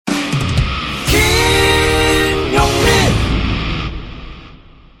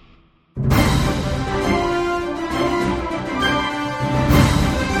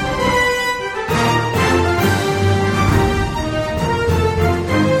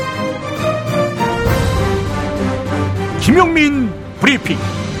김용민 브리핑.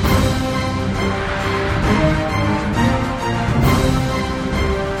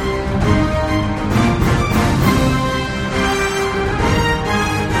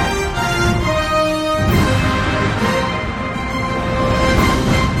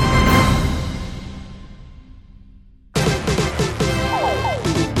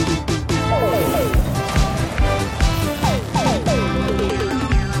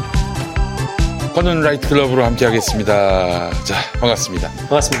 골로가는 라이트 클럽으로 함께하겠습니다. 자, 반갑습니다.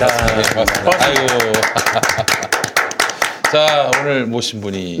 반갑습니다. 네, 반갑습니다. 아이고. 자, 오늘 모신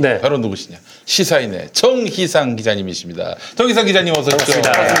분이 바로 누구시냐? 시사인의 정희상 기자님이십니다. 정희상 기자님 어서 오십시오.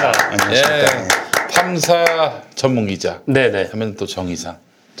 반갑습니다. 예, 탐사 전문 기자. 네네. 하면 또 정희상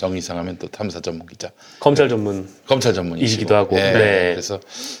하면 또 탐사 전문 기자. 검찰 전문이시기도 이시기도 하고. 네. 네. 그래서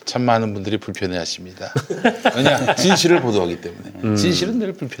참 많은 분들이 불편해하십니다. 왜냐, 진실을 보도하기 때문에. 진실은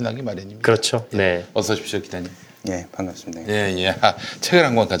늘 불편하기 마련입니다. 그렇죠. 네. 어서 오십시오, 기자님. 예, 반갑습니다. 예. 책을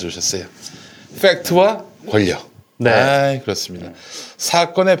한 권 가져오셨어요. 팩트와 권력. 네. 그렇습니다.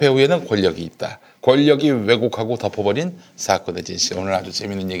 사건의 배후에는 권력이 있다. 권력이 왜곡하고 덮어버린 사건의 진실. 오늘 아주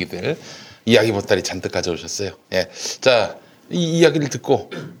재미있는 얘기들, 이야기 보따리 잔뜩 가져오셨어요. 예. 자, 이 이야기를 듣고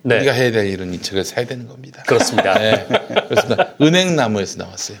우리가 해야 될 일은 이 책을 사야 되는 겁니다. 그렇습니다. 네. 그렇습니다. 은행나무에서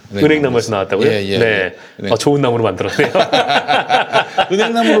나왔어요. 은행나무에서 나왔다고요? 예. 네. 좋은 나무로 만들었네요.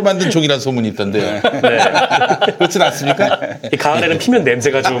 은행나무로 만든 종이라는 소문이 있던데요. 네. 그렇진 않습니까? 이 가을에는 피면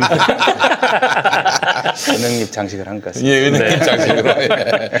냄새가 좀. 은행잎 장식을 한 것 같습니다. 예, 은행잎 장식으로.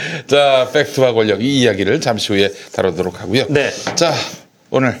 예. 자, 팩트와 권력, 이 이야기를 잠시 후에 다루도록 하고요. 네. 자,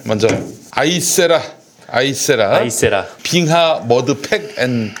 오늘 먼저 아이세라 빙하 머드팩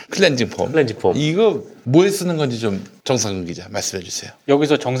앤 클렌징 폼. 이거 뭐에 쓰는 건지 좀 정상근 기자 말씀해 주세요.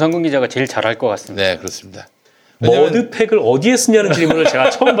 여기서 정상근 기자가 제일 잘할 것 같습니다. 네, 그렇습니다. 머드팩을 어디에 쓰냐는 질문을 제가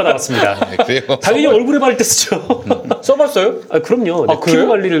처음 받아봤습니다. 네, 그래요? 당연히 얼굴에 바를 때 쓰죠. 써봤어요? 그럼요. 피부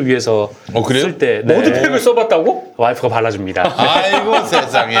관리를 위해서 쓸 때. 네. 머드팩을 써봤다고? 와이프가 발라줍니다. 아이고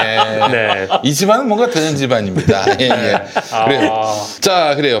세상에. 네. 이 집안은 뭔가 되는 집안입니다. 예. 그래요.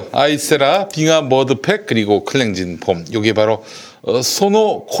 자, 그래요. 아이세라 빙하 머드팩 그리고 클렌징 폼. 이게 바로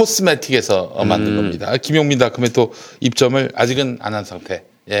소노 코스메틱에서 만든 겁니다. 김용민 닷컴에 또 입점을 아직은 안 한 상태.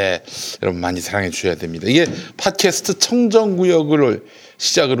 예, 여러분 많이 사랑해 주셔야 됩니다. 이게 팟캐스트 청정구역을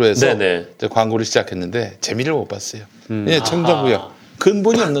시작으로 해서 광고를 시작했는데 재미를 못 봤어요. 예, 청정구역.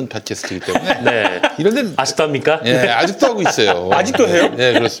 근본이 없는 팟캐스트이기 때문에. 이런 데는 아직도 합니까? 예, 아직도 하고 있어요. 아직도 해요?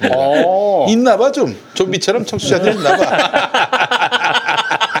 예, 그렇습니다. 있나봐 좀. 좀비처럼 청취자들 있나봐.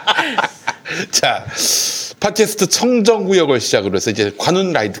 자, 팟캐스트 청정구역을 시작으로 해서 이제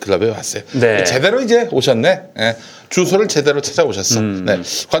관훈 라이트 클럽에 왔어요. 네. 제대로 이제 오셨네. 예, 주소를 제대로 찾아오셨어. 네.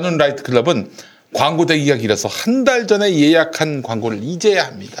 관훈 라이트 클럽은 광고 대기가 길어서 한 달 전에 예약한 광고를 이제야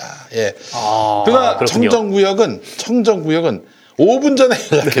합니다. 예. 그러나 청정구역은 5분 전에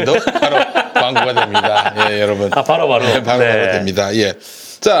연락해도 바로 광고가 됩니다. 예, 여러분. 바로. 네, 바로 됩니다. 예.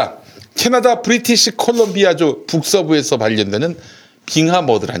 자, 캐나다 브리티시 콜롬비아주 북서부에서 발견되는 빙하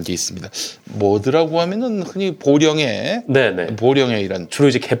머드라는 게 있습니다. 머드라고 하면은 흔히 보령의 이런 주로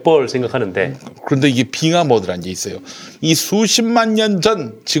이제 갯벌 생각하는데 그런데 이게 빙하 머드라는 게 있어요. 이 수십만 년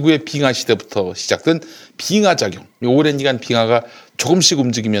전 지구의 빙하 시대부터 시작된 빙하 작용. 오랜 기간 빙하가 조금씩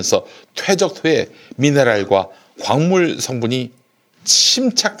움직이면서 퇴적 후에 미네랄과 광물 성분이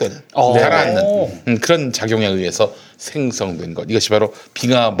침착되는 가라앉는 그런 작용에 의해서 생성된 것. 이것이 바로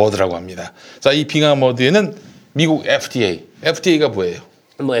빙하 머드라고 합니다. 자, 이 빙하 머드에는 미국 FDA가 뭐예요?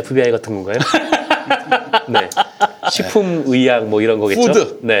 뭐 FBI 같은 건가요? 네. 식품 의약 뭐 이런 거겠죠?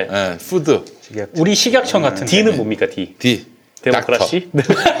 푸드. 네. 푸드. 우리 식약청 같은. D는 뭡니까? D. 데모크라시?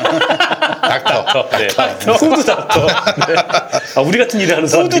 닥터. 네. 푸드 닥터. 네. 우리 같은 일을 하는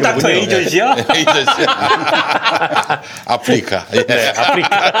사람들. 푸드 닥터 에이전시야? 아프리카. 네,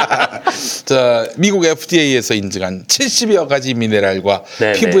 아프리카. 자, 미국 FDA에서 인증한 70여 가지 미네랄과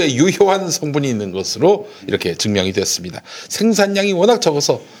피부에 유효한 성분이 있는 것으로 이렇게 증명이 됐습니다. 생산량이 워낙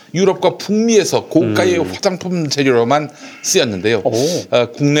적어서 유럽과 북미에서 고가의 화장품 재료로만 쓰였는데요.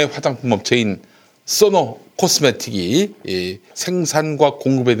 국내 화장품 업체인 소노 코스메틱이 생산과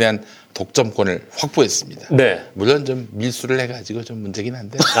공급에 대한 독점권을 확보했습니다. 네. 물론 좀 밀수를 해가지고 좀 문제긴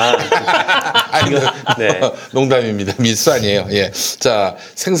한데. 네. 농담입니다. 밀수 아니에요. 예. 자,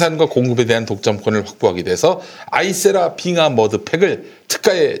 생산과 공급에 대한 독점권을 확보하게 돼서 아이세라 빙하 머드팩을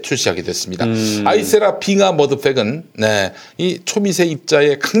특가에 출시하게 됐습니다. 아이세라 빙하 머드팩은 이 초미세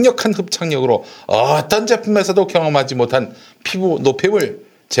입자의 강력한 흡착력으로 어떤 제품에서도 경험하지 못한 피부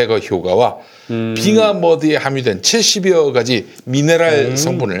노폐물 제거 효과와 빙하 머드에 함유된 70여 가지 미네랄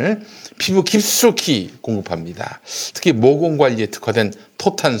성분을 피부 깊숙이 공급합니다. 특히 모공 관리에 특화된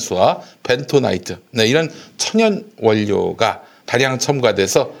토탄수와 벤토나이트 이런 천연 원료가 다량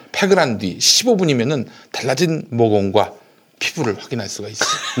첨가돼서 팩을 한 뒤 15분이면은 달라진 모공과 피부를 확인할 수가 있어요.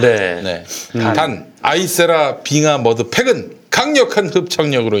 네. 단 아이세라 빙하 머드 팩은 강력한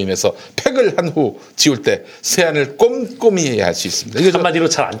흡착력으로 인해서 팩을 한 후 지울 때 세안을 꼼꼼히 해야 할 수 있습니다. 이게 한마디로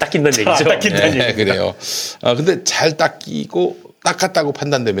잘 안 닦인다는 얘기죠. 안 닦인다는 네, 얘기. 그래요. 근데 잘 닦이고 닦았다고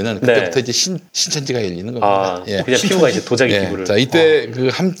판단되면은 그때부터 이제 신천지가 열리는 겁니다. 그냥 피부가 이제 도자기 피부를. 자, 이때 그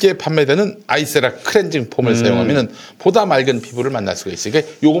함께 판매되는 아이세라 클렌징 폼을 사용하면은 보다 맑은 피부를 만날 수가 있어요.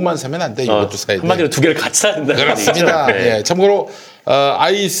 그러니까 요것만 사면 안 돼. 이것도 사야 돼. 한마디로 두 개를 같이 사야 된다는 그렇습니다. 얘기죠. 네. 참고로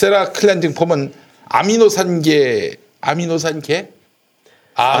아이세라 클렌징 폼은 아미노산계의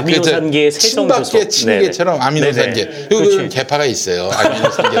세정조소. 침밖에 침계처럼 아미노산계. 이거 계파가 있어요.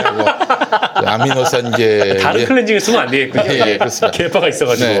 아미노산계라고. 아미노산계. 다른 클렌징을 쓰면 안 되겠군요. 예, 그렇습니다. 계파가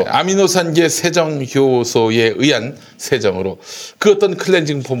있어가지고. 네, 아미노산계 세정 효소에 의한 세정으로 그 어떤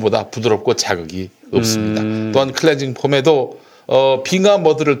클렌징 폼보다 부드럽고 자극이 없습니다. 또한 클렌징 폼에도 빙하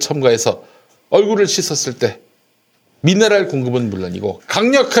머드를 첨가해서 얼굴을 씻었을 때 미네랄 공급은 물론이고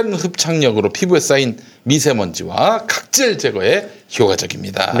강력한 흡착력으로 피부에 쌓인 미세먼지와 각질 제거에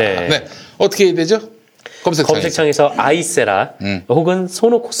효과적입니다. 네. 어떻게 해야 되죠? 검색창에서 아이세라 혹은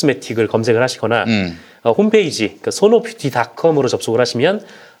소노 코스메틱을 검색을 하시거나 홈페이지 sonobeauty.com으로 접속을 하시면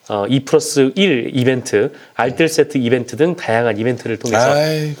 2+1 이벤트, 알뜰 세트 이벤트 등 다양한 이벤트를 통해서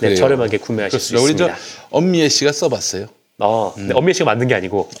저렴하게 구매하실 수 있습니다. 우리 엄미애 씨가 써봤어요. 엄미애 씨가 만든 게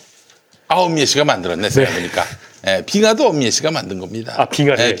아니고 엄미애 씨가 만들었네. 생각해보니까. 빙하도 엄미애 씨가 만든 겁니다.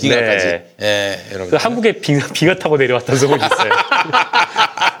 빙하를? 빙하까지. 여러분. 한국에 빙하 타고 내려왔던 소문이 있어요.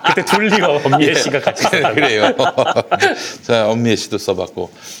 그때 둘리와 엄미애 씨가 같이 썼다고. 그래요. 자, 엄미애 씨도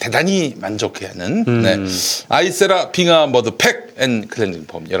써봤고 대단히 만족해하는 아이세라 빙하 머드 팩 앤 클렌징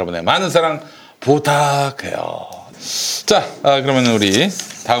폼 여러분의 많은 사랑 부탁해요. 자, 그러면 우리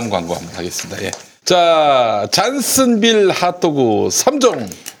다음 광고 한번 하겠습니다. 자, 잔슨빌 핫도그 3종.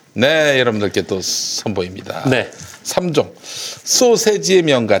 여러분들께 또 선보입니다. 3종. 소세지의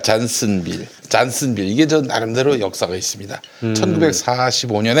명가 잔슨빌. 이게 저 나름대로 역사가 있습니다.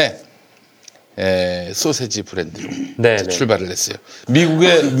 1945년에 소세지 브랜드로 출발을 했어요.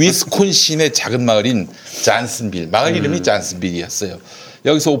 미국의 위스콘신의 작은 마을인 잔슨빌. 마을 이름이 잔슨빌이었어요.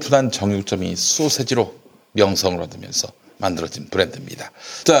 여기서 오픈한 정육점이 소세지로 명성을 얻으면서 만들어진 브랜드입니다.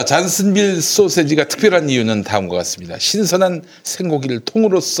 자, 잔슨빌 소세지가 특별한 이유는 다음과 같습니다. 신선한 생고기를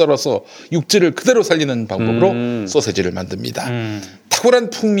통으로 썰어서 육질을 그대로 살리는 방법으로 소세지를 만듭니다. 탁월한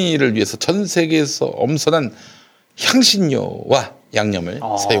풍미를 위해서 전 세계에서 엄선한 향신료와 양념을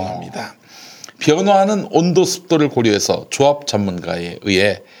사용합니다. 변화하는 온도 습도를 고려해서 조합 전문가에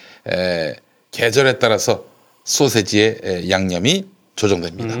의해 계절에 따라서 소세지의 양념이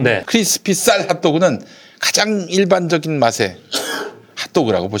조정됩니다. 크리스피 쌀 핫도그는 가장 일반적인 맛의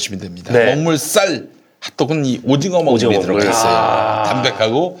핫도그라고 보시면 됩니다. 먹물 쌀 핫도그는 이 오징어 먹물이 들어가 있어요.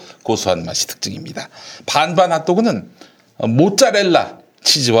 담백하고 고소한 맛이 특징입니다. 반반 핫도그는 모짜렐라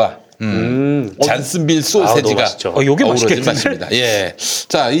치즈와 잔슨빌 소세지가 요게 어우러진 맛입니다.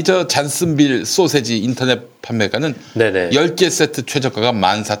 자, 이 잔슨빌 소세지 인터넷 판매가는 10개 세트 최저가가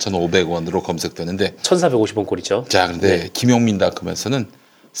 14,500원으로 검색되는데 1,450원 꼴이죠. 자, 그런데 김용민닷컴에서는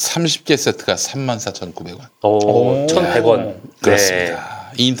 30개 세트가 34,900원. 1,100원.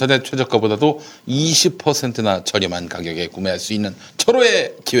 그렇습니다. 이 인터넷 최저가보다도 20%나 저렴한 가격에 구매할 수 있는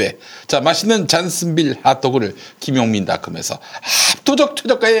절호의 기회. 자, 맛있는 잔슨빌 핫도그를 김용민닷컴에서 압도적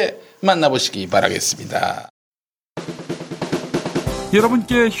최저가에 만나보시기 바라겠습니다.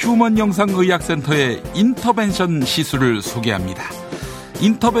 여러분께 휴먼 영상의학센터의 인터벤션 시술을 소개합니다.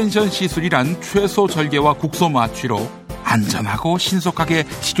 인터벤션 시술이란 최소 절개와 국소 마취로 안전하고 신속하게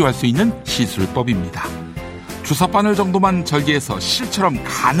치료할 수 있는 시술법입니다. 주사바늘 정도만 절개해서 실처럼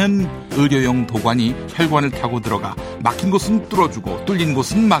가는 의료용 도관이 혈관을 타고 들어가 막힌 곳은 뚫어주고 뚫린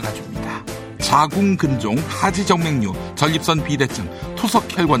곳은 막아줍니다. 자궁 근종, 하지 정맥류, 전립선 비대증,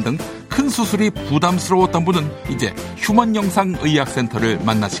 투석 혈관 등 큰 수술이 부담스러웠던 분은 이제 휴먼 영상 의학센터를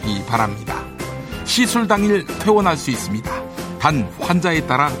만나시기 바랍니다. 시술 당일 퇴원할 수 있습니다. 단 환자에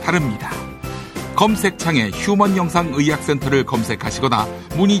따라 다릅니다. 검색창에 휴먼 영상 의학센터를 검색하시거나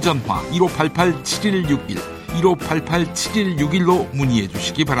문의 전화 1588-7161, 1588-7161로 문의해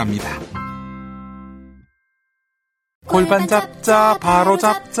주시기 바랍니다. 골반 잡자, 바로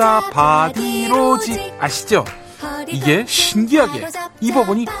잡자, 바디로직 아시죠? 이게 신기하게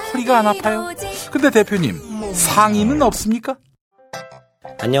입어보니 허리가 안 아파요. 근데 대표님, 상의는 없습니까?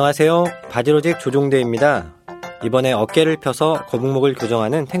 안녕하세요. 바디로직 조종대입니다. 이번에 어깨를 펴서 거북목을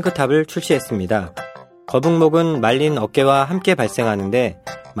교정하는 탱크탑을 출시했습니다. 거북목은 말린 어깨와 함께 발생하는데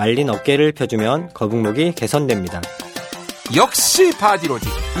말린 어깨를 펴주면 거북목이 개선됩니다. 역시 바디로직.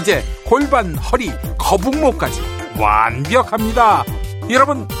 이제 골반, 허리, 거북목까지 완벽합니다.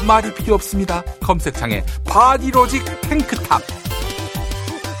 여러분 말이 필요 없습니다. 검색창에 바디로직 탱크탑.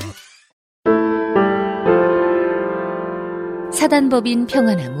 사단법인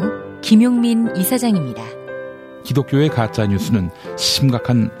평화나무 김용민 이사장입니다. 기독교의 가짜뉴스는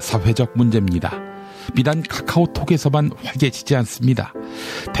심각한 사회적 문제입니다. 비단 카카오톡에서만 활개치지 않습니다.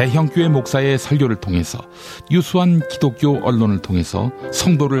 대형교회 목사의 설교를 통해서 유수한 기독교 언론을 통해서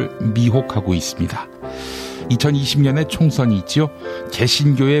성도를 미혹하고 있습니다. 2020년에 총선이 있지요.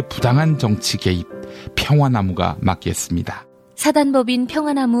 개신교의 부당한 정치 개입, 평화나무가 맡겠습니다. 사단법인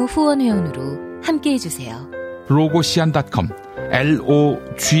평화나무 후원회원으로 함께해주세요. 로고시안.com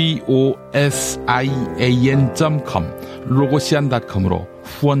LOGOSIAN.com 로고시안.com으로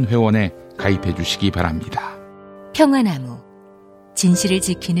후원회원에 가입해 주시기 바랍니다. 평화나무, 진실을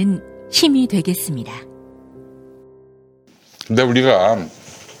지키는 힘이 되겠습니다. 근데 우리가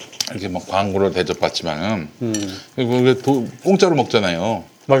이렇게 막 광고를 대접받지만은 공짜로 먹잖아요.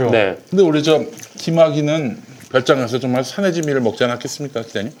 맞아. 네. 근데 우리 저 김학의는 별장에서 정말 산해진미를 먹지 않았겠습니까,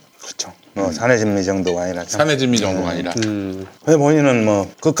 기자님? 그렇죠. 뭐 산해진미 정도가 아니라. 산해진미 정도가 아니라. 근데 본인은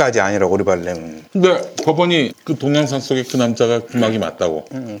뭐 끝까지 아니라고 오리발 내면. 근데 법원이 그 동영상 속의 그 남자가 김학의 맞다고.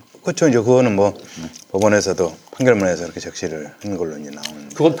 그렇죠. 이제 그거는 뭐 법원에서도 판결문에서 이렇게 적시를 한 걸로 이제 나오는.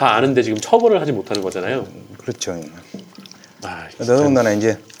 그건 다 아는데 지금 처벌을 하지 못하는 거잖아요. 그렇죠. 아, 더군다나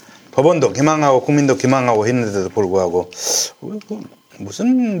이제 법원도 기망하고 국민도 기망하고 했는데도 불구하고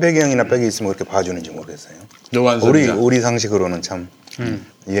무슨 배경이나 백이 있으면 그렇게 봐주는지 모르겠어요. 우리 상식으로는 참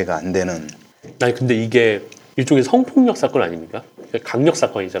이해가 안 되는. 아니 근데 이게 일종의 성폭력 사건 아닙니까? 강력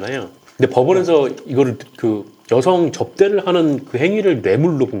사건이잖아요. 근데 법원에서 이거를 그 여성 접대를 하는 그 행위를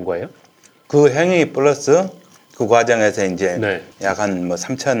뇌물로 본 거예요? 그 행위 플러스 그 과정에서 이제 네. 약 한 뭐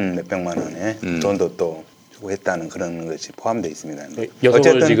 3천 몇백만 원의 돈도 또 주고 했다는 그런 것이 포함되어 있습니다. 여성을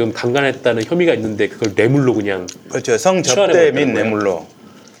어쨌든 지금 강간했다는 혐의가 있는데 그걸 뇌물로 그냥. 그렇죠. 성 접대 및 거예요?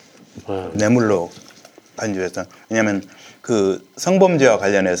 뇌물로 간주해서. 왜냐하면 그 성범죄와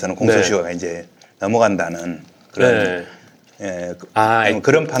관련해서는 공소시효가 이제 넘어간다는 그런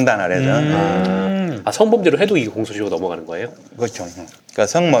그런 판단 아래서 성범죄로 해도 이게 공소시효가 넘어가는 거예요? 그렇죠. 그러니까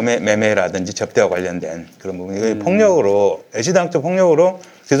성매매라든지 접대와 관련된 그런 부분, 폭력으로 애시당초 폭력으로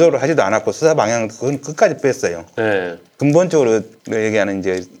기소를 하지도 않았고 수사 방향 그건 끝까지 뺐어요. 네. 근본적으로 얘기하는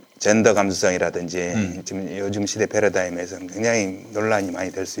이제 젠더 감수성이라든지 지금 요즘 시대 패러다임에서 굉장히 논란이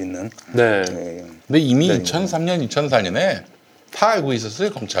많이 될 수 있는. 네. 근데 이미 2003년, 2004년에 다 알고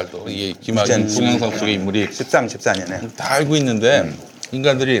있었어요, 검찰도. 이게 김학의 동영상 속의 인물이 14년에 다 알고 있는데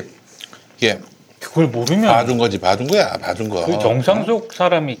인간들이 이게 그걸 모르면 봐준 거지, 봐준 거야, 봐준 거. 그 정상 속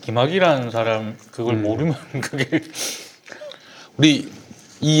사람이 김학의라는 사람 그걸 모르면 그게 우리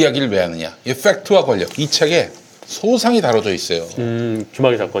이 이야기를 왜 하느냐? 이 팩트와 권력 이 책에 소상히 다뤄져 있어요.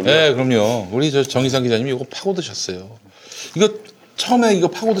 김학의 사건이요? 네, 그럼요. 우리 저 정희상 기자님이 이거 파고드셨어요. 이거 처음에 이거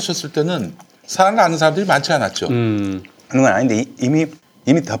파고드셨을 때는 사람을 아는 사람들이 많지 않았죠. 그런 건 아닌데 이미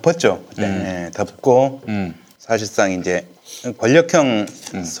덮었죠. 그때. 덮고 사실상 이제 권력형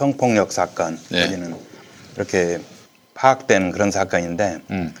성폭력 사건 여기는 이렇게 파악된 그런 사건인데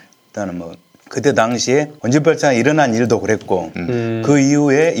일단은 뭐 그때 당시에 원주별장에 일어난 일도 그랬고 그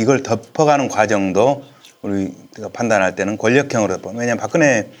이후에 이걸 덮어가는 과정도 우리가 판단할 때는 권력형으로 왜냐하면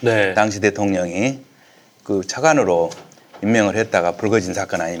박근혜 당시 대통령이 그 차관으로 임명을 했다가 불거진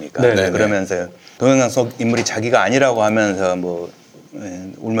사건 아닙니까? 그러면서 동영상 속 인물이 자기가 아니라고 하면서 뭐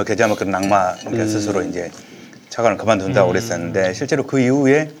울며 겨자 먹고 낙마 스스로 이제 차관을 그만둔다고 그랬었는데 실제로 그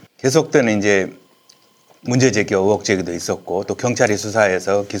이후에 계속되는 이제 문제 제기, 의혹 제기도 있었고 또 경찰이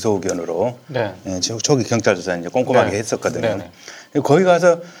수사해서 기소 의견으로 초기 경찰 수사 이제 꼼꼼하게 했었거든요. 거기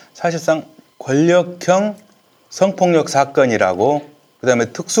가서 사실상 권력형 성폭력 사건이라고 그다음에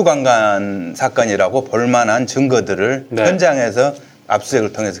특수강간 사건이라고 볼만한 증거들을 현장에서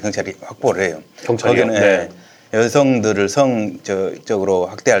압수수색을 통해서 경찰이 확보를 해요. 거기는 여성들을 성적으로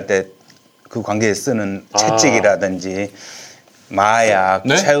학대할 때 그 관계에 쓰는 채찍이라든지 마약,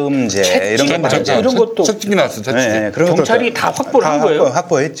 체음제 이런 것도 채찍이 나왔어. 채찍이. 경찰이 다 확보를 한 거예요?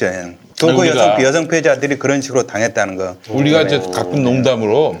 확보했죠. 그 여성 피해자들이 그런 식으로 당했다는 거. 우리가 이제 가끔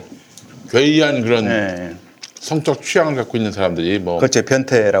농담으로 괴이한 그런 성적 취향을 갖고 있는 사람들이 뭐 그렇죠.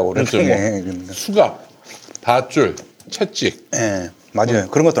 변태라고 그러죠. 뭐 수갑, 밧줄, 채찍. 맞아요.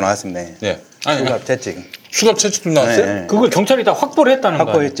 그런 것도 나왔습니다. 수갑, 채찍. 수갑, 채찍도 나왔어요? 그걸 경찰이 다 확보를 했다는 거예요.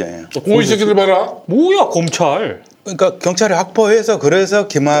 확보했죠. 이 새끼들 봐라. 뭐야 검찰. 그러니까 경찰이 확보해서 그래서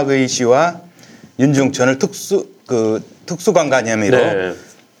김학의 씨와 윤중천을 특수강간 혐의로 네.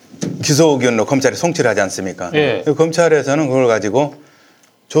 기소 의견으로 검찰에 송치를 하지 않습니까? 예. 검찰에서는 그걸 가지고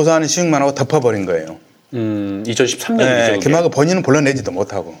조사하는 시행만 하고 덮어버린 거예요. 2013년이죠. 네, 김학의 본인은 불러내지도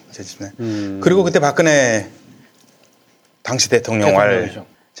못하고. 그리고 그때 박근혜 당시 대통령을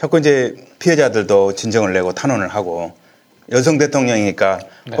자꾸 이제 피해자들도 진정을 내고 탄원을 하고 여성 대통령이니까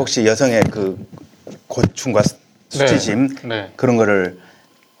네. 혹시 여성의 그 고충과 수치심 네. 그런 거를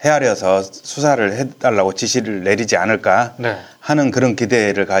헤아려서 수사를 해달라고 지시를 내리지 않을까 네. 하는 그런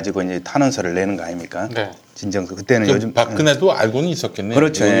기대를 가지고 이제 탄원서를 내는 거 아닙니까? 네. 진정서 그때는 요즘 박근혜도 알고는 있었겠네요.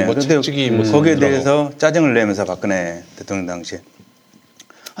 그렇죠. 뭐 그런데 책찍이 뭐 거기에 들어가고. 대해서 짜증을 내면서 박근혜 대통령 당시에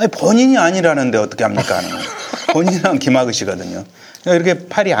아니 본인이 아니라는데 어떻게 합니까 하는 거예요. 본인이랑 김학의 씨거든요. 이렇게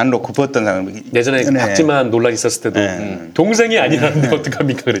팔이 안으로 굽었던 사람이 예전에 네. 박지만 논란 있었을 때도 동생이 아니라는데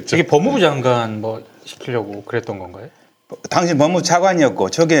어떡합니까 그랬죠. 이게 법무부 장관 뭐 시키려고 그랬던 건가요? 당시 법무부 차관이었고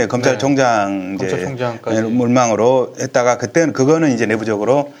저게 검찰총장 이제 검찰총장까지. 물망으로 했다가 그때는 그거는 이제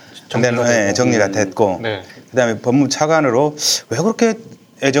내부적으로 정리가 됐고 네. 그다음에 법무부 차관으로 왜 그렇게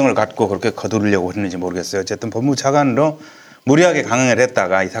애정을 갖고 그렇게 거두려고 했는지 모르겠어요. 어쨌든 법무부 차관으로 무리하게 강행을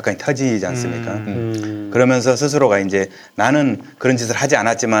했다가 이 사건이 터지지 않습니까? 그러면서 스스로가 이제 나는 그런 짓을 하지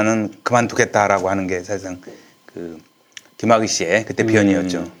않았지만은 그만두겠다라고 하는 게 사실상 그 김학의 씨의 그때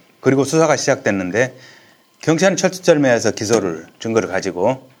변이었죠. 그리고 수사가 시작됐는데 경찰은 철두철미해서 증거를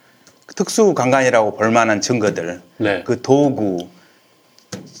가지고 특수강간이라고 볼 만한 증거들, 네. 그 도구,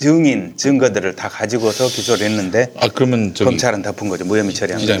 증인, 증거들을 다 가지고서 기소를 했는데 그러면 저기 검찰은 덮은 거죠. 무혐의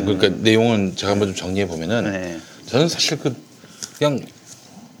처리한 거죠. 기자님 그러니까 내용은 제가 한번 좀 정리해 보면은 네. 저는 사실 그냥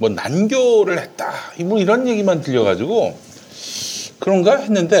뭐 난교를 했다 뭐 이런 얘기만 들려가지고 그런가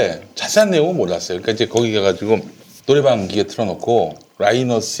했는데 자세한 내용은 몰랐어요. 그러니까 이제 거기 가가지고 노래방 기계 틀어놓고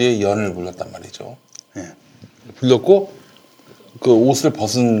라이너스의 연을 불렀단 말이죠. 네. 불렀고 그 옷을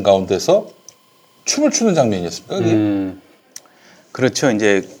벗은 가운데서 춤을 추는 장면이었습니까? 그게? 그렇죠.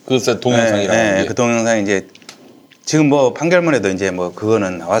 이제 그 동영상이라는 게. 그 동영상이 이제 지금 뭐 판결문에도 이제 뭐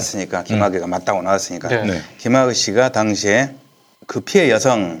그거는 나왔으니까 김학의가 맞다고 나왔으니까 네. 김학의 씨가 당시에 그 피해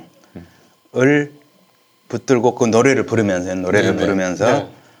여성을 붙들고 그 노래를 부르면서 네.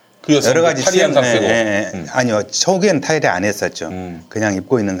 그 여성 여러 가지 탈의한 상태고 아니요 초기에는 탈의 안 했었죠. 그냥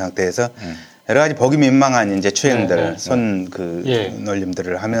입고 있는 상태에서 여러 가지 보기 민망한 이제 추행들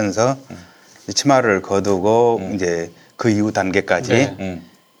놀림들을 하면서 치마를 거두고 이제 그 이후 단계까지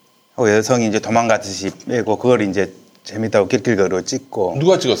하고 여성이 이제 도망가듯이 빼고 그걸 이제 재밌다고 길길거리로 찍고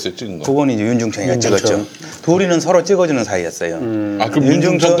누가 찍었어요? 찍은 거? 그건 이제 윤중천이가 찍었죠. 둘이는 서로 찍어주는 사이였어요. 그럼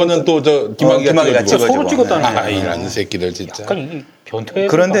윤중천 거는 또 저 김학의가 찍어주고. 서로 찍었다는 이런 새끼들 진짜. 약간 이 변태.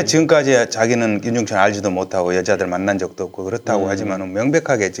 그런데 지금까지 자기는 윤중천 알지도 못하고 여자들 만난 적도 없고 그렇다고 하지만은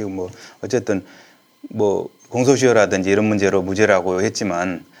명백하게 지금 뭐 어쨌든 뭐 공소시효라든지 이런 문제로 무죄라고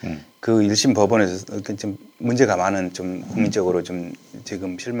했지만 그 1심 법원에서 좀 문제가 많은 좀 국민적으로 좀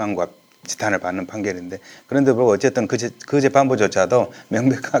지금 실망과 지탄을 받는 판결인데 그런데 불구하고 어쨌든 그 재판부조차도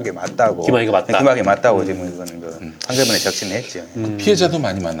명백하게 맞다고 김학의가 맞다. 김학의 맞다고 지금 이거는 그 판결문에 적신했죠. 그 피해자도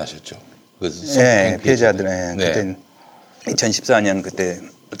많이 만나셨죠. 네, 피해자들. 그때 2014년 그때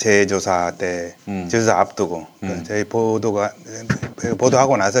재조사 때 재조사 앞두고 저희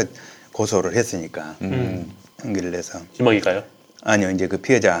보도하고 나서 고소를 했으니까 형기를 내서. 김학의가요? 아니요, 이제 그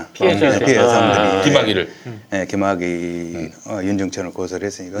피해자 여성들이 김학의를 김학의 윤중천을 고소를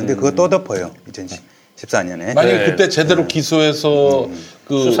했으니까. 근데 그거 또 덮어요. 2014년에. 만약에 그때 제대로 기소해서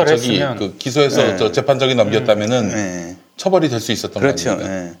수사를 했으면 그 기소해서 저 재판정에 넘겼다면은 처벌이 될 수 있었던 거죠.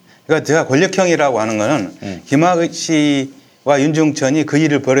 그렇죠. 그러니까 제가 권력형이라고 하는 거는 김학의 씨와 윤중천이 그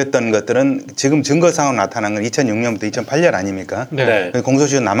일을 벌였던 것들은 지금 증거상으로 나타난 건 2006년부터 2008년 아닙니까? 네.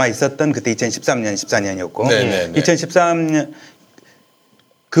 공소시효 남아 있었던 그때 2013년, 14년이었고 2013년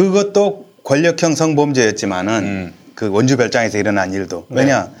그것도 권력형 성범죄였지만은 그 원주 별장에서 일어난 일도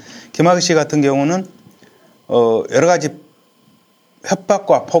왜냐 김학의 씨 같은 경우는 여러 가지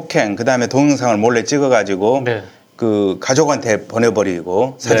협박과 폭행 그다음에 동영상을 몰래 찍어가지고 그 가족한테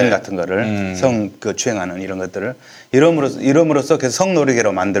보내버리고 사진 같은 거를 추행하는 이런 것들을 이름으로써 계속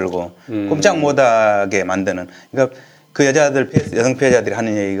성노리개로 만들고 꼼짝 못하게 만드는 그러니까 그 여성 피해자들이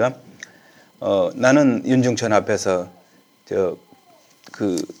하는 얘기가 나는 윤중천 앞에서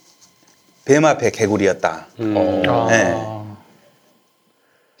그 뱀 앞에 개구리였다.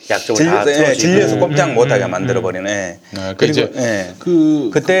 약점을 다 틀어주고 진리에서 꼼짝 못하게 만들어버리네. 그리고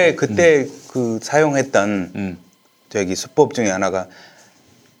그때 그 사용했던 저기 수법 중에 하나가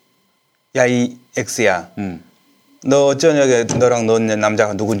야 이 X야. 너 저녁에 너랑 논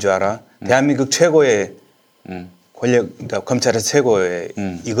남자가 누군 줄 알아? 대한민국 최고의 권력, 그러니까 검찰에서 최고의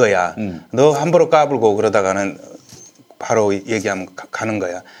이거야. 너 함부로 까불고 그러다가는 바로 얘기하면 가는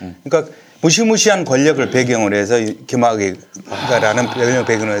거야. 그러니까 무시무시한 권력을 배경으로 해서 김학의가라는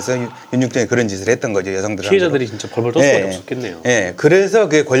배경으로 해서 윤중천이 그런 짓을 했던 거죠. 여성들 피해자들이 진짜 벌벌 떨 수밖에 없었겠네요. 예, 그래서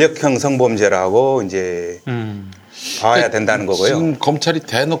그게 권력형 성범죄라고 이제 봐야 된다는 거고요. 지금 검찰이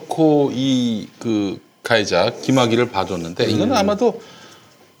대놓고 이 그 가해자 김학의를 봐줬는데 이건 아마도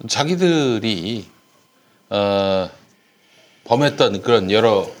자기들이 범했던 그런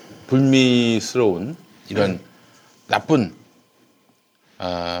여러 불미스러운 이런 나쁜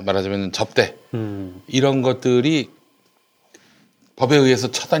말하자면 접대 이런 것들이 법에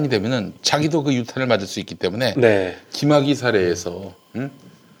의해서 처단이 되면은 자기도 그 유탄을 맞을 수 있기 때문에 네. 김학의 사례에서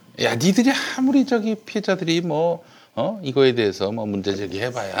야 니들이 아무리 저기 피해자들이 뭐 이거에 대해서 뭐 문제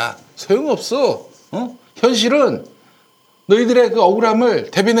제기해봐야 소용없어. 현실은 너희들의 그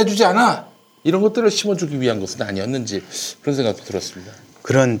억울함을 대변해주지 않아. 이런 것들을 심어주기 위한 것은 아니었는지 그런 생각도 들었습니다.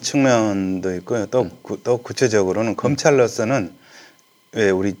 그런 측면도 있고요. 또 구체적으로는 검찰로서는 왜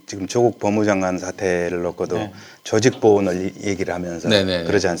우리 지금 조국 법무장관 사태를 놓고도 조직보호를 얘기를 하면서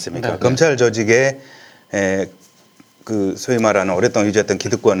그러지 않습니까? 검찰 조직에 그 소위 말하는 오랫동안 유지했던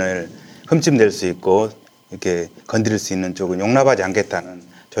기득권을 흠집낼 수 있고 이렇게 건드릴 수 있는 쪽은 용납하지 않겠다는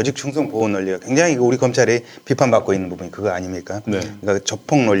조직 충성 보호 논리가 굉장히 우리 검찰이 비판받고 있는 부분이 그거 아닙니까? 그러니까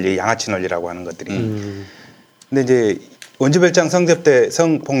조폭 논리, 양아치 논리라고 하는 것들이. 근데 이제 원주별장 성접대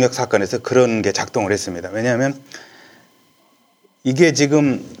성폭력 사건에서 그런 게 작동을 했습니다. 왜냐하면 이게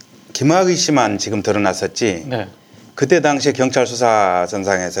지금 김학의 씨만 지금 드러났었지. 그때 당시에 경찰 수사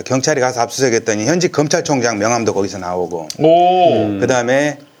전상에서 경찰이 가서 압수수색했더니 현직 검찰총장 명함도 거기서 나오고.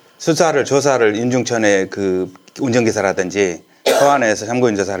 그다음에 조사를 윤중천의 그 운전기사라든지 소환해서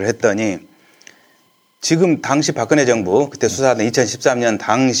참고인 조사를 했더니 지금 당시 박근혜 정부 그때 수사하던 2013년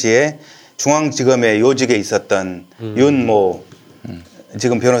당시에 중앙지검의 요직에 있었던 윤모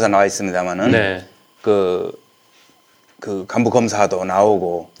지금 변호사 나와 있습니다만은 그 간부 검사도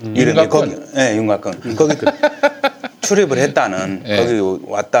나오고 이름이 거기 윤곽근 거기 출입을 했다는 거기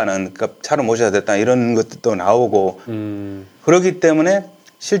왔다는 그러니까 차로 모셔야 됐다 이런 것도 나오고 그렇기 때문에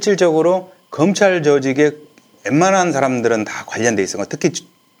실질적으로 검찰 조직에 웬만한 사람들은 다 관련돼 있어. 특히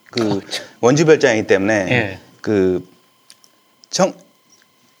그 원주별장이기 때문에 그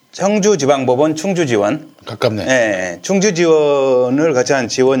청주지방법원 충주지원 가깝네. 예, 충주지원을 거쳐한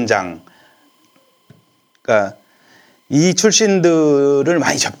지원장, 그러니까 이 출신들을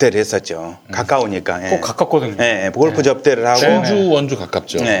많이 접대를 했었죠. 가까우니까. 꼭 가깝거든요. 예, 골프 접대를 하고 충주 원주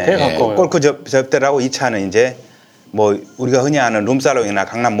가깝죠. 되게 가까워요. 골프 접대를 하고 2차는 이제 뭐 우리가 흔히 아는 룸살롱이나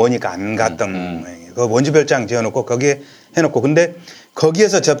강남 모니까 안 갔던 그 원주별장 지어놓고 거기에 해놓고 근데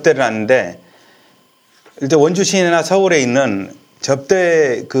거기에서 접대를 하는데 일단 원주 시내나 서울에 있는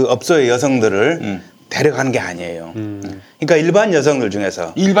접대 그 업소의 여성들을 데려가는 게 아니에요. 그러니까 일반 여성들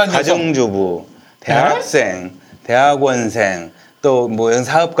중에서 가정주부, 대학생, 대학원생 또 뭐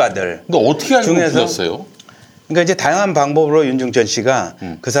사업가들. 너 어떻게 알고 불렀어요? 그러니까 이제 다양한 방법으로 윤중천 씨가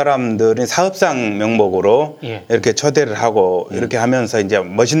그 사람들이 사업상 명목으로 이렇게 초대를 하고 이렇게 하면서 이제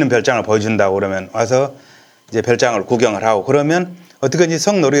멋있는 별장을 보여준다고 그러면 와서 이제 별장을 구경을 하고 그러면 어떻게든지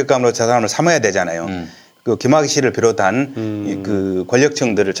성노리감으로 저 사람을 삼아야 되잖아요. 그 김학의 씨를 비롯한 그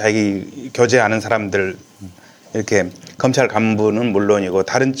권력층들을 자기 교제하는 사람들 이렇게 검찰 간부는 물론이고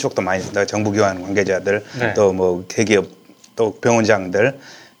다른 쪽도 많이 있습니다. 정부기관 관계자들 또 뭐 대기업 또 병원장들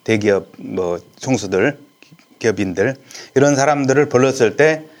대기업 뭐 총수들 기업인들 이런 사람들을 불렀을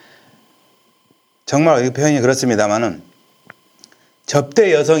때 정말 표현이 그렇습니다만은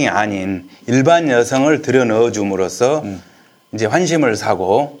접대 여성이 아닌 일반 여성을 들여 넣어 줌으로써 이제 환심을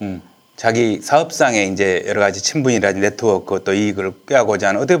사고 자기 사업상에 이제 여러 가지 친분이라든지 네트워크 또 이익을 꾀하고자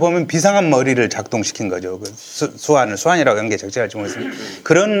하는 어떻게 보면 비상한 머리를 작동시킨 거죠. 그 수완이라고 하는 게 적절할지 모르겠습니다.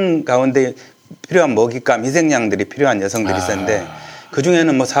 그런 가운데 필요한 먹잇감, 희생양들이 필요한 여성들이 있었는데 그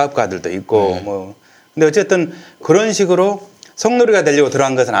중에는 뭐 사업가들도 있고 뭐 근데 어쨌든 그런 식으로 성놀이가 되려고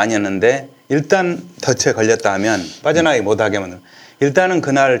들어간 것은 아니었는데 일단 덫에 걸렸다 하면 빠져나가기 못하게 만든 일단은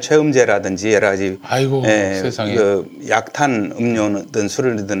그날 최음제라든지 여러 가지 세상에. 그 약탄 음료든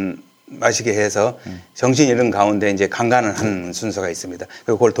술이든 마시게 해서 정신 잃은 가운데 이제 강간을 하는 순서가 있습니다.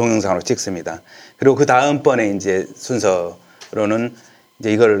 그리고 그걸 동영상으로 찍습니다. 그리고 그 다음번에 이제 순서로는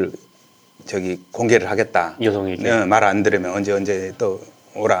이제 이걸 공개를 하겠다. 여성에게 말 안 들으면 언제 또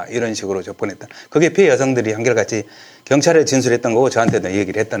오라 이런 식으로 접근했다. 그게 피해 여성들이 한결같이 경찰에 진술했던 거고 저한테도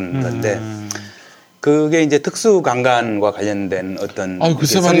얘기를 했던 건데 그게 이제 특수 강간과 관련된 어떤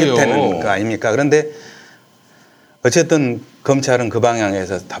성립되는 거 아닙니까? 그런데 어쨌든 검찰은 그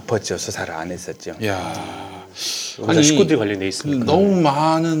방향에서 덮었죠. 수사를 안 했었죠. 야, 아니, 식구들이 관련돼 있습니까? 너무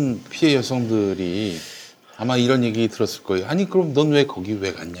많은 피해 여성들이 아마 이런 얘기 들었을 거예요. 아니 그럼 넌 왜 거기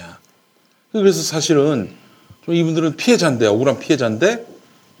왜 갔냐? 그래서 사실은 좀 이분들은 피해자인데 억울한 피해자인데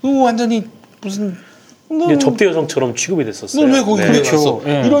완전히 무슨 접대 여성처럼 취급이 됐었어요. 너 왜 거기 그래 갔어?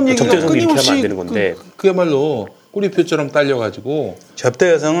 이런 얘기가 접대 여성이 이렇게 하면 끊임없이 안 되는 건데 그야말로 꼬리표처럼 딸려가지고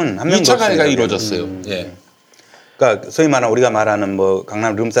접대 여성은 한 명도 2차 가해가 없습니다. 이루어졌어요. 예. 그러니까 소위 말하는 우리가 말하는 뭐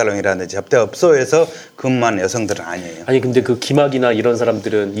강남 룸살롱이라든지 접대업소에서 근무한 여성들은 아니에요. 아니 근데 그 김학이나 이런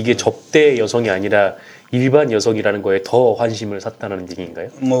사람들은 이게 접대 여성이 아니라 일반 여성이라는 거에 더 환심을 샀다는 얘기인가요?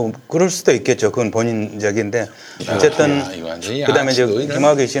 뭐 그럴 수도 있겠죠. 그건 본인적인데 어쨌든 그다음에 이제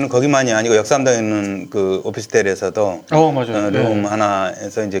김학의 씨는 거기만이 아니고 역삼동에 있는 그 오피스텔에서도 맞아요. 룸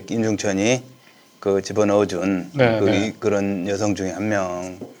하나에서 이제 임중천이 그 집어넣어준 그런 여성 중에 한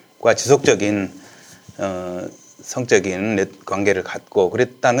명과 지속적인 성적인 관계를 갖고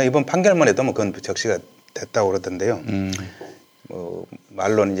그랬다는 이번 판결문에도 뭐 그건 적시가 됐다고 그러던데요. 뭐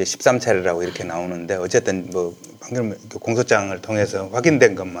말로는 이제 13차례라고 이렇게 나오는데 어쨌든 뭐 판결문 공소장을 통해서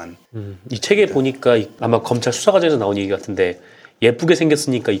확인된 것만. 이 책에 보니까 아마 검찰 수사 과정에서 나온 얘기 같은데 예쁘게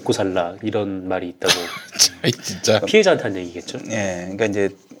생겼으니까 잊고 살라 이런 말이 있다고. 진짜 피해자한테 한 얘기겠죠. 예, 그러니까 이제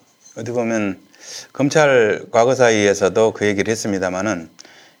어떻게 보면 검찰 과거사위에서도 그 얘기를 했습니다마는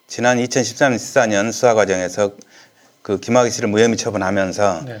지난 2013년 14년 수사 과정에서 그 김학의 씨를 무혐의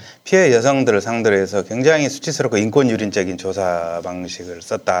처분하면서 피해 여성들을 상대로 해서 굉장히 수치스럽고 인권유린적인 조사 방식을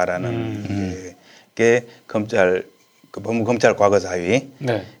썼다라는 게 검찰 그 법무검찰 과거사위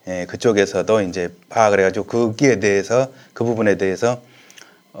그쪽에서도 이제 파악을 해가지고 거기에 대해서 그 부분에 대해서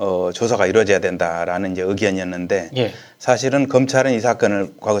조사가 이루어져야 된다라는 이제 의견이었는데 사실은 검찰은 이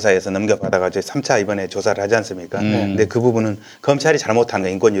사건을 과거사위에서 넘겨받아가지고 3차 이번에 조사를 하지 않습니까? 근데 그 부분은 검찰이 잘못한 거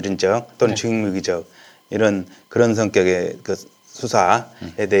인권유린적 또는 직무유기적 이런 그런 성격의 그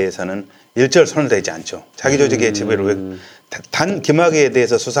수사에 대해서는 일절 손을 대지 않죠. 자기 조직의 지배를 단 김학의에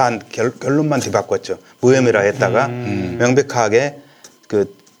대해서 수사한 결론만 뒤바꿨죠. 무혐의라 했다가 명백하게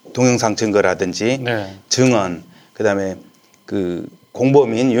그 동영상 증거라든지 증언 그다음에 그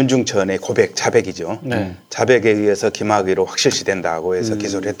공범인 윤중천의 고백 자백이죠. 자백에 의해서 김학의로 확실시된다고 해서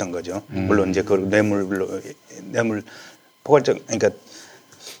기소를 했던 거죠. 물론 이제 그 뇌물 포괄적 그러니까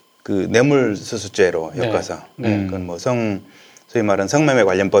그 뇌물수수죄로 엮어서 그건 뭐 소위 말하는 성매매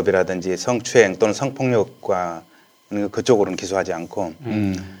관련법이라든지 성추행 또는 성폭력과 그쪽으로는 기소하지 않고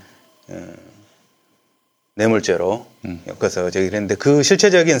뇌물죄로 엮어서 저기 그랬는데 그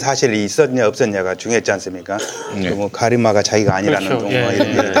실체적인 사실이 있었냐 없었냐가 중요했지 않습니까? 뭐 가림마가 자기가 아니라는 둥 뭐 이런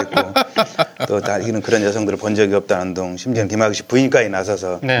얘기도 있고 또 자기는 그런 여성들을 본 적이 없다는 둥 심지어 김학의 씨 부인까지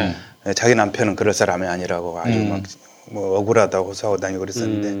나서서 자기 남편은 그럴 사람이 아니라고 아주 막 뭐 억울하다고 호소하고 다니고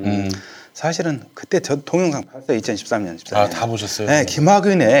그랬었는데 사실은 그때 저 동영상 봤어요. 2013년 14년. 아, 다 보셨어요? 네,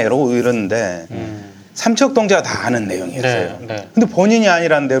 김학의네 이러고 이러는데 삼척 동자가 다 아는 내용이었어요. 근데 본인이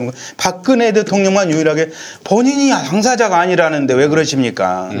아니라는데 박근혜 대통령만 유일하게 본인이 당사자가 아니라는데 왜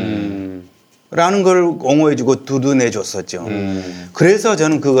그러십니까? 라는 걸 옹호해주고 두둔해줬었죠. 그래서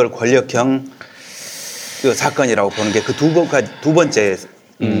저는 그걸 권력형 그 사건이라고 보는 게 그 두 번째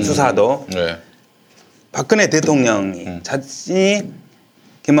수사도 박근혜 대통령이 자신이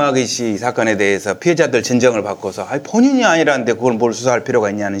김학의 씨 사건에 대해서 피해자들 진정을 받고서 본인이 아니라는데 그걸 뭘 수사할 필요가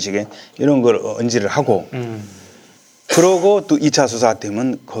있냐는 식의 이런 걸 언지를 하고 그러고 또 2차 수사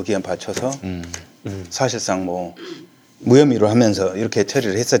때문에 거기에 받쳐서 사실상 뭐 무혐의로 하면서 이렇게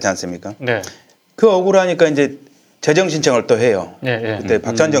처리를 했었지 않습니까? 그 억울하니까 이제 재정 신청을 또 해요. 그때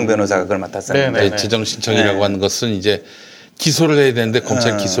박찬정 변호사가 그걸 맡았었는데 재정 신청이라고 하는 것은 이제 기소를 해야 되는데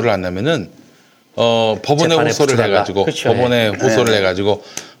검찰 기소를 안 하면은 법원에 호소를 해가지고 법원에 호소를 해가지고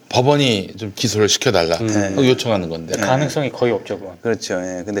법원이 좀 기소를 시켜달라 요청하는 건데 가능성이 거의 없죠. 그건. 그렇죠.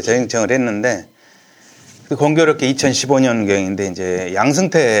 예. 근데 재신청을 했는데 공교롭게 2015년경인데 이제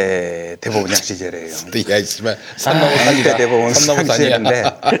양승태 대법원장 시절이에요. 야, 이씨발 산 넘어 산이다. 대법원 시절인데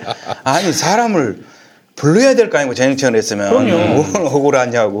아니 사람을 불러야 될 거 아니고 재신청을 했으면 뭘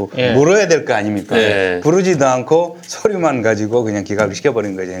억울하냐고 물어야 될 거 아닙니까? 부르지도 않고 서류만 가지고 그냥 기각을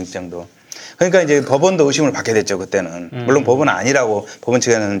시켜버린 거예요. 재신청도. 그러니까 이제 법원도 의심을 받게 됐죠. 그때는. 물론 법원은 아니라고 법원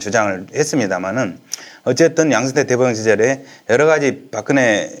측에는 주장을 했습니다마는 어쨌든 양승태 대법원 시절에 여러 가지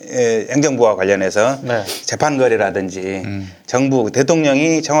박근혜 행정부와 관련해서 재판 거래라든지 정부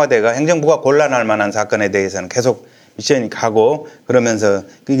대통령이 청와대가 행정부가 곤란할 만한 사건에 대해서는 계속 미션이 가고 그러면서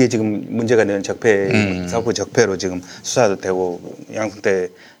그게 지금 문제가 되는 적폐 사법 적폐로 지금 수사도 되고 양승태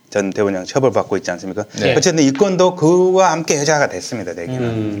전 대법원장 처벌받고 있지 않습니까? 어쨌든 이 건도 그와 함께 회자가 됐습니다.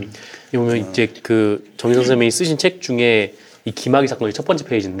 대개는. 이 보면 이제 그 정희성 선생님이 쓰신 책 중에 이 김학의 사건의 첫 번째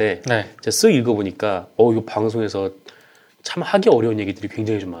페이지인데 제가 쓱 읽어보니까 이거 방송에서 참 하기 어려운 얘기들이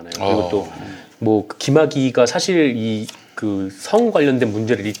굉장히 좀 많아요. 그리고 또 뭐 김학의가 사실 이 그 성 관련된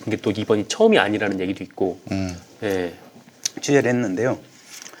문제를 일으킨 게 또 이번이 처음이 아니라는 얘기도 있고. 취재를 했는데요.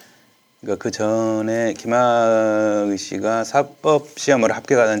 그러니까 그 전에 김학의 씨가 사법 시험을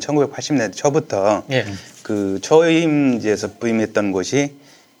합격하던 1980년대 초부터 예. 그 초임지에서 부임했던 곳이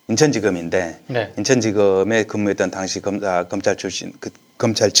인천지검인데 네. 인천지검에 근무했던 당시 검찰 출신 그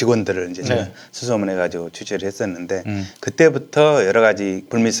검찰 직원들을 이제 제가 수소문해가지고 취재를 했었는데 그때부터 여러 가지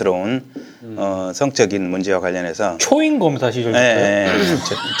불미스러운 성적인 문제와 관련해서 초임 검사 시절부터요?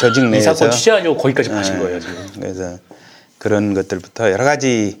 조직 이 내에서 사건 취재하려고 거기까지 가신 거예요 지금. 그래서 그런 것들부터 여러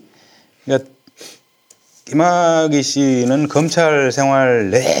가지 그러니까 김학의 씨는 검찰 생활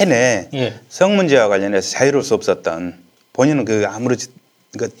내내 성 문제와 관련해서 자유로울 수 없었던 본인은 그 아무렇지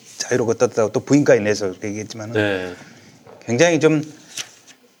그러니까 자유롭고 떴다고 또 부인까지 내서 그렇게 얘기했지만 굉장히 좀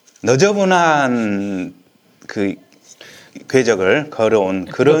너저분한 그 궤적을 걸어온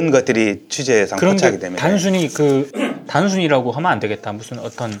그런 것들이 취재에서 포착이 됩니다. 단순이라고 하면 안 되겠다. 무슨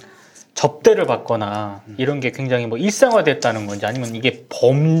어떤 접대를 받거나 이런 게 굉장히 뭐 일상화됐다는 건지 아니면 이게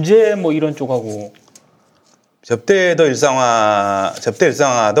범죄 뭐 이런 쪽하고 접대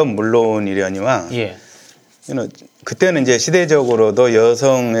일상화도 물론이려니와 그때는 이제 시대적으로도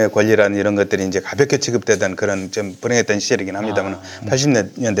여성의 권리라는 이런 것들이 이제 가볍게 취급되던 그런 좀 불행했던 시절이긴 합니다만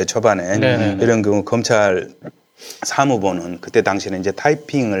 80년대 초반에 이런 경우 검찰 사무보는 그때 당시에는 이제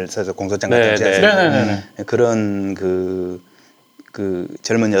타이핑을 써서 공소장 같은 거 그런 그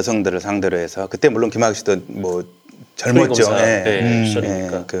젊은 여성들을 상대로 해서 그때 물론 김학의 씨도 뭐 젊었죠.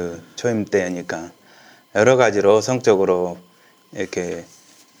 그 초임 때니까 여러 가지로 성적으로 이렇게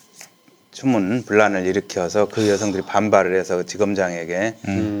추문 분란을 일으켜서 그 여성들이 반발을 해서 지검장에게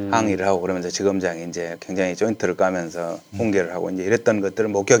항의를 하고 그러면서 지검장이 이제 굉장히 조인트를 까면서 훈계를 하고 이제 이랬던 것들을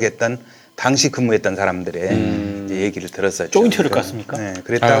목격했던 당시 근무했던 사람들의 이제 얘기를 들었었죠. 조인트를 깠습니까? 네,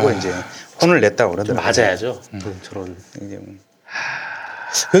 그랬다고 이제 혼을 냈다고 그러더라고요. 맞아야죠. 저런.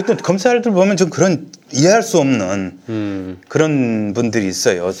 또 검사들 보면 좀 그런 이해할 수 없는 그런 분들이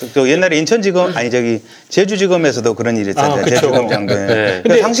있어요. 또 옛날에 인천지검 제주지검에서도 그런 일이 있었잖아요. 제주검장도.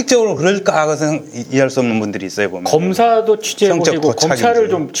 근데 상식적으로 그럴까 하고서 이해할 수 없는 분들이 있어요. 보면. 검사도 취재해보시고 검찰을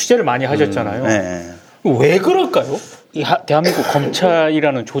좀 취재를 많이 하셨잖아요. 왜 그럴까요? 이 대한민국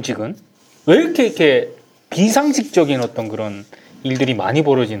검찰이라는 조직은 왜 이렇게 비상식적인 어떤 그런 일들이 많이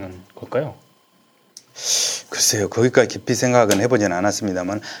벌어지는 걸까요? 글쎄요, 거기까지 깊이 생각은 해보지는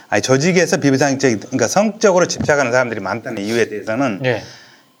않았습니다만, 조직에서 비상식적인, 그러니까 성적으로 집착하는 사람들이 많다는 이유에 대해서는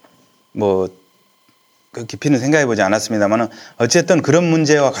뭐 그 깊이는 생각해보지 않았습니다만, 어쨌든 그런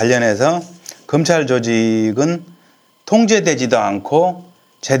문제와 관련해서 검찰 조직은 통제되지도 않고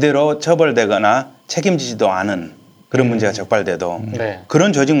제대로 처벌되거나 책임지지도 않은 그런 문제가 적발돼도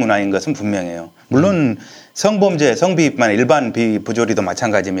그런 조직 문화인 것은 분명해요. 물론 성범죄, 성비입만 일반 비부조리도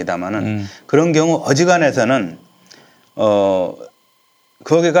마찬가지입니다만은 그런 경우 어지간해서는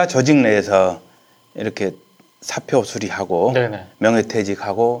거기가 조직 내에서 이렇게 사표 수리하고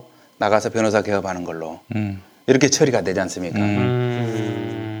명예퇴직하고 나가서 변호사 개업하는 걸로 이렇게 처리가 되지 않습니까?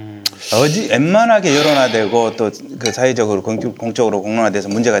 웬만하게 여론화되고 또 그 사회적으로 공적으로 공론화돼서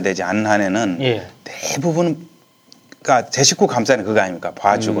문제가 되지 않는 한에는 대부분 그러니까 제 식구 감싸는 그거 아닙니까?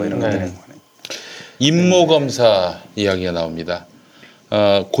 봐주고 이런 것들은. 임모 검사 이야기가 나옵니다.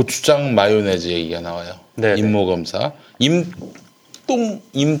 고추장 마요네즈 얘기가 나와요. 임모 검사,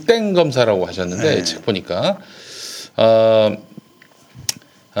 임땡 검사라고 하셨는데 책 보니까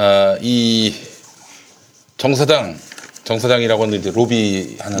이 정사장이라고 이제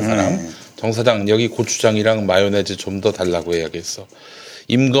로비하는 사람, 정사장 여기 고추장이랑 마요네즈 좀 더 달라고 해야겠어.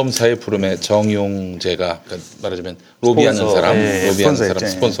 임 검사의 부름에 정용재가 그러니까 말하자면 로비하는 사람,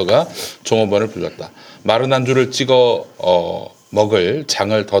 스폰서가 종업원을 불렀다. 마른 안주를 찍어 먹을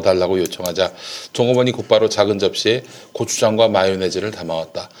장을 더 달라고 요청하자 종업원이 곧바로 작은 접시에 고추장과 마요네즈를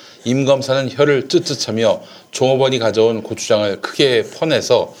담아왔다. 임 검사는 혀를 쯧쯧하며 종업원이 가져온 고추장을 크게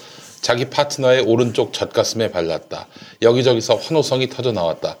퍼내서 자기 파트너의 오른쪽 젖가슴에 발랐다. 여기저기서 환호성이 터져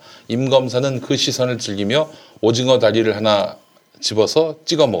나왔다. 임 검사는 그 시선을 즐기며 오징어 다리를 하나 집어서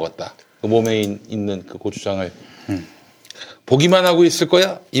찍어 먹었다. 그 몸에 있는 그 고추장을 보기만 하고 있을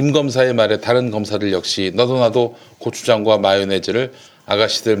거야? 임 검사의 말에 다른 검사들 역시 너도 나도 고추장과 마요네즈를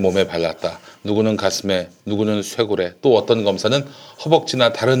아가씨들 몸에 발랐다. 누구는 가슴에, 누구는 쇄골에, 또 어떤 검사는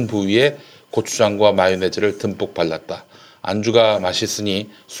허벅지나 다른 부위에 고추장과 마요네즈를 듬뿍 발랐다. 안주가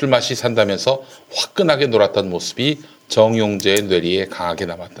맛있으니 술맛이 산다면서 화끈하게 놀았던 모습이 정용재의 뇌리에 강하게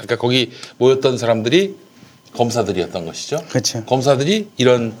남았다. 그러니까 거기 모였던 사람들이 검사들이었던 것이죠. 그렇죠. 검사들이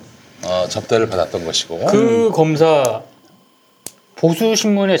이런 접대를 받았던 것이고. 그 검사 보수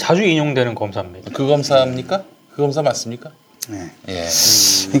신문에 자주 인용되는 검사입니다. 그 검사입니까? 그 검사 맞습니까? 네. 예.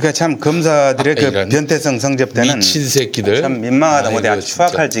 그러니까 참 검사들의 그 변태성 성접대는 미친 새끼들. 참 민망하다 못해 아주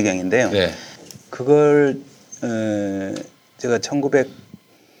추악할 지경인데요. 그걸 제가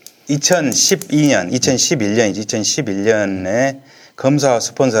 2011년에 검사와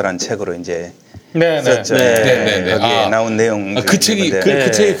스폰서라는 책으로 이제 썼죠. 거기에 나온 내용. 그 책이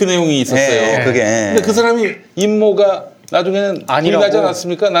그 책에 그 내용이 있었어요. 그게. 근데 그 사람이 임모가 나중에는 부인하지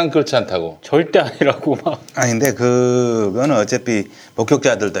않았습니까? 난 그렇지 않다고. 절대 아니라고 막. 아니 근데 그거는 어차피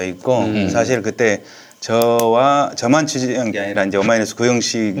목격자들도 있고 사실 그때 저만 취재한 게 아니라 이제 오마이뉴스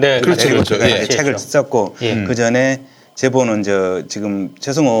고영식 그렇죠. 책을 썼고 그 전에 제보는 지금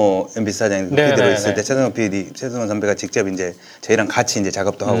최승호 MB 사장이 PD로 있을 때 최승호 선배가 직접 이제 저희랑 같이 이제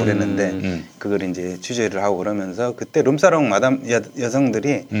작업도 하고 그랬는데 그걸 이제 취재를 하고 그러면서 그때 룸사롱 마담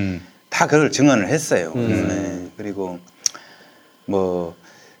여성들이 다 그걸 증언을 했어요. 그리고 뭐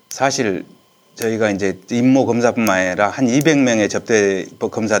사실 저희가 이제 임모 검사뿐만 아니라 한 200명의 접대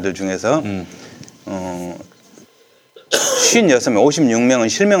검사들 중에서 56명, 56명은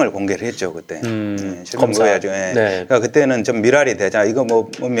실명을 공개를 했죠 그때. 실명 공개하죠. 그러니까 그때는 좀 미랄이 되자. 이거 뭐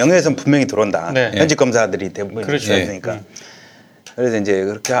명예훼손 분명히 들어온다. 현직 검사들이 대부분이었으니까. 그래서 이제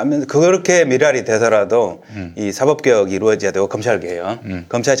그렇게 하면 그렇게 미랄이 돼서라도 이 사법개혁이 이루어져야 되고 검찰개혁,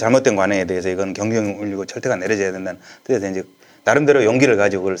 검찰의 잘못된 관행에 대해서 이건 경경 울리고 철퇴가 내려져야 된다는 뜻에서 이제 나름대로 용기를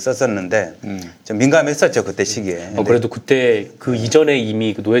가지고 그걸 썼었는데 좀 민감했었죠 그때 시기에. 그래도 그때 그 이전에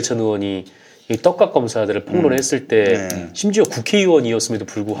이미 그 노회찬 의원이 이 떡값 검사들을 폭로했을 때 심지어 국회의원이었음에도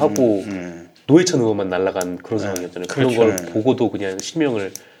불구하고 노회찬 의원만 날아간 그런 상황이었잖아요. 그런 걸 보고도 그냥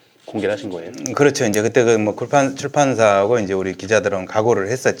실명을 공개를 하신 거예요. 그렇죠. 이제 그때 그 뭐 출판사하고 이제 우리 기자들은 각오를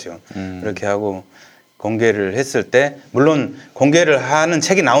했었죠. 그렇게 하고 공개를 했을 때 물론 공개를 하는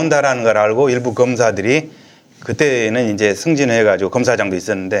책이 나온다라는 걸 알고 일부 검사들이 그때는 이제 승진해가지고 검사장도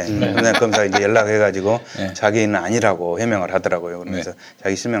있었는데 검사가 이제 연락해가지고 자기는 아니라고 해명을 하더라고요. 그러면서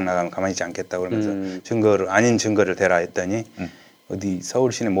자기 실명 나가면 가만히 있지 않겠다 그러면서 증거를 아닌 증거를 대라 했더니 어디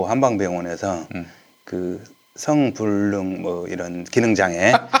서울시내 모 한방병원에서 그 성불능 뭐 이런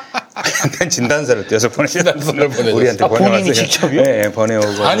기능장애 진단서를 떼서 보내주셨어요. 우리한테 본인이 직접요? 네,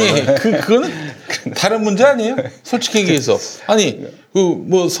 보내오고. 아니 그거는 다른 문제 아니에요? 솔직히 얘기해서 아니 그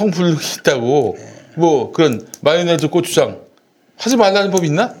뭐 성불능이 있다고. 뭐 그런 마요네즈 고추장 하지 말라는 법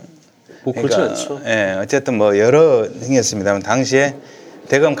있나? 뭐 그렇지 않죠. 예, 어쨌든 뭐 여러 행위였습니다만 당시에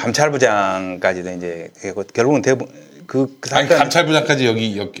대검 감찰부장까지도 이제 결국은 그 사건 감찰부장까지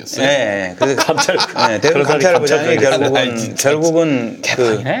여기였어요. 네, 그 대검 감찰부장이 결국은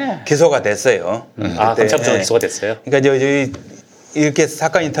그 기소가 됐어요. 감찰부장 기소가 됐어요. 그러니까 저희 이렇게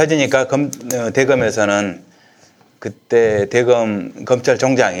사건이 터지니까 대검에서는 그때 대검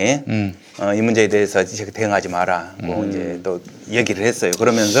검찰총장이 이 문제에 대해서 대응하지 마라. 뭐 이제 또 얘기를 했어요.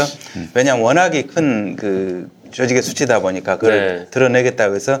 그러면서 왜냐하면 워낙에 큰 그 조직의 수치다 보니까 그걸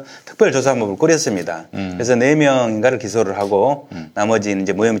드러내겠다고 해서 특별조사본부를 꾸렸습니다. 그래서 4명인가를 기소를 하고 나머지는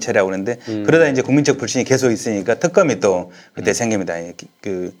이제 무혐의 처리하고 그러는데 그러다 이제 국민적 불신이 계속 있으니까 특검이 또 그때 생깁니다.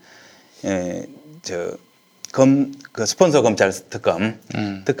 그 스폰서 검찰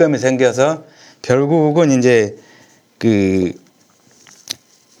특검이 생겨서 결국은 이제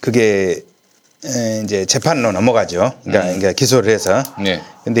그게 이제 재판으로 넘어가죠. 그러니까 기소를 해서.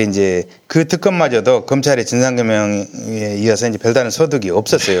 근데 이제 그 특검마저도 검찰의 진상규명에 이어서 이제 별다른 소득이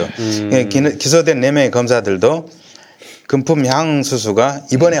없었어요. 기소된 4명의 검사들도 금품 향수수가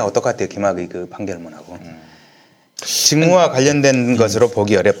이번에하고 똑같아요. 김학의 그 판결문하고. 직무와 관련된 것으로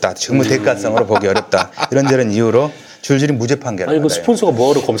보기 어렵다. 직무 대가성으로 보기 어렵다. 이런저런 이유로 줄줄이 무죄 판결을 받아요. 아니 그 스폰서가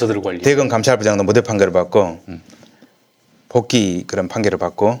뭐하러 검사들을 관리해요? 대검 감찰부장도 무죄 판결을 받고 복귀 그런 판결을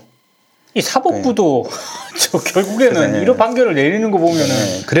받고 이 사법부도 결국에는 이런 판결을 내리는 거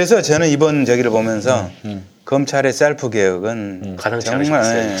보면은 그래서 저는 이번 저기를 보면서 검찰의 셀프 개혁은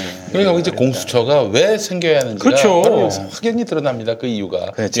정말 그러니까 이제 공수처가 왜 생겨야 하는지가 바로 확연히 드러납니다. 그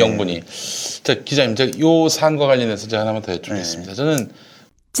이유가 명분이. 자 기자님, 제가 요 사안과 관련해서 제가 하나만 더 여쭙겠습니다. 저는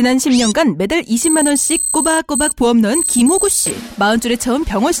지난 10년간 매달 20만 원씩 꼬박꼬박 보험 넣은 김호구 씨. 40줄에 처음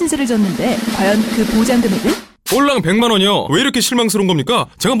병원 신세를 졌는데 과연 그 보장 금액은? 올랑 100만 원이요. 왜 이렇게 실망스러운 겁니까?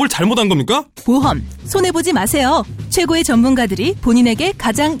 제가 뭘 잘못한 겁니까? 보험 손해보지 마세요. 최고의 전문가들이 본인에게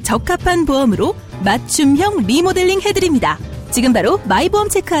가장 적합한 보험으로 맞춤형 리모델링 해드립니다. 지금 바로 마이보험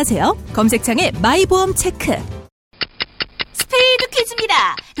체크하세요. 검색창에 마이보험 체크. 스피드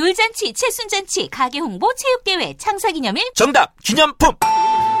퀴즈입니다. 돌잔치, 칠순잔치, 가게 홍보, 체육대회, 창사기념일. 정답! 기념품!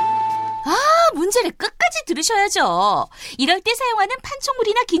 문제를 끝까지 들으셔야죠. 이럴 때 사용하는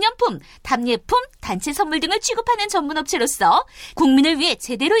판촉물이나 기념품, 답례품, 단체 선물 등을 취급하는 전문업체로서 국민을 위해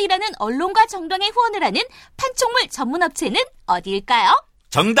제대로 일하는 언론과 정당에 후원을 하는 판촉물 전문업체는 어디일까요?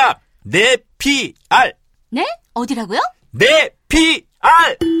 정답! 네피알! 네? 어디라고요?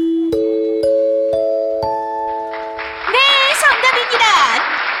 네피알! 네, 정답입니다.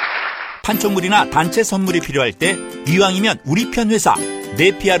 판촉물이나 단체 선물이 필요할 때 이왕이면 우리 편 회사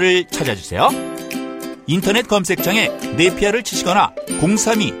네피아를 찾아주세요. 인터넷 검색창에 네피아를 치시거나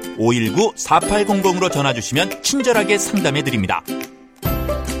 032-519-4800으로 전화주시면 친절하게 상담해드립니다.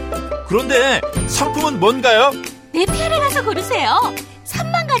 그런데 상품은 뭔가요? 네피아를 가서 고르세요.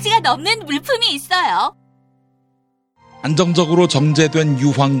 3만 가지가 넘는 물품이 있어요. 안정적으로 정제된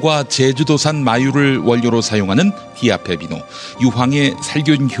유황과 제주도산 마유를 원료로 사용하는 디아페비노. 유황의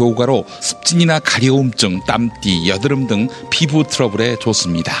살균 효과로 습진이나 가려움증, 땀띠, 여드름 등 피부 트러블에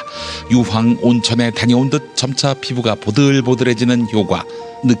좋습니다. 유황 온천에 다녀온 듯 점차 피부가 보들보들해지는 효과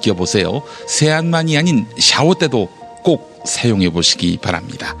느껴보세요. 세안만이 아닌 샤워 때도 꼭 사용해 보시기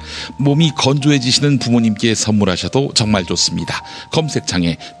바랍니다. 몸이 건조해지시는 부모님께 선물하셔도 정말 좋습니다.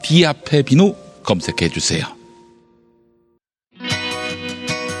 검색창에 디아페비노 검색해 주세요.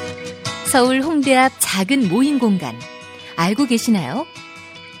 서울 홍대 앞 작은 모임 공간 알고 계시나요?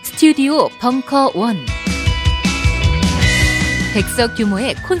 스튜디오 벙커원. 100석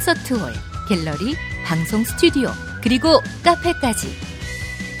규모의 콘서트홀, 갤러리, 방송 스튜디오, 그리고 카페까지.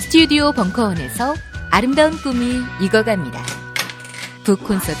 스튜디오 벙커원에서 아름다운 꿈이 익어갑니다.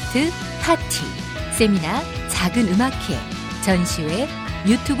 북콘서트, 파티, 세미나, 작은 음악회, 전시회,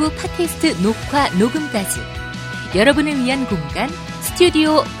 유튜브 팟캐스트 녹화, 녹음까지 여러분을 위한 공간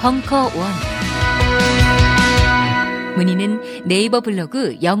스튜디오 벙커원. 문의는 네이버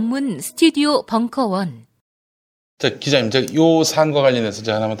블로그 영문 스튜디오 벙커원. 자, 기자님, 제가 요 사안과 관련해서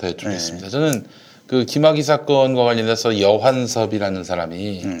제가 하나만 더 여쭙겠습니다. 저는 그 김학의 사건과 관련해서 여환섭이라는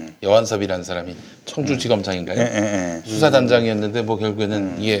사람이 청주지검장인가요? 수사단장이었는데 뭐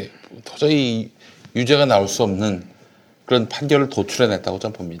결국에는 이게 도저히 유죄가 나올 수 없는 그런 판결을 도출해냈다고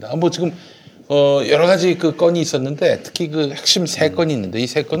저는 봅니다. 뭐 지금 여러 가지 그 건이 있었는데 특히 그 핵심 3건이 있는데 이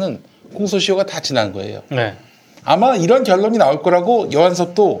 3건은 공소시효가 다 지난 거예요. 네. 아마 이런 결론이 나올 거라고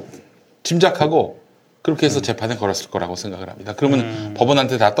여한섭도 짐작하고 그렇게 해서 재판에 걸었을 거라고 생각을 합니다. 그러면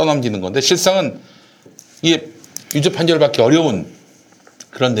법원한테 다 떠넘기는 건데 실상은 이게 유죄 판결을 받기 어려운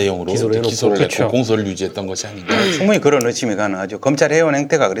그런 내용으로 기소를 했고 공소를 유지했던 것이 아닌가. 충분히 그런 의심이 가능하죠. 검찰 해온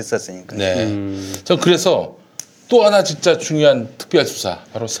행태가 그랬었으니까. 네. 전 그래서 또 하나 진짜 중요한 특별수사,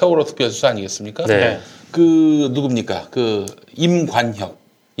 바로 세월호 특별수사 아니겠습니까? 네. 그 누굽니까? 그 임관혁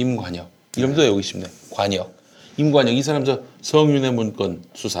이름도 외우기 쉽네. 임관혁 이 사람 저 성윤의 문건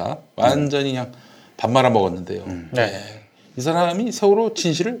수사 완전히 그냥 밥 말아 먹었는데요. 네. 이 사람이 세월호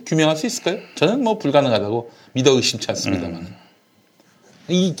진실을 규명할 수 있을까요? 저는 뭐 불가능하다고 믿어 의심치 않습니다만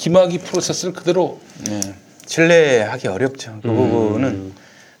이 김학의 프로세스를 그대로 신뢰하기 어렵죠. 그 부분은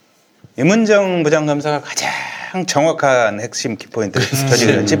임은정 부장검사가 가장 정확한 핵심 키포인트를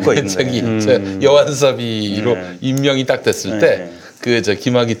저지를 짚고 있는 거예요. 여환섭이로 임명이 딱 됐을 때 그 저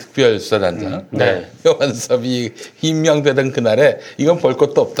김학의 특별수사단장 여환섭이 임명되던 그날에 이건 볼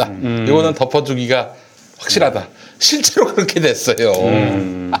것도 없다. 이거는 덮어주기가 확실하다. 실제로 그렇게 됐어요.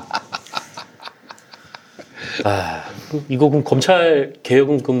 이거 그럼 검찰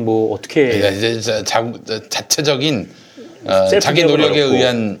개혁은 그럼 뭐 어떻게? 이제 자체적인 자기 노력에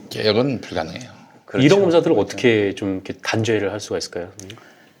의한 개혁은 불가능해요. 그렇죠. 이런 검사들은 어떻게 좀 이렇게 단죄를 할 수가 있을까요?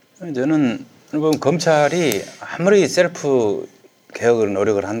 저는 검찰이 아무리 셀프 개혁을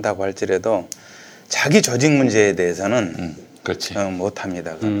노력을 한다고 할지라도 자기 조직 문제에 대해서는 그렇지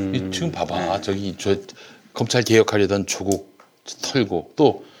못합니다. 지금 봐봐 저기 검찰 개혁하려던 조국 털고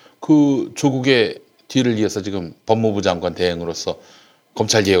또 그 조국의 뒤를 이어서 지금 법무부 장관 대행으로서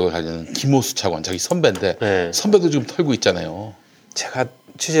검찰 개혁을 하려는 김호수 차관 자기 선배인데 선배도 지금 털고 있잖아요. 제가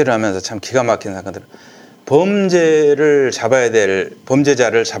취재를 하면서 참 기가 막힌 사건들. 범죄를 잡아야 될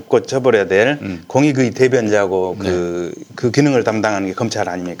범죄자를 잡고 처벌해야 될 공익의 대변자고 그 기능을 담당하는 게 검찰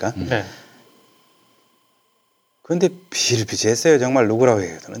아닙니까? 그런데 비일비재했어요. 정말 누구라고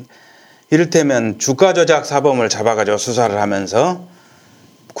해요. 이를테면 주가 조작 사범을 잡아가지고 수사를 하면서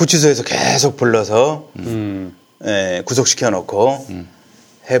구치소에서 계속 불러서 구속시켜놓고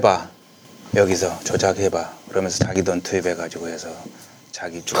해봐. 여기서 조작해봐. 그러면서 자기 돈 투입해가지고 해서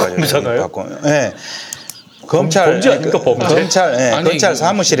자기 주가 조작 받고. 검찰 범죄 아닙니까 범죄? 검찰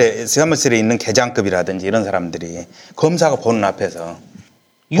사무실에 있는 계장급이라든지 이런 사람들이 검사가 보는 앞에서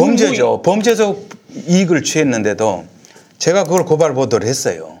범죄죠. 범죄적 이익을 취했는데도 제가 그걸 고발 보도를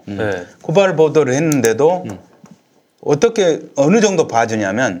했어요. 고발 보도를 했는데도 어떻게 어느 정도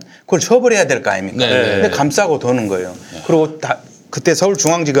봐주냐면 그걸 처벌해야 될 거 아닙니까? 근데 감싸고 도는 거예요. 그리고 그때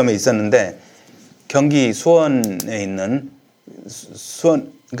서울중앙지검에 있었는데 경기 수원에 있는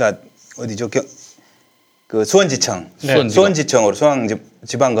그러니까 어디죠? 그 수원지청, 수원지청으로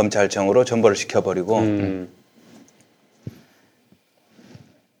수원지방검찰청으로 전보를 시켜버리고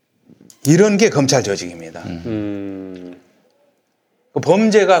이런 게 검찰 조직입니다. 그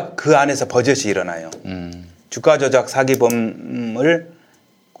범죄가 그 안에서 버젓이 일어나요. 주가 조작 사기범을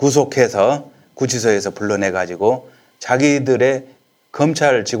구속해서 구치소에서 불러내가지고 자기들의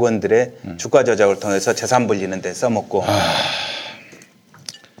검찰 직원들의 주가 조작을 통해서 재산 불리는 데 써먹고.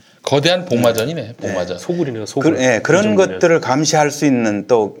 거대한 복마전이네. 복마전. 소굴이네요. 소굴. 그런 것들을 감시할 수 있는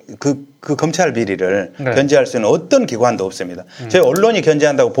또 그 검찰 비리를 견제할 수 있는 어떤 기관도 없습니다. 저희 언론이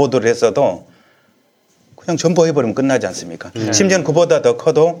견제한다고 보도를 했어도 그냥 전보해버리면 끝나지 않습니까? 심지어는 그보다 더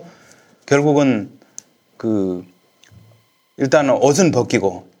커도 결국은 일단은 옷은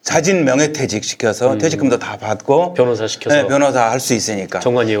벗기고 자진 명예퇴직 시켜서 퇴직금도 다 받고 변호사 시켜서 변호사 할 수 있으니까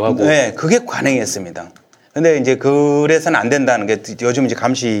정관예우하고 그게 관행이었습니다. 근데 이제 그래서는 안 된다는 게 요즘 이제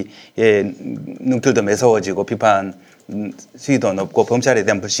감시의 눈길도 매서워지고 비판 수위도 높고 범찰에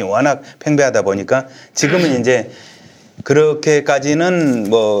대한 불신이 워낙 팽배하다 보니까 지금은 이제 그렇게까지는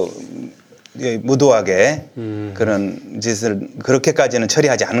무도하게 그런 짓을 그렇게까지는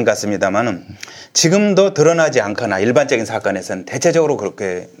처리하지 않은 것 같습니다만은 지금도 드러나지 않거나 일반적인 사건에서는 대체적으로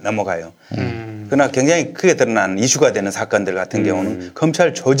그렇게 넘어가요. 그러나 굉장히 크게 드러난 이슈가 되는 사건들 같은 경우는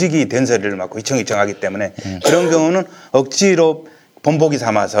검찰 조직이 된소리를 맡고 이청이 정하기 때문에 그런 경우는 억지로 본보기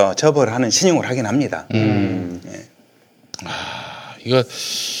삼아서 처벌하는 신용을 하긴 합니다.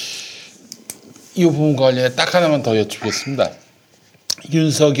 이 부분과 관련해 딱 하나만 더 여쭙겠습니다.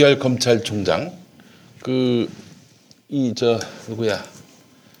 윤석열 검찰총장 누구야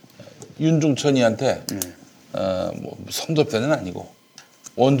윤중천이한테 성접대는 아니고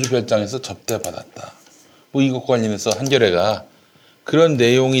원주별장에서 접대받았다. 이것과 관련해서 한겨레가 그런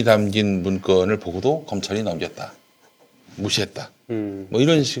내용이 담긴 문건을 보고도 검찰이 넘겼다. 무시했다.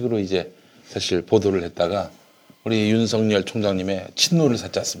 이런 식으로 이제 사실 보도를 했다가 우리 윤석열 총장님의 친노를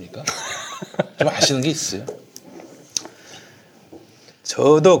샀지 않습니까? 좀 아시는 게 있어요?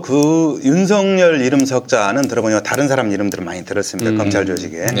 저도 그 윤석열 이름 석자는 들어보니까 다른 사람 이름들은 많이 들었습니다. 검찰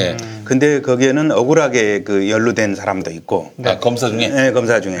조직에. 네. 근데 거기에는 억울하게 연루된 사람도 있고. 검사 중에? 네,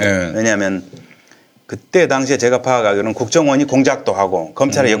 검사 중에. 네. 왜냐하면 그때 당시에 제가 파악하기로는 국정원이 공작도 하고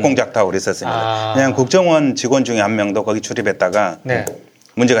검찰이 역공작도 하고 그랬었습니다. 왜냐하면 국정원 직원 중에 한 명도 거기 출입했다가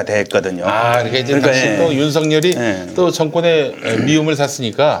문제가 됐거든요. 그러니까 이제 당시 또 윤석열이 또 정권의 미움을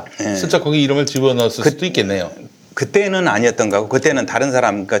샀으니까 슬쩍 거기 이름을 집어넣었을 수도 있겠네요. 그때는 아니었던 거고 그때는 다른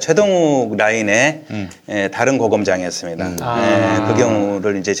사람, 그러니까 최동욱 라인의 다른 고검장이었습니다. 그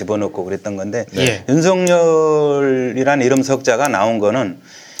경우를 이제 집어넣고 그랬던 건데 윤석열이라는 이름 석자가 나온 거는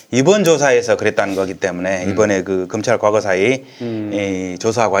이번 조사에서 그랬다는 거기 때문에 이번에 그 검찰 과거사의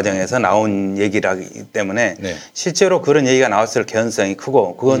조사 과정에서 나온 얘기라기 때문에 실제로 그런 얘기가 나왔을 개연성이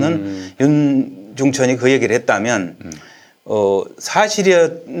크고 그거는 윤중천이 그 얘기를 했다면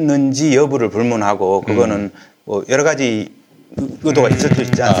사실이었는지 여부를 불문하고 그거는 여러 가지 의도가 있을 수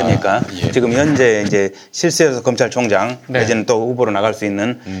있지 않습니까? 지금 현재 이제 실세에서 검찰총장 내지는 또 후보로 나갈 수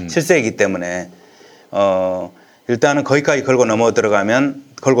있는 실세이기 때문에 일단은 거기까지 걸고 들어가면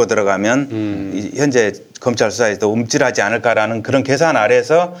현재 검찰 수사에도 움찔하지 않을까라는 그런 계산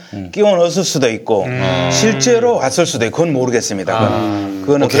아래서 끼워 넣었을 수도 있고 실제로 왔을 수도 있고 그건 모르겠습니다.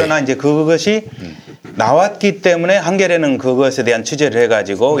 그거는 그러나 이제 그것이 나왔기 때문에 한겨레는 그것에 대한 취재를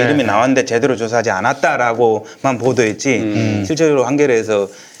해가지고 이름이 나왔는데 제대로 조사하지 않았다라고만 보도했지 실제로 한겨레에서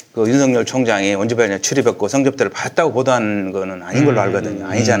그 윤석열 총장이 원주별장 출입했고 성접대를 받았다고 보도한 거는 아닌 걸로 알거든요.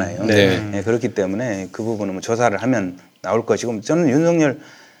 아니잖아요. 그렇기 때문에 그 부분은 조사를 하면 나올 것이고 저는 윤석열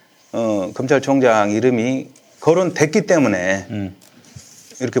검찰총장 이름이 거론됐기 때문에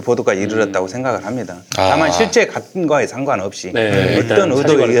이렇게 보도까지 이르렀다고 생각을 합니다. 다만 실제 같은 거에 상관없이 어떤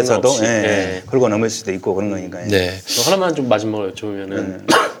의도에 의해서도 걸고 넘을 수도 있고 그런 거니까요. 하나만 좀 마지막으로 여쭤보면은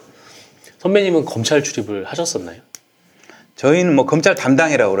선배님은 검찰 출입을 하셨었나요? 저희는 검찰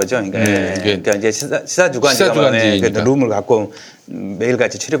담당이라고 그러죠. 그러니까 이제 시사주간지가 룸을 갖고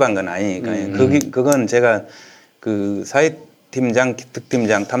매일같이 출입한 건 아니니까요. 그건 제가 그 사회팀장,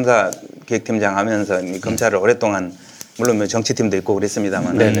 특팀장, 탐사기획팀장 하면서 검찰을 오랫동안 물론 정치팀도 있고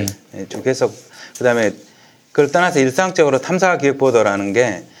그랬습니다만 쭉 계속 그다음에 그걸 떠나서 일상적으로 탐사기획보도라는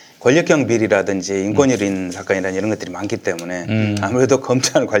게 권력형 비리라든지 인권유린 사건이라는 이런 것들이 많기 때문에 아무래도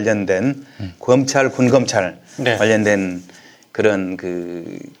검찰 관련된 군검찰 관련된 그런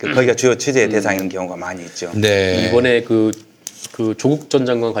거기가 주요 취재 대상인 경우가 많이 있죠. 이번에 그 조국 전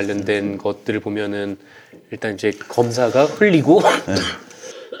장관 관련된 것들을 보면은 일단 이제 검사가 흘리고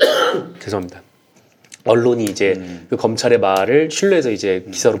죄송합니다. 언론이 이제 그 검찰의 말을 신뢰해서 이제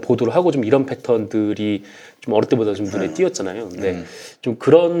기사로 보도를 하고 좀 이런 패턴들이 좀 어릴 때보다 좀 눈에 띄었잖아요. 근데 좀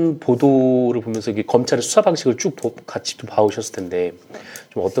그런 보도를 보면서 이게 검찰의 수사 방식을 쭉 같이 좀 봐오셨을 텐데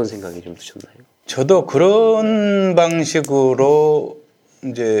좀 어떤 생각이 좀 드셨나요? 저도 그런 방식으로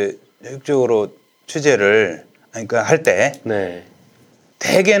이제 적극적으로 취재를 할 때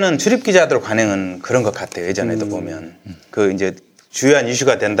대개는 출입 기자들 관행은 그런 것 같아요. 예전에도 보면 이제 주요한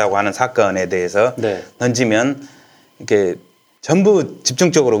이슈가 된다고 하는 사건에 대해서 던지면 이렇게 전부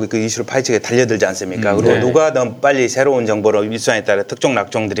집중적으로 그 이슈를 파헤치게 달려들지 않습니까? 그리고 누가 더 빨리 새로운 정보로 입수하에 따라 특종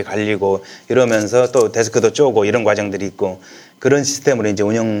낙종들이 갈리고 이러면서 또 데스크도 쪼고 이런 과정들이 있고 그런 시스템으로 이제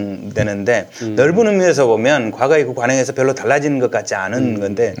운영되는데 넓은 의미에서 보면 과거의 그 관행에서 별로 달라지는 것 같지 않은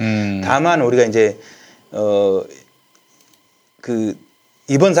건데 다만 우리가 이제 그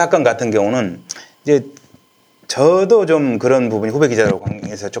이번 사건 같은 경우는 이제 저도 좀 그런 부분이 후배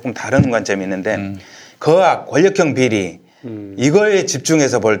기자들과에서 조금 다른 관점이 있는데 거악 권력형 비리 이거에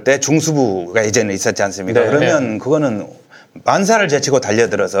집중해서 볼 때 중수부가 예전에 있었지 않습니까? 그러면 그거는 만사를 제치고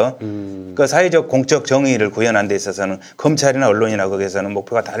달려들어서 그 사회적 공적 정의를 구현하는 데 있어서는 검찰이나 언론이나 거기에서는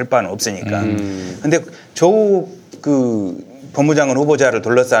목표가 다를 바는 없으니까. 근데 조국 그 법무장관 후보자를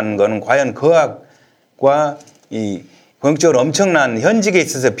둘러싼 거는 과연 거악과 이 공적으로 엄청난 현직에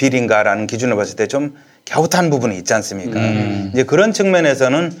있어서 비리인가라는 기준을 봤을 때 좀 갸웃한 부분이 있지 않습니까? 이제 그런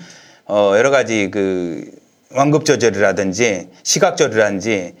측면에서는 여러 가지 그 완급 조절이라든지 시각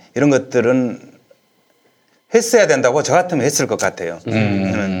조절이라든지 이런 것들은 했어야 된다고 저 같으면 했을 것 같아요. 그러니까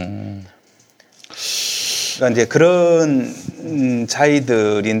이제 그런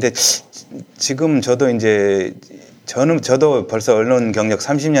차이들인데 지금 저도 이제 저도 벌써 언론 경력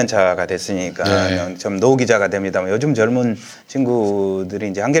 30년 차가 됐으니까 좀 노 기자가 됩니다만 요즘 젊은 친구들이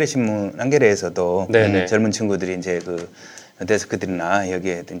이제 한겨레에서도 젊은 친구들이 이제 그 데스크들이나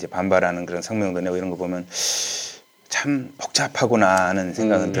여기에 이제 반발하는 그런 성명도 내고 이런 거 보면 참 복잡하구나 하는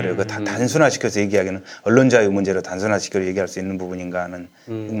생각은 들어요. 그 단순화시켜서 얘기하기는 언론 자유 문제로 단순화시켜서 얘기할 수 있는 부분인가 하는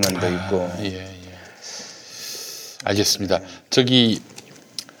의문도 있고. 알겠습니다. 저기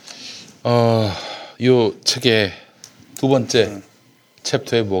요 책에 두 번째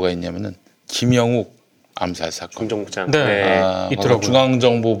챕터에 뭐가 있냐면은 김영욱 암살 사건. 중정부장. 있더라고요.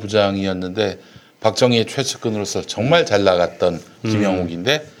 중앙정보부장이었는데 박정희의 최측근으로서 정말 잘 나갔던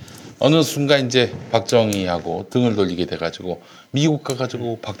김영욱인데 어느 순간 이제 박정희하고 등을 돌리게 돼가지고 미국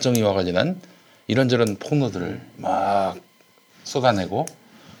가가지고 박정희와 관련한 이런저런 폭로들을 막 쏟아내고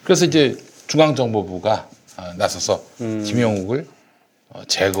그래서 이제 중앙정보부가 나서서 김영욱을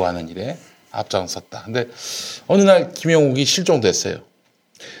제거하는 일에 앞장섰다. 근데 어느 날 김영욱이 실종됐어요.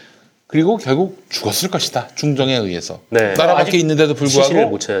 그리고 결국 죽었을 것이다. 중정에 의해서. 나라 밖에 있는데도 불구하고 시신을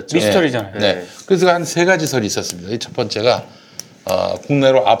못 찾았죠. 미스터리잖아요. 그래서 한 세 가지 설이 있었습니다. 첫 번째가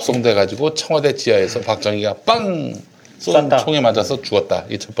국내로 압송돼 가지고 청와대 지하에서 박정희가 빵 쏜 총에 맞아서 죽었다.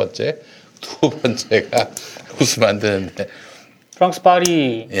 이게 첫 번째. 두 번째가 웃으면 안 되는데 프랑스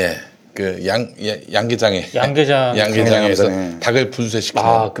파리 그 양계장에서 닭을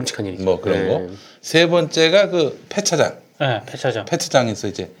분쇄시키는 끔찍한 일이죠. 뭐 그런 거. 세 번째가 그 폐차장. 폐차장에서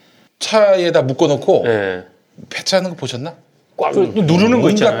이제 차에다 묶어놓고 폐차하는 거 보셨나? 꽉 누르는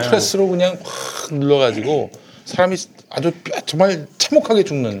거 있잖아요. 프레스로 그냥 확 눌러가지고 사람이 아주 정말 참혹하게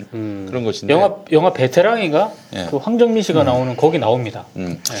죽는 그런 것인데. 영화 베테랑이가 그 황정민 씨가 나오는 거기 나옵니다.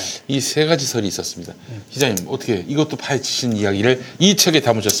 이 세 가지 설이 있었습니다. 기자님 어떻게 이것도 파헤치신 이야기를 이 책에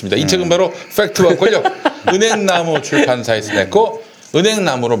담으셨습니다. 이 책은 바로 팩트와 권력 은행나무 출판사에서 냈고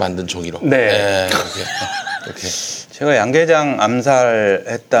은행나무로 만든 종이로. 이렇게. 제가 양계장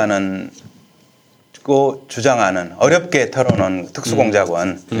암살했다는 고 주장하는 어렵게 털어놓은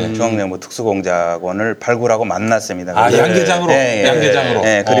특수공작원 중앙정보 특수공작원을 발굴하고 만났습니다. 양계장으로. 양계장으로.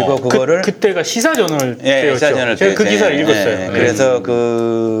 그리고 그거를 그때가 시사저널 때였죠. 시사저널 제가 그 기사를 읽었어요. 그래서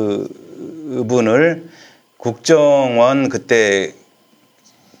그분을 국정원 그때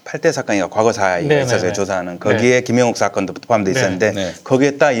 8대 사건이가 과거사에 있어서 조사하는 거기에 김영욱 사건도 포함되어 있었는데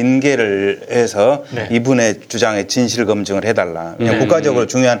거기에 딱 인계를 해서 이분의 주장에 진실 검증을 해달라. 그냥 국가적으로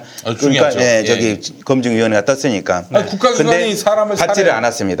중요한 저기 검증위원회가 떴으니까. 국가기관이 사람을 받지를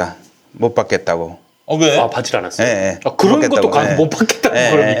않았습니다. 못 받겠다고. 왜? 받질 않았어요. 그런 것도 못 받겠다고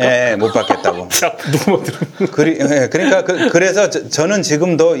그러니까. 못 받겠다고. 누구 그러니까 그래서 저는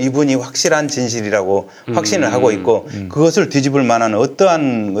지금도 이분이 확실한 진실이라고 확신을 하고 있고 그것을 뒤집을 만한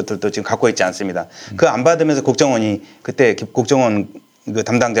어떠한 것들도 지금 갖고 있지 않습니다. 그 안 받으면서 국정원이 그때 국정원 그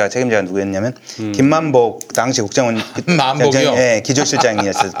담당자가 책임자가 누구였냐면 김만복 당시 국정원 만복이요?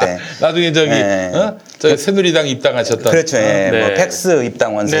 기조실장이었을 때 나중에 저기 새누리당 입당하셨던 그렇죠. 뭐 팩스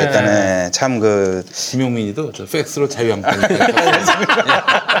입당 원수였다는 참 그 김용민이도 저 팩스로 자유한국당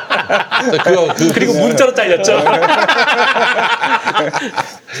그리고 문자로 잘렸죠.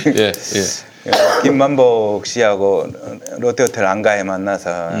 김만복 씨하고 롯데호텔 안가에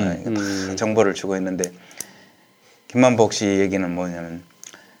만나서 정보를 주고 있는데 김만복 씨 얘기는 뭐냐면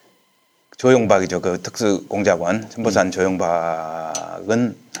조용박이죠. 그 특수공작원 천보산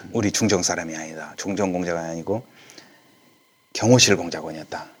조용박은 우리 중정 사람이 아니다. 중정 공작원이 아니고 경호실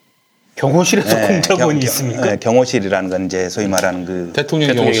공작원이었다. 경호실에서 공작원이 있습니까? 네, 경호실이라는 건 이제 소위 말하는 그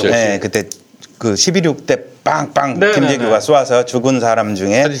대통령 경호실. 네, 그때 그 11.6 때 빵빵 네, 김재규가 네. 쏴서 죽은 사람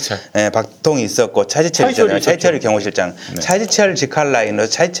중에 차지철. 박통이 있었고 차지철이 있잖아요. 차지철이 경호실장. 네. 차지철 직할 라인으로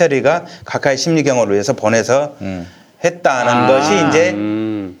차지철이가 가까이 심리 경호를 위해서 보내서 했다는 것이 이제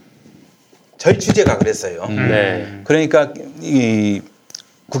저희 취재가 그랬어요. 네. 그러니까 이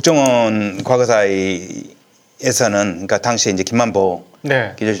국정원 과거사에서는 그러니까 당시에 이제 김만보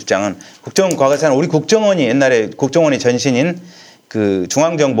네. 기조실장은 국정원 과거사는 우리 국정원이 옛날에 국정원이 전신인 그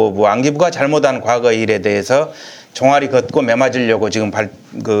중앙정보부 안기부가 잘못한 과거 일에 대해서 종아리 걷고 매맞으려고 지금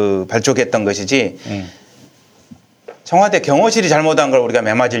발족했던 것이지 청와대 경호실이 잘못한 걸 우리가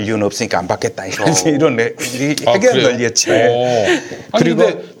매맞을 이유는 없으니까 안 받겠다 이런 해결 논리였죠. 아니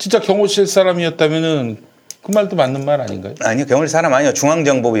근데 진짜 경호실 사람이었다면은 그 말도 맞는 말 아닌가요? 아니요, 경호실 사람 아니요.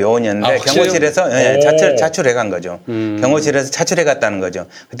 중앙정보부 요원이었는데 경호실에서 자출해 간 거죠. 경호실에서 차출해 갔다는 거죠.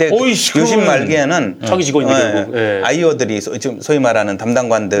 그때 유신 말기에는 차기 직원이 결국 아이오들이 소위 말하는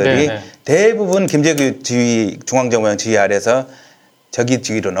담당관들이 대부분 김재규 지휘 중앙정보원 지휘 아래서 저기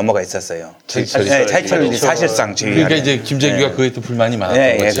지휘로 넘어가 있었어요. 차이철이 사실상 지휘. 그러니까 이제 김재규가 그에 또 불만이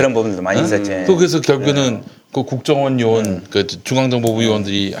많았던 거지. 그런 부분도 많이 있었죠. 또 그래서 결국에는 그 국정원 요원, 그 중앙정보부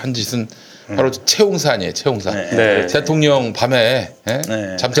요원들이 한 짓은 바로 채용사 아니에요, 채용사. 네. 대통령 밤에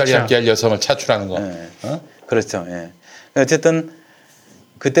잠자리 함께 할 여성을 차출하는 거. 그렇죠. 어쨌든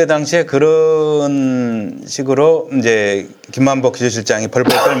그때 당시에 그런 식으로 이제 김만복 기조실장이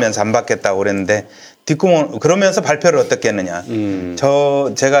벌벌 떨면서 안 받겠다고 그랬는데 뒷구멍 그러면서 발표를 어떻게 했느냐.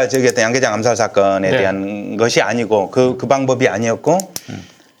 제가 저기 했던 양계장 암살 사건에 대한 것이 아니고 그 방법이 아니었고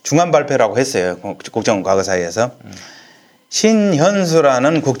중간 발표라고 했어요. 국정원 과거사에서.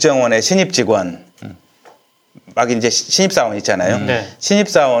 신현수라는 국정원의 신입 직원, 막 이제 신입사원 있잖아요.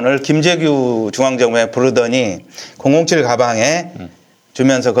 신입사원을 김재규 중앙정보에 부르더니 007 가방에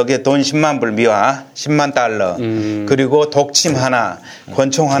주면서 거기에 돈 10만 불 미화, 10만 달러, 그리고 독침 하나,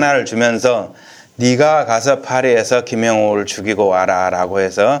 권총 하나를 주면서 네가 가서 파리에서 김영호를 죽이고 와라라고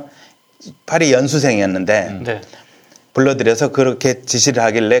해서 파리 연수생이었는데 불러들여서 그렇게 지시를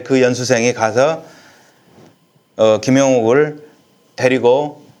하길래 그 연수생이 가서 김영욱을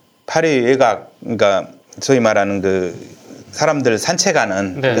데리고 파리 외곽, 그러니까 소위 말하는 그 사람들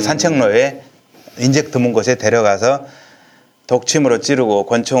산책하는 그 산책로에 인적 드문 곳에 데려가서 독침으로 찌르고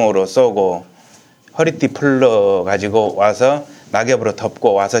권총으로 쏘고 허리띠 풀러 가지고 와서 낙엽으로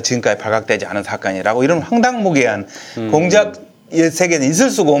덮고 와서 지금까지 발각되지 않은 사건이라고 이런 황당무계한 공작 세계는 있을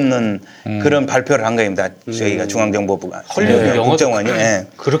수가 없는 그런 발표를 한 겁니다. 저희가 중앙정보부가 국정원이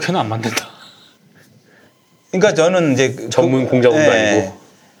그렇게는 안 만든다. 그러니까 저는 이제 전문 공작원도 아니고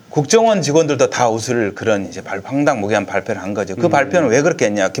국정원 직원들도 다 웃을 그런 이제 황당무계한 발표를 한 거죠. 그 발표는 왜 그렇게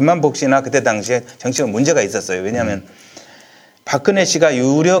했냐? 김만복 씨나 그때 당시에 정치적 문제가 있었어요. 왜냐하면 박근혜 씨가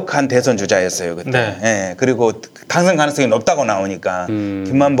유력한 대선 주자였어요 그때. 그리고 당선 가능성이 높다고 나오니까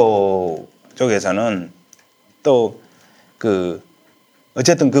김만복 쪽에서는 또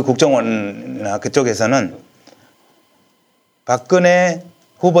어쨌든 그 국정원이나 그쪽에서는 박근혜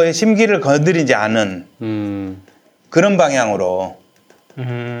후보의 심기를 건드리지 않은 그런 방향으로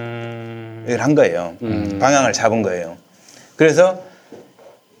한 거예요. 방향을 잡은 거예요. 그래서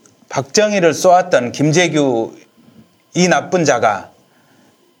박정희를 쏘았던 김재규 이 나쁜 자가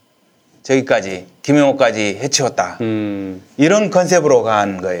저기까지 김영호까지 해치웠다. 이런 컨셉으로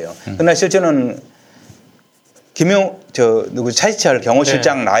간 거예요. 그러나 실제는 차지철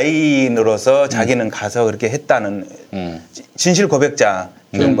경호실장 라인으로서 자기는 가서 그렇게 했다는 진실 고백자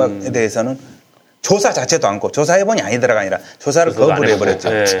김영박에 대해서는 조사 자체도 않고 조사해보니 아니더라가 아니라 조사를 거부를 해버렸죠.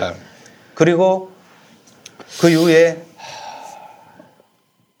 그리고 그 이후에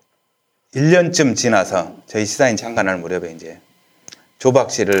 1년쯤 지나서 저희 시사인 창간할 무렵에 이제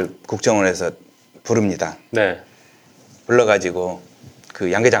조박 씨를 국정원에서 부릅니다. 불러가지고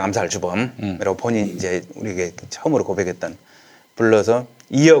그 양계장 암살 주범이라고 본인이 이제 우리에게 처음으로 고백했던 불러서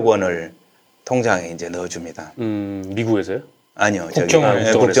 2억 원을 통장에 이제 넣어줍니다. 미국에서요? 아니요,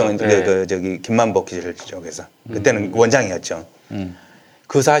 국정원 저기 김만복 기실 쪽에서 그때는 원장이었죠.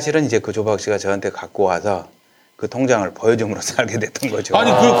 그 사실은 이제 그 조박 씨가 저한테 갖고 와서 그 통장을 보여줌으로써 알게 됐던 거죠.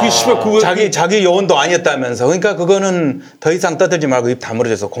 아니 자기 요원도 아니었다면서. 그러니까 그거는 더 이상 떠들지 말고 입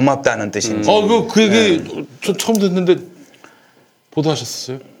다물어줘서 고맙다는 뜻인지. 그 얘기 저 처음 듣는데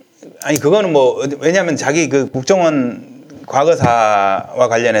보도하셨어요? 아니 그거는 뭐 왜냐하면 자기 그 국정원 과거사와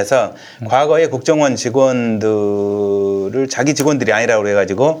관련해서 과거의 국정원 직원들을 자기 직원들이 아니라고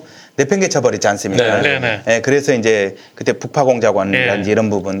그래가지고 내팽개쳐 버리지 않습니까? 네, 그래서 이제 그때 북파 공작원이라든지 이런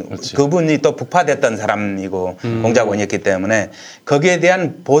부분, 그분이 또 북파됐던 사람이고 공작원이었기 때문에 거기에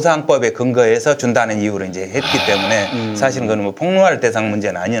대한 보상법에 근거해서 준다는 이유로 이제 했기 때문에 사실은 그건 뭐 폭로할 대상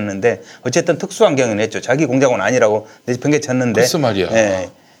문제는 아니었는데 어쨌든 특수한 경우는 했죠. 자기 공작원 아니라고 내팽개쳤는데. 글쎄 말이야. 네,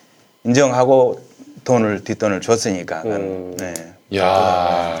 인정하고 뒷돈을 줬으니까. 네.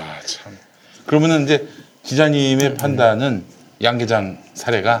 야, 참. 그러면은 이제 기자님의 판단은 양 계장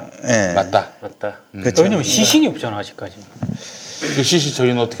사례가 맞다. 그렇죠. 왜냐면 시신이 없잖아 아직까지. 그 시신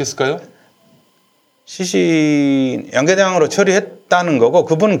저희는 어떻게 했을까요? 시신 양 계장으로 처리했다는 거고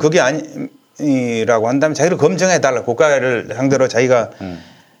그분은 그게 아니라고 한다면 자기를 검증해달라. 국가를 상대로 자기가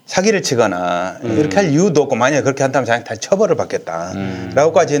사기를 치거나 이렇게 할 이유도 없고 만약에 그렇게 한다면 자기는 다 처벌을 받겠다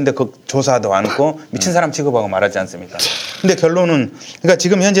라고까지 했는데 그 조사도 않고 미친 사람 취급하고 말하지 않습니까? 근데 결론은 그러니까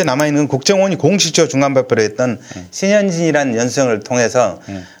지금 현재 남아있는 국정원이 공식적으로 중간 발표를 했던 신현진이라는 연성을 통해서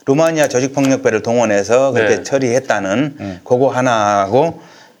루마니아 조직폭력배를 동원해서 그렇게 처리했다는 그거 하나하고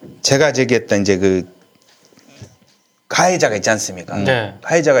제가 제기했던 이제 그 가해자가 있지 않습니까?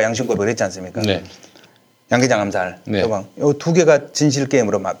 가해자가 양심고백을 했지 않습니까? 양계장 암살, 도망. 이 두 개가 진실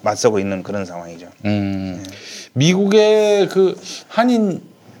게임으로 맞서고 있는 그런 상황이죠. 미국의 그 한인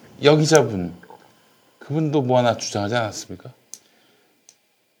여기자분, 그분도 뭐 하나 주장하지 않았습니까?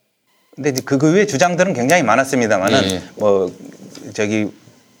 근데 그 외의 주장들은 굉장히 많았습니다만은 뭐 저기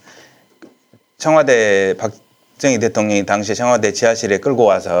청와대 박정희 대통령이 당시 청와대 지하실에 끌고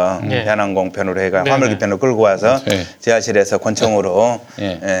와서 대한항공 편으로 해가 화물기 편으로 끌고 와서 지하실에서 권총으로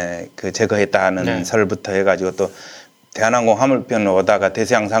그 제거했다는 설부터 해가지고 또 대한항공 화물편으로 오다가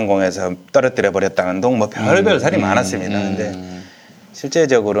대서양상공에서 떨어뜨려 버렸다는 등 뭐 별별 살이 많았습니다. 근데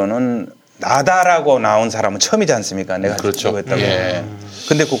실제적으로는 나다라고 나온 사람은 처음이지 않습니까? 내가 그렇죠. 했다고.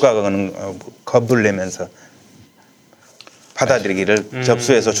 근데 국가가 그는 겁을 내면서 받아들이기를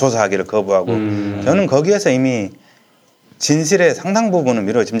접수해서 조사하기를 거부하고 저는 거기에서 이미 진실의 상당 부분은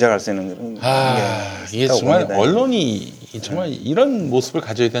미뤄 짐작할 수 있는 이게 정말 봅니다. 언론이 정말 이런 모습을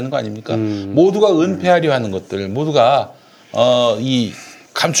가져야 되는 거 아닙니까? 모두가 은폐하려 하는 것들, 모두가 이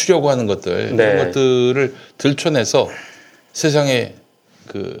감추려고 하는 것들 이런 것들을 들춰내서 세상에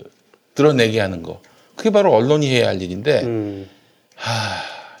그 드러내게 하는 거, 그게 바로 언론이 해야 할 일인데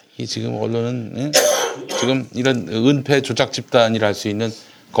이 지금 언론은 지금 이런 은폐 조작 집단이라 할 수 있는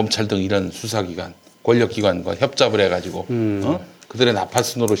검찰 등 이런 수사기관, 권력기관과 협잡을 해가지고 그들의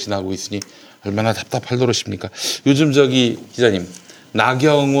나팔수 노릇이 나고 있으니 얼마나 답답할 노릇입니까? 요즘 저기 기자님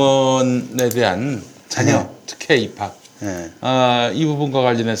나경원에 대한 자녀 특혜 입학 이 부분과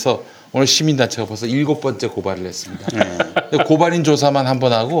관련해서 오늘 시민단체가 벌써 7번째 고발을 했습니다. 고발인 조사만 한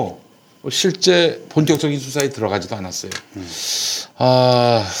번 하고 실제 본격적인 수사에 들어가지도 않았어요.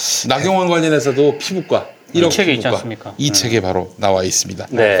 나경원 관련해서도 피부과 1억 책에 있지 않습니까? 이 책에 바로 나와 있습니다.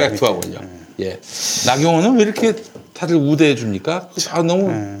 팩트와 권력. 나경원은 왜 이렇게 다들 우대해 줍니까?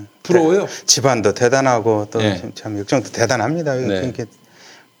 너무 부러워요. 집안도 대단하고 또 참 역정도 대단합니다. 이렇게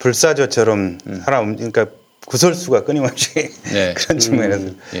불사조처럼 그러니까 구설수가 끊임없이 그런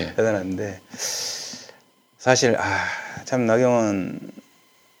측면에서 대단한데 사실 참 나경원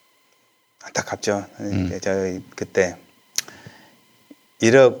안타깝죠. 저 그때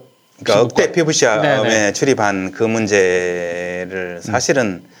 1억 그러니까 억대 피부시험에 출입한 그 문제를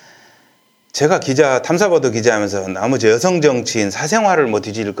사실은 제가 탐사보도 기자하면서 나머지 여성 정치인 사생활을 뭐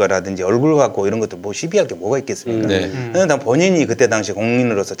뒤질 거라든지 얼굴 갖고 이런 것도 뭐 시비할 게 뭐가 있겠습니까? 그런데 본인이 그때 당시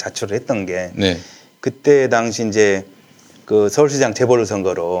공인으로서 자초를 했던 게 그때 당시 이제 그 서울시장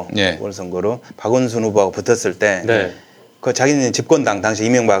재보궐선거로 박원순 후보하고 붙었을 때 그 자기는 집권당 당시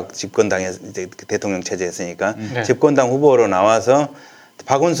이명박 집권당에 이제 대통령 체제였으니까 집권당 후보로 나와서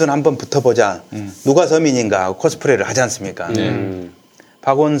박원순 한번 붙어보자. 누가 서민인가 하고 코스프레를 하지 않습니까?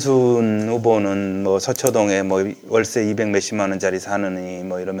 박원순 후보는 뭐 서초동에 뭐 월세 200 몇십만 원짜리 사느니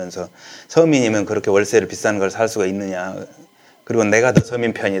뭐 이러면서 서민이면 그렇게 월세를 비싼 걸 살 수가 있느냐. 그리고 내가 더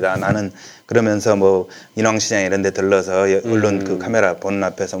서민 편이다. 나는 그러면서 뭐 인왕시장 이런 데 들러서 언론 그 카메라 보는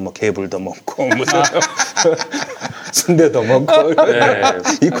앞에서 뭐 개불도 먹고 무슨 순대도 먹고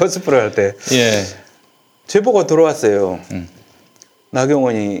이 코스프레 할 때 제보가 들어왔어요.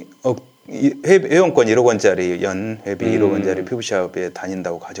 나경원이 회원권 1억 원짜리 연 회비 1억 원짜리 피부샵에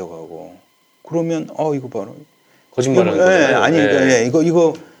다닌다고 가져가고 그러면 이거 봐라 거짓말하는 거예요. 아니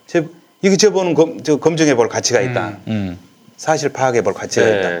이거 제보는 검증해 볼 가치가 있다. 사실 파악해 볼 가치가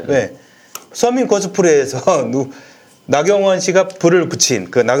있다. 왜 서민 코스프레에서 나경원 씨가 불을 붙인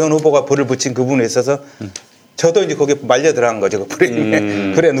그 나경원 후보가 불을 붙인 그 부분에 있어서 저도 이제 거기에 말려 들어간 거죠. 그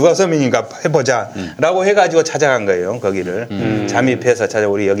프레임에. 그래 누가 서민인가 해보자 라고 해가지고 찾아간 거예요. 거기를 잠입해서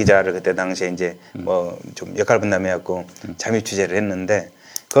우리 여기자를 그때 당시에 이제 뭐 좀 역할 분담해갖고 잠입 취재를 했는데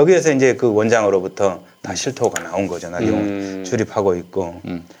거기에서 이제 그 원장으로부터 다 실토가 나온 거죠. 나경원 출입하고 있고.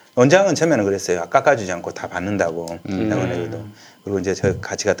 원장은 처음에는 그랬어요. 깎아주지 않고 다 받는다고. 그리고 이제 저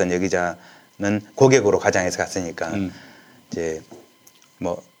같이 갔던 여기자는 고객으로 가장해서 갔으니까 이제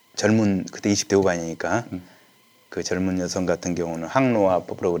뭐 젊은 그때 20대 후반이니까 그 젊은 여성 같은 경우는 항노화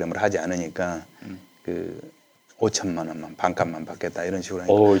프로그램을 하지 않으니까 그 5천만 원만 반값만 받겠다 이런 식으로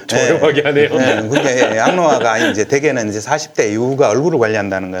하니까. 오, 저렴하게 하네요. 네, 그게 항노화가 아니 이제 대개는 이제 40대 이후가 얼굴을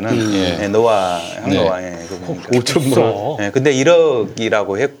관리한다는 거는 노화 항노화 그러니까. 5천만 원. 네, 근데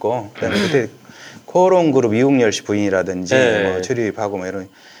 1억이라고 했고 그다음에 그때 코롱그룹 이웅열 씨 부인이라든지 뭐 출입하고 뭐 이런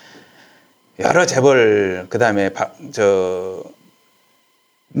여러 재벌 그다음에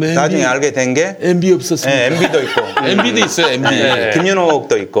나중에 알게 된 게 MB 없었습니까? 네, MB도 있고 MB도 있어요. MB.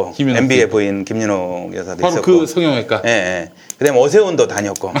 김윤옥도 있고 MB의 부인 김윤옥 여사도 바로 있었고 그 성형외과. 네. 그다음에 오세훈도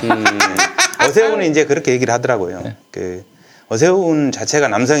다녔고 오세훈은 이제 그렇게 얘기를 하더라고요. 그 오세훈 자체가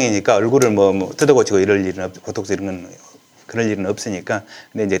남성이니까 얼굴을 뭐 뜯어고치고 이럴 일은 보톡스 이런 건 그럴 일은 없으니까.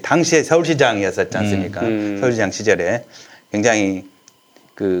 근데 이제 당시에 서울시장이었었지 않습니까? 서울시장 시절에 굉장히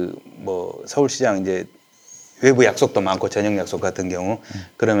그 뭐 서울시장 이제 외부 약속도 많고 저녁 약속 같은 경우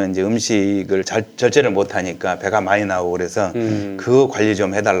그러면 이제 음식을 절제를 못하니까 배가 많이 나오고 그래서 그거 관리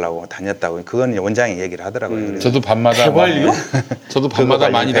좀 해달라고 다녔다고 그건 원장이 얘기를 하더라고요. 저도 밤마다 배관리요? 저도 밤마다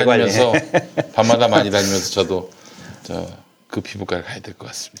많이 다니면서 밤마다 많이 다니면서 저도 그 피부과를 가야 될 것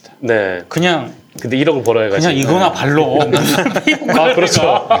같습니다. 네. 그냥 근데 1억을 벌어야 가지고. 그냥 이거나 발로 무슨 아,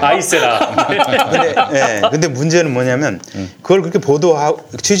 그렇죠. 아이세라. 근데 문제는 뭐냐면 그걸 그렇게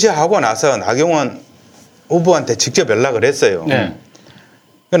취재하고 나서 나경원 후보한테 직접 연락을 했어요.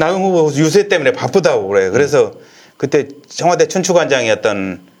 나경원 후보 유세 때문에 바쁘다고 그래요. 그래서 그때 청와대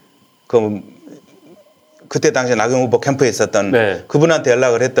춘추관장이었던 그때 당시 나경원 후보 캠프에 있었던 그분한테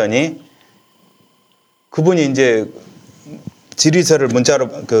연락을 했더니 그분이 이제 질의서를 문자로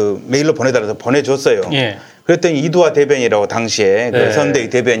메일로 보내달라서 보내줬어요. 그랬더니 이두화 대변이라고 당시에 그 선대위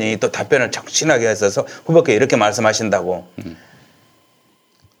대변인이 또 답변을 적신하게 했어서 후보께 이렇게 말씀하신다고.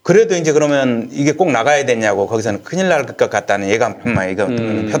 그래도 이제 그러면 이게 꼭 나가야 되냐고 거기서는 큰일 날 것 같다는 예감만 이거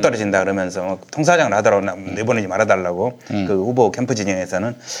펴 떨어진다 그러면서 통사장을 하더라고 내보내지 말아달라고 그 후보 캠프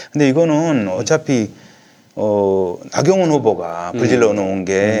진영에서는. 근데 이거는 어차피 나경원 후보가 불질러 놓은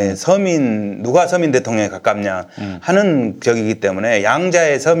게 누가 서민 대통령에 가깝냐 하는 적이기 때문에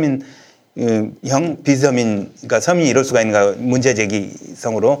양자의 서민 형 비서민 그러니까 서민이 이럴 수가 있는가 문제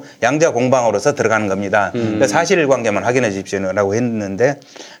제기성으로 양자 공방으로서 들어가는 겁니다. 그러니까 사실관계만 확인해 주십시오라고 했는데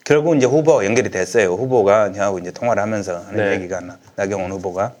결국 이제 후보가 연결이 됐어요. 후보가 저하고 이제 통화를 하면서 하는 얘기가 나경원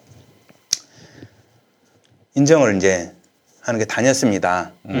후보가 인정을 이제 하는 게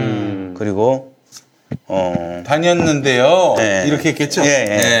다녔습니다. 그리고 다녔는데요. 이렇게 했겠죠.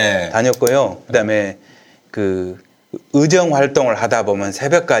 다녔고요. 그다음에 그 의정 활동을 하다 보면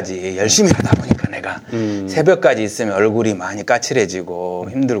새벽까지 열심히 하다 보니까 내가 새벽까지 있으면 얼굴이 많이 까칠해지고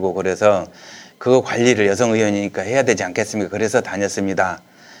힘들고 그래서 그거 관리를 여성 의원이니까 해야 되지 않겠습니까? 그래서 다녔습니다.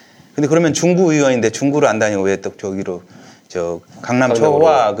 근데 그러면 중구 의원인데 중구를 안 다니고 왜 또 저기로 강남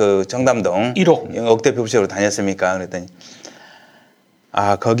초와 그 정담동 1호 억대 표부시로 다녔습니까? 그랬더니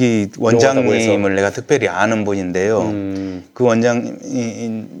거기 원장님을 내가 특별히 아는 분인데요. 그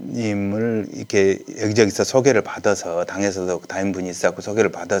원장님을 이렇게 여기저기서 소개를 받아서 당에서도 다닌 분이 있었고 소개를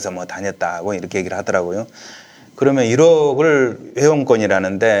받아서 뭐 다녔다고 이렇게 얘기를 하더라고요. 그러면 1억을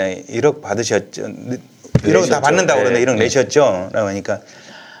회원권이라는데 1억 받으셨죠? 1억 다 받는다고 그러는데 1억 내셨죠? 라고 하니까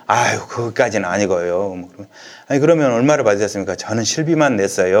그것까지는 아니고요. 아니 그러면 얼마를 받으셨습니까? 저는 실비만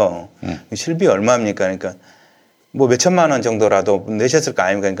냈어요. 실비 얼마입니까? 그러니까 뭐 몇천만 원 정도라도 내셨을 거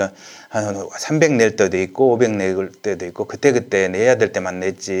아닙니까? 그러니까 300 낼 때도 있고 500 낼 때도 있고 그때 내야 될 때만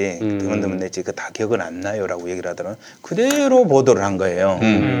냈지 드문드문 냈지 그 다 기억은 안 나요라고 얘기를 하더라고요. 그대로 보도를 한 거예요.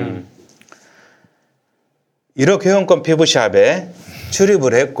 1억 회원권 피부샵에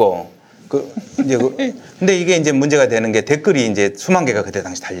출입을 했고 근데 이게 이제 문제가 되는 게 댓글이 이제 수만 개가 그때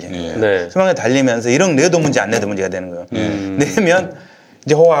당시 달리는 거예요. 수만 개 달리면서 1억 내도 문제 안 내도 문제가 되는 거예요. 내면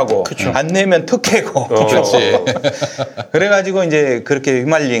이제 호하고 안 내면 특혜고 그래가지고 이제 그렇게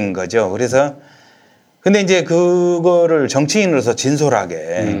휘말린 거죠. 그래서 근데 이제 그거를 정치인으로서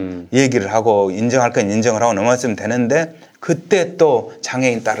진솔하게 얘기를 하고 인정할 건 인정을 하고 넘어갔으면 되는데 그때 또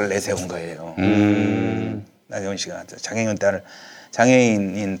장애인 딸을 내세운 거예요. 나경원 씨가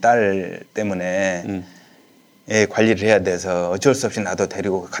장애인인 딸 때문에 관리를 해야 돼서 어쩔 수 없이 나도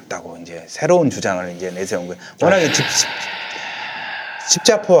데리고 갔다고 이제 새로운 주장을 이제 내세운 거예요. 워낙에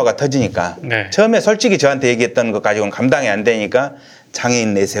십자포화가 터지니까 처음에 솔직히 저한테 얘기했던 것 가지고는 감당이 안 되니까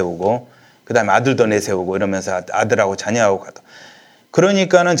장애인 내세우고 그다음에 아들도 내세우고 이러면서 아들하고 자녀하고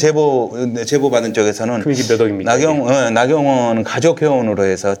그러니까는 제보 받은 쪽에서는 금액이 몇 억입니까? 나경원은 가족 회원으로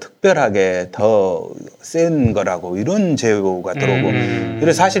해서 특별하게 더 센 거라고 이런 제보가 들어오고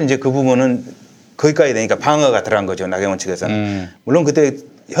그래서 사실 이제 그 부분은 거기까지 되니까 방어가 들어간 거죠. 나경원 측에서는. 물론 그때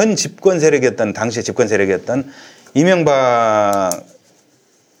현 집권 세력이었던 당시 집권 세력이었던 이명박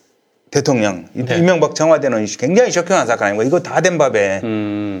대통령, 네. 이명박 청와대는 굉장히 쇼킹한 사건 아니고 이거 다 된 밥에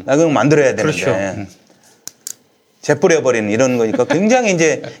나경원 만들어야 되는데 그렇죠. 재뿌려버리는 이런 거니까 굉장히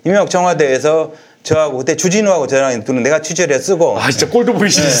이제 이명박 청와대에서 저하고 그때 주진우하고 저랑 둘은 내가 취재를 쓰고 진짜 꼴도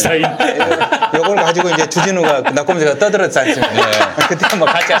보이시는 스타일. 이걸 가지고 이제 주진우가 낙검새가 떠들었지 않습니까? 네. 그때 뭐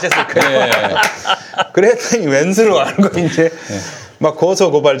같이 하셨을 거예요. 네. 그랬더니 웬수로 알고 이제 막 고소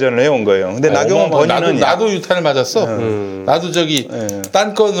고발전을 해온 거예요. 근데 나경원 본인은 나도 유탄을 맞았어. 나도 저기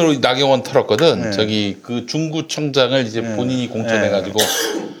딴 건으로 나경원 털었거든. 저기 그 중구청장을 이제 본인이 공천해가지고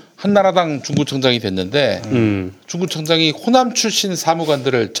한나라당 중구청장이 됐는데 중구청장이 호남 출신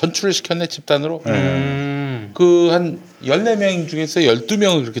사무관들을 전출을 시켰네 집단으로. 그 한 14명 중에서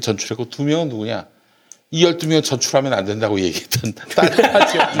 12명을 그렇게 전출했고 2명은 누구냐? 이 12명을 전출하면 안 된다고 얘기했던 다른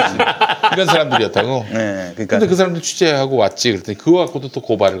파티 이런 사람들이었다고. 네, 그러니까. 근데 그 사람들 취재하고 왔지. 그랬더니 그거 갖고도 또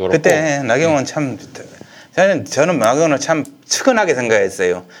고발을 걸었고. 그때 나경원 참 저는 나경원을 참 측은하게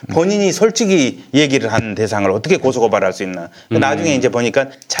생각했어요. 본인이 솔직히 얘기를 한 대상을 어떻게 고소고발할 수 있나. 나중에 이제 보니까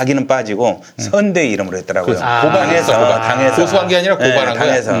자기는 빠지고 선대 이름으로 했더라고요. 당해서 고소한 게 아니라 고발한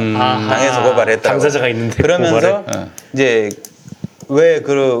거야. 당해서 고발했더라고요. 당사자가 있는데 그러면서 이제 왜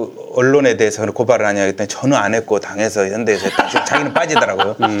그 언론에 대해서 고발을 하냐 했더니 저는 안 했고 당해서 현대에서 했다. 자기는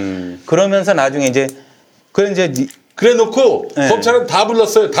빠지더라고요. 그러면서 나중에 이제 그래 놓고 검찰은 다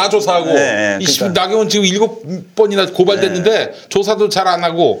불렀어요. 다 조사하고. 그러니까. 나경원 지금 7번이나 고발됐는데 조사도 잘 안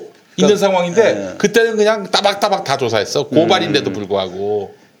하고 있는 상황인데 그때는 그냥 따박따박 다 조사했어. 고발인데도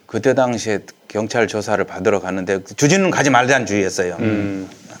불구하고. 그때 당시에 경찰 조사를 받으러 갔는데 주진우는 가지 말자는 주의였어요.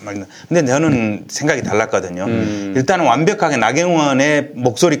 근데 저는 생각이 달랐거든요. 일단은 완벽하게 나경원의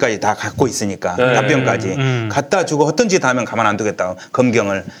목소리까지 다 갖고 있으니까 답변까지 갖다 주고 어떤 짓 하면 가만 안 두겠다.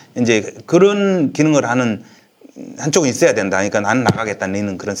 검경을 이제 그런 기능을 하는 한쪽은 있어야 된다. 그러니까 나는 나가겠다.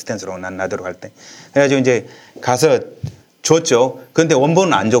 너는 그런 스탠스로 난 나도록 할 때. 그래가지고 이제 가서 줬죠. 그런데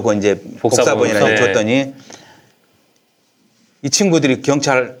원본은 안 줬고 이제 복사본이라 줬더니 이 친구들이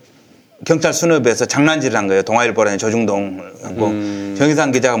경찰 수뇌부에서 장난질을 한 거예요. 동아일보라는 조중동을 하고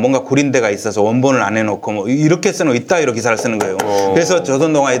정의상 기자가 뭔가 구린 데가 있어서 원본을 안 해놓고 뭐 이렇게 쓰는 이따위로 기사를 쓰는 거예요. 그래서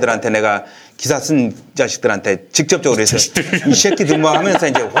조선동 아이들한테 내가 기사 쓴 자식들한테 직접적으로 해서 이 새끼들 뭐 하면서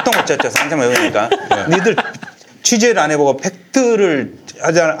이제 호통을 쳤죠. 상장을 외우니까. 니들 취재를 안 해보고 팩트를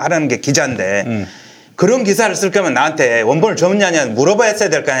하라는 게 기자인데 그런 기사를 쓸 거면 나한테 원본을 줬냐냐 물어봐야 했어야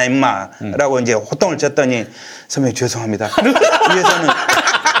될 거 아니야 임마 라고 이제 호통을 쳤더니 선배님 죄송합니다.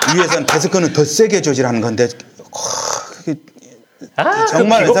 위에서는 데스크는 더 세게 조질하는 건데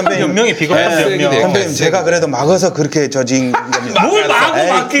정말 그 비겁한 변명이 비겁한 변명. 선배님 제가 그래도 막아서 그렇게 저진 겁니다. 뭘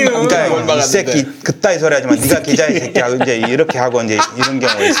막기는. 그러니까 이 새끼 그따위 소리 하지만 네가 기자의 새끼하고 이제 이렇게 하고 이제 이런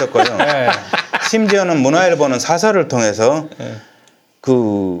경우가 있었고요. 심지어는 문화일보는 사설을 통해서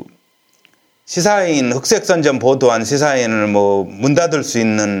그 시사인 흑색선전 보도한 시사인을 뭐 문 닫을 수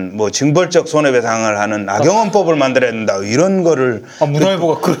있는 뭐 징벌적 손해배상을 하는 나경원법을 만들어야 된다 이런 거를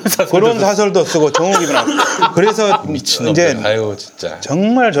문화일보가 그런 사설도 쓰고 정욱이나 그래서 이제 아유 진짜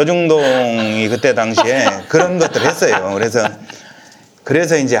정말 조중동이 그때 당시에 그런 것들 했어요.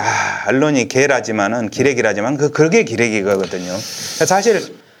 그래서 이제 언론이 기레기라지만 그게 기레기거든요.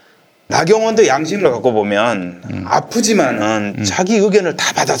 사실 나경원도 양심을 갖고 보면 아프지만은 자기 의견을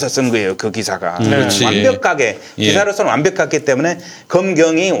다 받아서 쓴 거예요. 그 기사가. 완벽하게 기사로서는 완벽했기 때문에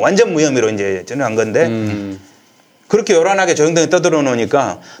검경이 완전 무혐의로 이제 전환한 건데 그렇게 요란하게 조중동에 떠들어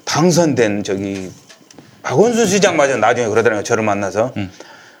놓으니까 당선된 박원순 시장마저 나중에 그러더라고요. 저를 만나서.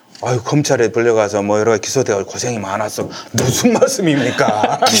 아유 검찰에 불려가서 뭐 여러 가지 기소돼가지고 고생이 많았어. 무슨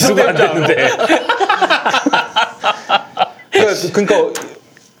말씀입니까? 기소가 안 됐는데. 그러니까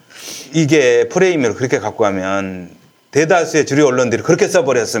이게 프레임으로 그렇게 갖고 가면 대다수의 주류 언론들이 그렇게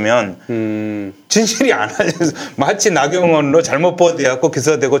써버렸으면 진실이 안 알려져서 마치 나경원으로 잘못 보도해갖고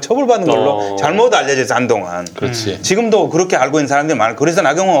기소되고 처벌받는 걸로 잘못 알려져서 한동안. 그렇지. 지금도 그렇게 알고 있는 사람들이 많아요. 그래서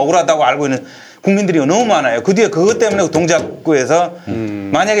나경원 억울하다고 알고 있는 국민들이 너무 많아요. 그 뒤에 그것 때문에 동작구에서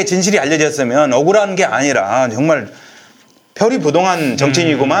만약에 진실이 알려졌으면 억울한 게 아니라 정말 표리부동한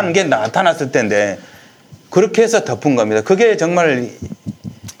정치인이고만 게 나타났을 텐데 그렇게 해서 덮은 겁니다. 그게 정말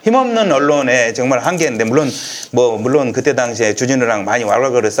힘없는 언론의 정말 한계인데 물론 그때 당시에 주진우랑 많이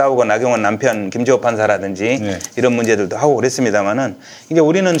왈왈거려 싸우고 나경원 남편 김지호 판사라든지 이런 문제들도 하고 그랬습니다만은 이제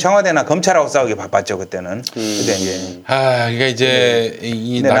우리는 청와대나 검찰하고 싸우기 바빴죠 그때는. 그때 이제 그러니까 이제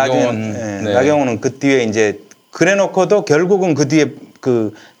이 나경원 나경원은 그 뒤에 이제 그래놓고도 결국은 그 뒤에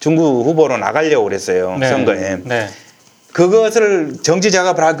그 중구 후보로 나가려고 그랬어요. 네. 선거에. 네. 그것을 정치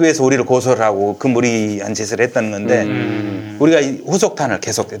작업을 하기 위해서 우리를 고소를 하고 그 무리한 짓을 했던 건데 우리가 후속탄을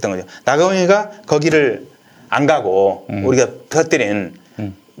계속 했던 거죠. 나경원이가 거기를 안 가고 우리가 터뜨린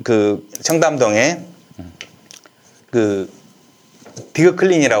그 청담동에 그 디그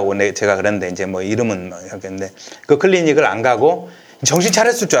클리닉이라고 제가 그랬는데 이제 뭐 이름은 하겠는데 그 클리닉을 안 가고 정신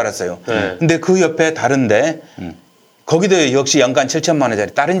차렸을 줄 알았어요. 근데 그 옆에 다른데 거기도 역시 연간 7천만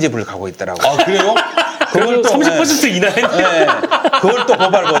원짜리 다른 집을 가고 있더라고요. 아, 그래요? 그걸 또 30% 인하했네. 네. 그걸 또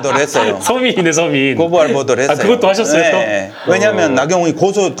고발 보도를 했어요. 서민이네, 서민. 고발 보도를 했어요. 아, 그것도 하셨어요, 네. 또? 왜냐하면 나경원이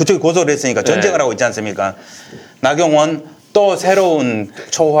그쪽이 고소를 했으니까 전쟁을 하고 있지 않습니까? 나경원 또 새로운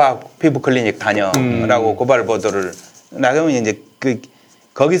초화학 피부 클리닉 다녀라고 고발 보도를 나경원이 이제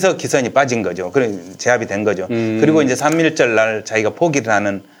거기서 기선이 빠진 거죠. 그래 제압이 된 거죠. 그리고 이제 3.1절 날 자기가 포기를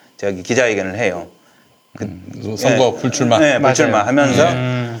하는 기자회견을 해요. 선거 불출마. 네,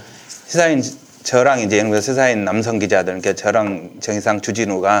 불출마하면서 시사인 저랑 이제 연구소 시사인 남성 기자들, 그러니까 저랑 정의상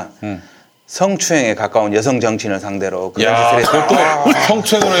주진우가 성추행에 가까운 여성 정치인을 상대로 그런 짓을 했어요. 또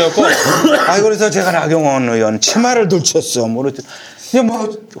성추행으로 해갖고. 그래서 제가 나경원 의원 치마를 들쳤어. 이게 뭐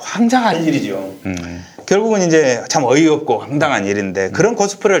황당한 일이죠. 결국은 이제 참 어이없고 황당한 일인데 그런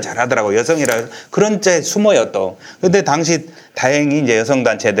코스프레를 잘하더라고. 여성이라 그런 데 숨어요 또. 근데 당시 다행히 이제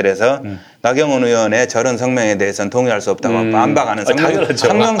여성단체들에서 나경원 의원의 저런 성명에 대해서는 동의할 수 없다고 반박하는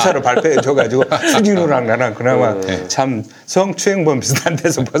성명서를 발표해줘가지고 수진우랑 나랑 그나마 참 성추행범 비슷한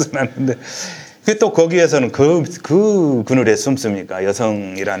데서 벗어났는데 그게 또 거기에서는 그 그늘에 숨습니까?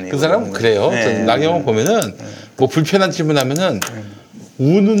 여성이라는 그 사람은 그래요. 네. 나경원 보면은 뭐 불편한 질문하면은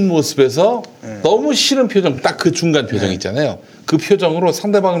우는 모습에서 너무 싫은 표정, 딱 그 중간 표정 있잖아요. 그 표정으로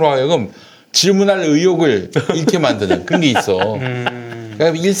상대방으로 하여금 질문할 의욕을 잃게 만드는 그런 게 있어. 그러니까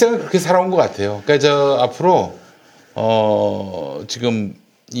일생을 그렇게 살아온 것 같아요. 그러니까 저 앞으로 지금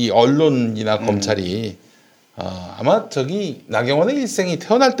이 언론이나 검찰이 아마 나경원의 일생이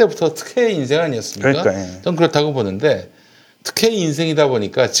태어날 때부터 특혜의 인생 아니었습니까? 그러니까, 전 그렇다고 보는데 특혜의 인생이다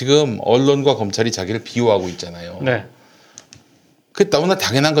보니까 지금 언론과 검찰이 자기를 비호하고 있잖아요. 네. 그게 너무나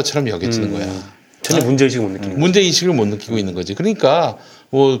당연한 것처럼 여겨지는 거야. 전혀 문제의식을 못 느끼는 문제의식을 못 느끼고 있는 거지. 그러니까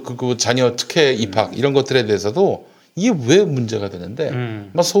뭐 그 자녀 특혜 입학 이런 것들에 대해서도 이게 왜 문제가 되는데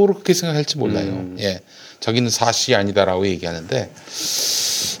막 속으로 그렇게 생각할지 몰라요. 예, 자기는 사실이 아니다라고 얘기하는데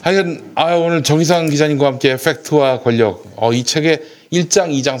하여간 오늘 정의상 기자님과 함께 팩트와 권력 이 책의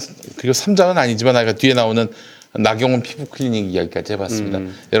 1장, 2장 그리고 3장은 아니지만 아까 뒤에 나오는 나경원 피부 클리닉 이야기까지 해봤습니다.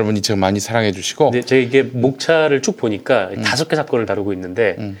 여러분 이 책 많이 사랑해 주시고. 네, 제가 이게 목차를 쭉 보니까 5개 사건을 다루고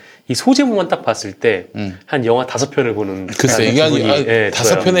있는데 이 소제목만 딱 봤을 때 한 영화 5편을 보는. 글쎄 이게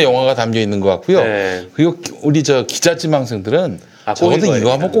 5편의 영화가 담겨 있는 것 같고요. 네. 그리고 우리 기자 지망생들은 적어도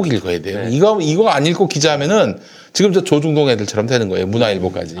이거 한번 꼭 읽어야 돼요. 네. 이거 안 읽고 기자하면은 지금 저 조중동 애들처럼 되는 거예요.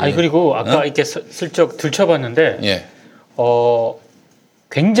 문화일보까지. 그리고 아까 이렇게 슬쩍 들춰봤는데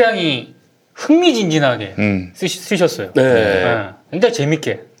굉장히 흥미진진하게 쓰셨어요. 네. 굉장히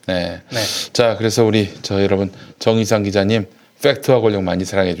재밌게. 네. 자, 그래서 우리 여러분 정의상 기자님 팩트와 권력 많이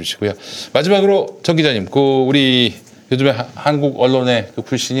사랑해 주시고요. 마지막으로 정 기자님, 우리 요즘에 한국 언론의 그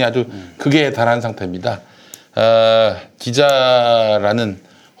불신이 아주 극에 달한 상태입니다. 기자라는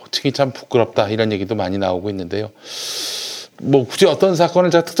특히 참 부끄럽다 이런 얘기도 많이 나오고 있는데요. 뭐 굳이 어떤 사건을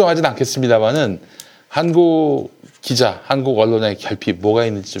제가 특정하지는 않겠습니다만은 한국 기자, 한국 언론의 결핍 뭐가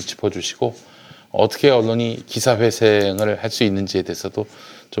있는지 좀 짚어주시고 어떻게 언론이 기사 회생을 할 수 있는지에 대해서도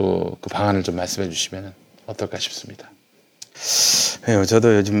그 방안을 좀 말씀해 주시면 어떨까 싶습니다.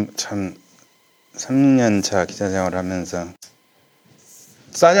 저도 요즘 참 3년 차 기자 생활을 하면서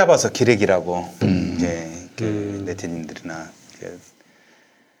싸잡아서 기레기라고 이제 네티즌들이나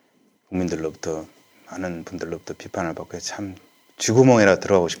국민들로부터 많은 분들로부터 비판을 받고 참 쥐구멍이라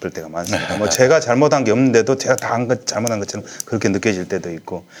들어가고 싶을 때가 많습니다. 뭐 제가 잘못한 게 없는데도 제가 다 잘못한 것처럼 그렇게 느껴질 때도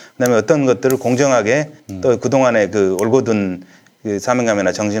있고, 그다음에 어떤 것들을 공정하게 또 그동안에 그 올곧은 그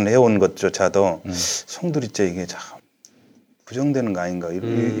사명감이나 정신을 해온 것조차도 송두리째 이게 참 부정되는 거 아닌가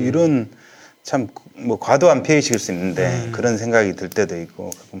이런 참 뭐 과도한 피해의식일 수 있는데 그런 생각이 들 때도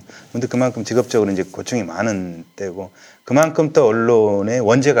있고, 근데 그만큼 직업적으로 이제 고충이 많은 때고 그만큼 또 언론의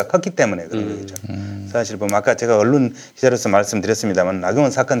원죄가 컸기 때문에 그런 거죠. 사실 보면 아까 제가 언론 기자로서 말씀드렸습니다만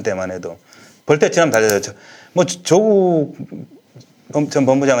나경원 사건 때만 해도 볼 때 지나면 달라져. 뭐 조국 전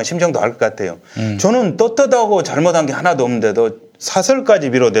법무장관 심정도 알 것 같아요. 저는 떳떳하고 잘못한 게 하나도 없는데도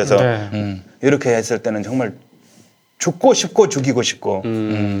사설까지 비롯해서 이렇게 했을 때는 정말 죽고 싶고 죽이고 싶고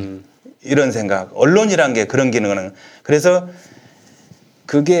이런 생각. 언론이란 게 그런 기능은. 그래서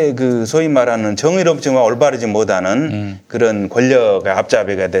그게 그 소위 말하는 정의롭지만 올바르지 못하는 그런 권력의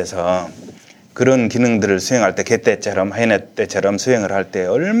앞잡이가 돼서 그런 기능들을 수행할 때 개떼처럼 하이네 때처럼 수행을 할 때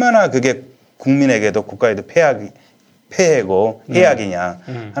얼마나 그게 국민에게도 국가에도 폐해고 해악이냐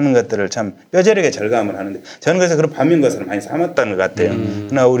하는 것들을 참 뼈저리게 절감을 하는데 저는 그래서 그런 반민것을 많이 삼았다는 것 같아요.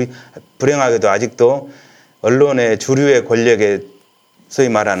 그러나 우리 불행하게도 아직도 언론의 주류의 권력에 소위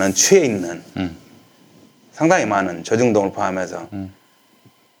말하는 취해 있는 상당히 많은 조중동을 포함해서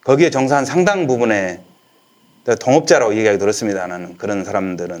거기에 종사한 상당 부분의 동업자라고 얘기하기 들었습니다는 그런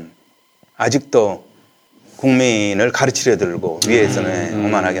사람들은 아직도 국민을 가르치려 들고 위에서는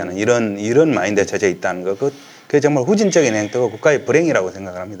오만하게 하는 이런 마인드에 젖어 있다는 거 그게 정말 후진적인 행태고 국가의 불행이라고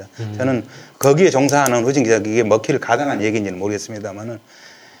생각을 합니다. 저는 거기에 종사하는 후진 기자 이게 먹힐 가당한 얘기인지는 모르겠습니다만은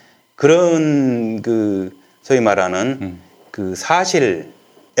그런 그 소위 말하는 그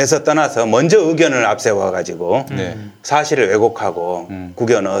사실에서 떠나서 먼저 의견을 앞세워 가지고 사실을 왜곡하고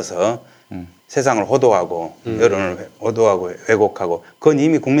구겨 넣어서 세상을 호도하고 여론을 호도하고 왜곡하고 그건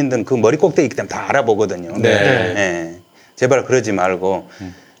이미 국민들은 그 머리 꼭대기이기 때문에 다 알아보거든요. 네. 제발 그러지 말고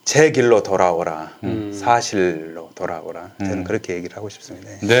제 길로 돌아오라. 사실로 돌아오라. 저는 그렇게 얘기를 하고 싶습니다.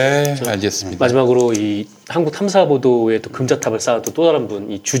 네, 알겠습니다. 마지막으로 이 한국 탐사 보도에 또 금자탑을 쌓았던 또 다른 분,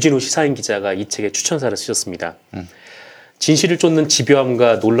 이 주진우 시사인 기자가 이 책에 추천사를 쓰셨습니다. 진실을 쫓는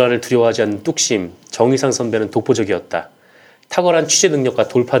집요함과 논란을 두려워하지 않는 뚝심, 정의상 선배는 독보적이었다. 탁월한 취재 능력과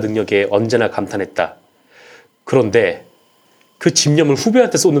돌파 능력에 언제나 감탄했다. 그런데 그 집념을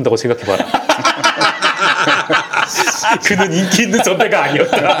후배한테 쏟는다고 생각해봐라. 그는 인기 있는 선배가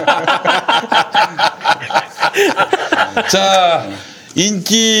아니었다. 자,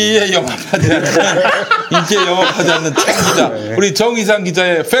 인기에 영합하지 않는 책 기자, 우리 정의상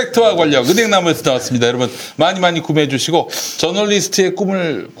기자의 팩트와 권력, 은행나무에서 나왔습니다. 여러분 많이 구매해 주시고 저널리스트의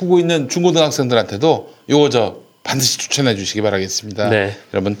꿈을 꾸고 있는 중고등학생들한테도 요거 반드시 추천해 주시기 바라겠습니다. 네.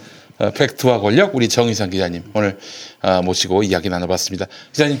 여러분 팩트와 권력 우리 정의상 기자님 오늘 모시고 이야기 나눠봤습니다.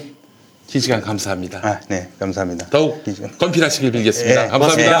 기자님 긴 시간 감사합니다. 네, 감사합니다. 더욱 건필하시길 빌겠습니다.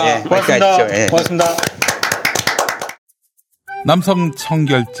 감사합니다. 고맙습니다. 고맙습니다. 남성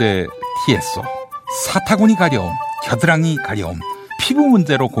청결제 TSO, 사타구니 가려움, 겨드랑이 가려움, 피부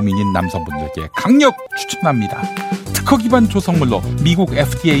문제로 고민인 남성분들께 강력 추천합니다. 특허 기반 조성물로 미국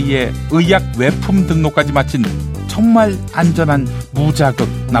FDA의 의약 외품 등록까지 마친 정말 안전한 무자극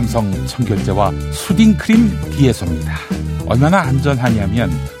남성 청결제와 수딩 크림 TSO입니다. 얼마나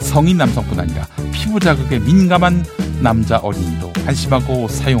안전하냐면 성인 남성뿐 아니라 피부 자극에 민감한 남자 어린이도 안심하고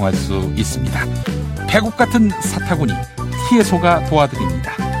사용할 수 있습니다. 배국 같은 사타구니 TSO가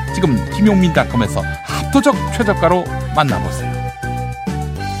도와드립니다. 지금 김용민닷컴에서 압도적 최저가로 만나보세요.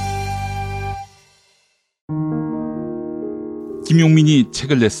 김용민이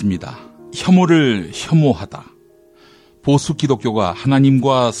책을 냈습니다. 혐오를 혐오하다. 보수 기독교가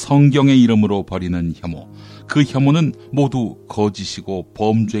하나님과 성경의 이름으로 벌이는 혐오. 그 혐오는 모두 거짓이고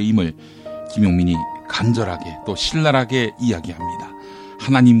범죄임을 김용민이 간절하게 또 신랄하게 이야기합니다.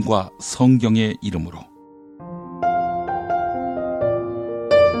 하나님과 성경의 이름으로.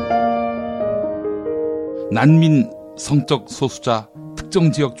 난민, 성적 소수자,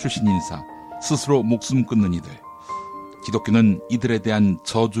 특정 지역 출신 인사, 스스로 목숨 끊는 이들. 기독교는 이들에 대한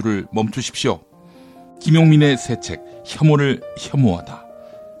저주를 멈추십시오. 김용민의 새 책 혐오를 혐오하다.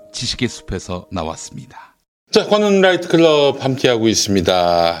 지식의 숲에서 나왔습니다. 자, 권은 라이트 클럽 함께하고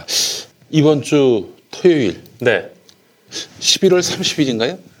있습니다. 이번 주 토요일. 네. 11월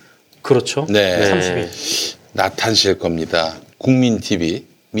 30일인가요? 그렇죠. 네. 30일. 나타나실 겁니다. 국민TV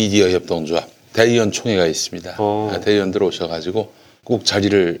미디어 협동조합 대의원 총회가 있습니다. 대의원들 오셔가지고 꼭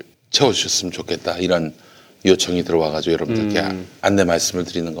자리를 채워주셨으면 좋겠다. 이런 요청이 들어와가지고 여러분들께 안내 말씀을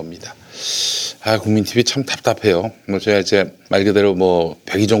드리는 겁니다. 국민TV 참 답답해요. 제가 이제 말 그대로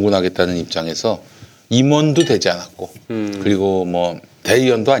백의종군 하겠다는 입장에서 임원도 되지 않았고, 그리고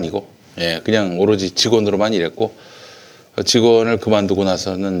대의원도 아니고, 그냥 오로지 직원으로만 일했고, 직원을 그만두고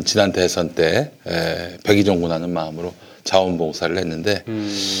나서는 지난 대선 때 백의종군하는 마음으로 자원봉사를 했는데,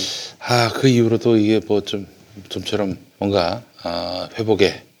 그 이후로도 이게 좀처럼 뭔가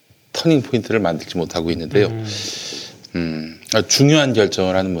회복의 터닝 포인트를 만들지 못하고 있는데요. 중요한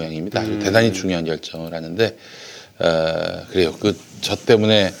결정을 하는 모양입니다. 대단히 중요한 결정을 하는데, 그래요. 저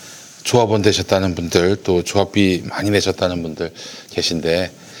때문에 조합원 되셨다는 분들, 또 조합비 많이 내셨다는 분들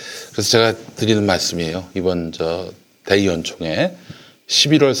계신데, 그래서 제가 드리는 말씀이에요. 이번 대의원 총회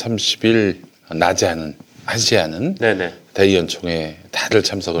 11월 30일 낮에 하지 않은 대의원 총회 다들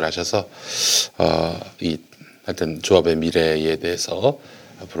참석을 하셔서, 하여튼 조합의 미래에 대해서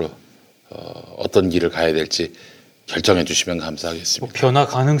앞으로 어떤 길을 가야 될지 결정해 주시면 감사하겠습니다. 변화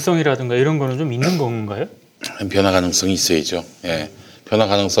가능성이라든가 이런 거는 좀 있는 건가요? 변화 가능성이 있어야죠. 변화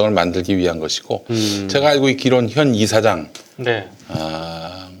가능성을 만들기 위한 것이고, 제가 알고 있기로는 현 이사장을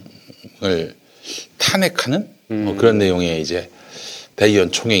탄핵하는 뭐 그런 내용의 이제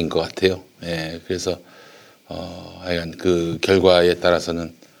대의원 총회인 것 같아요. 예, 그래서 하여간 그 결과에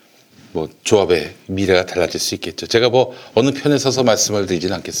따라서는 뭐 조합의 미래가 달라질 수 있겠죠. 제가 뭐 어느 편에 서서 말씀을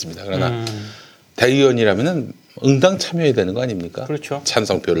드리지는 않겠습니다. 그러나 대의원이라면은 응당 참여해야 되는 거 아닙니까? 그렇죠.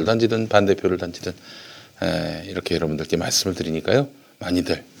 찬성표를 던지든 반대표를 던지든 이렇게 여러분들께 말씀을 드리니까요.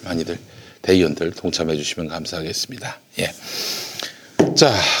 많이들 대의원들 동참해 주시면 감사하겠습니다. 예.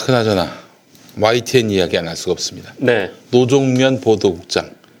 자, 그나저나 YTN 이야기 안 할 수가 없습니다. 네. 노종면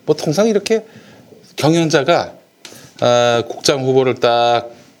보도국장. 뭐 통상 이렇게 경영자가 국장 후보를 딱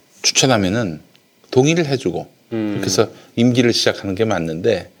추천하면은 동의를 해주고 그래서 임기를 시작하는 게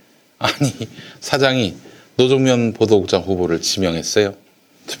맞는데 아니 사장이 노종면 보도국장 후보를 지명했어요.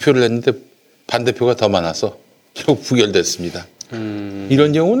 투표를 했는데 반대표가 더 많아서 결국 부결됐습니다.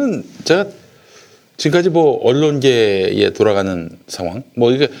 이런 경우는 제가 지금까지 뭐 언론계에 돌아가는 상황,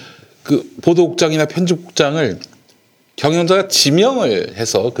 뭐 이게 그 보도국장이나 편집국장을 경영자가 지명을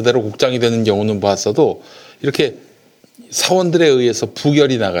해서 그대로 국장이 되는 경우는 봤어도 이렇게 사원들에 의해서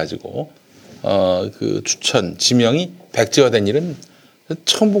부결이 나가지고 그 추천 지명이 백지화된 일은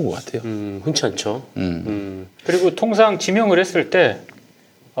처음 본 것 같아요. 흔치 않죠. 그리고 통상 지명을 했을 때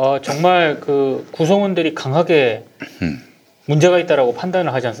정말 그 구성원들이 강하게 문제가 있다라고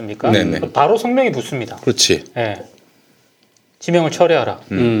판단을 하지 않습니까? 네네. 바로 성명이 붙습니다. 그렇지. 네. 지명을 철회하라.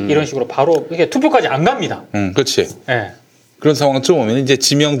 이런 식으로 바로 이게 투표까지 안 갑니다. 그렇지. 네. 그런 상황쯤 오면 이제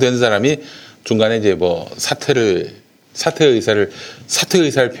지명된 사람이 중간에 이제 뭐 사퇴 의사를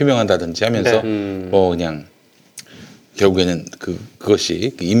표명한다든지 하면서 뭐 그냥 결국에는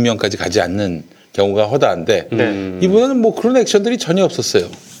그것이 임명까지 가지 않는 경우가 허다한데 이번에는 뭐 그런 액션들이 전혀 없었어요.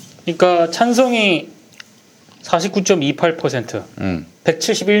 그러니까 찬성이 49.28%,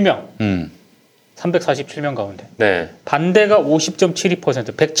 171명, 347명 가운데. 네. 반대가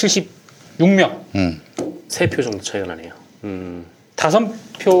 50.72%, 176명. 3표 정도 차이가 나네요.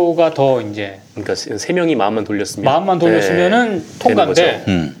 5표가 더 이제. 그러니까 3명이 마음만 돌렸으면. 마음만 돌렸으면은 네.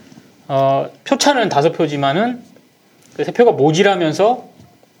 통과인데, 표차는 5표지만은 그 3표가 모자라면서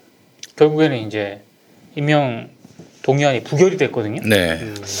결국에는 이제 임명 동의안이 부결이 됐거든요. 네.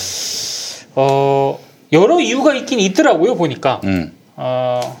 여러 이유가 있긴 있더라고요, 보니까.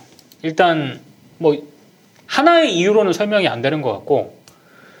 일단, 뭐, 하나의 이유로는 설명이 안 되는 것 같고,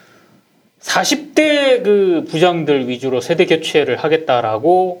 40대 그 부장들 위주로 세대 교체를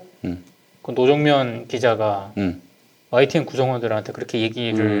하겠다라고, 그 노종면 기자가 YTN 구성원들한테 그렇게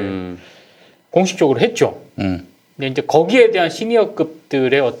얘기를 공식적으로 했죠. 근데 이제 거기에 대한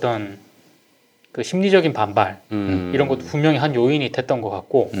시니어급들의 어떤 그 심리적인 반발, 이런 것도 분명히 한 요인이 됐던 것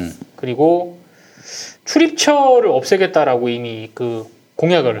같고, 그리고 출입처를 없애겠다라고 이미 그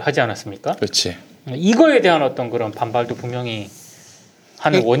공약을 하지 않았습니까? 그렇지. 이거에 대한 어떤 그런 반발도 분명히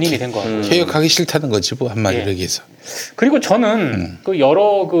하는 원인이 된 것 같고. 개혁하기 싫다는 거지, 뭐 한마디로 얘기해서. 그리고 저는 그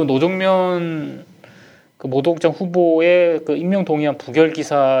여러 그 노종면 그 모독장 후보의 그 임명 동의안 부결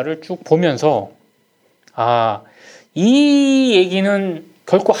기사를 쭉 보면서 이 얘기는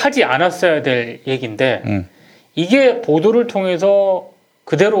결코 하지 않았어야 될 얘기인데 이게 보도를 통해서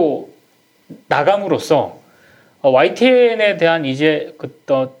그대로 나감으로써 YTN에 대한 이제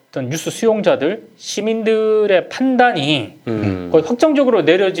어떤 뉴스 수용자들, 시민들의 판단이 거의 확정적으로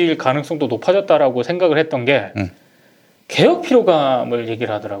내려질 가능성도 높아졌다라고 생각을 했던 게 개혁 피로감을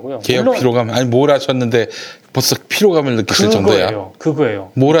얘기를 하더라고요. 개혁 피로감? 아니 뭘 하셨는데 벌써 피로감을 느끼실 정도야?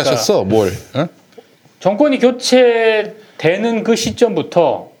 그거예요. 뭘 하셨어? 뭘? 어? 정권이 교체되는 그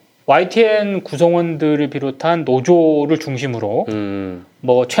시점부터 YTN 구성원들을 비롯한 노조를 중심으로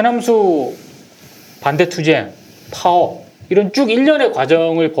뭐 최남수 반대 투쟁, 파업 이런 쭉 일련의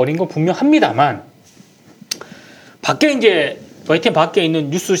과정을 벌인 건 분명합니다만 밖에 이제 YTN 밖에 있는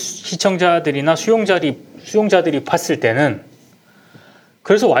뉴스 시청자들이나 수용자들이 봤을 때는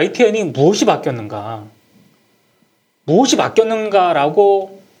그래서 YTN이 무엇이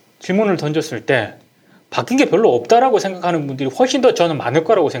바뀌었는가라고 질문을 던졌을 때 바뀐 게 별로 없다라고 생각하는 분들이 훨씬 더 저는 많을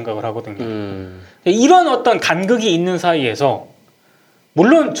거라고 생각을 하거든요. 이런 어떤 간극이 있는 사이에서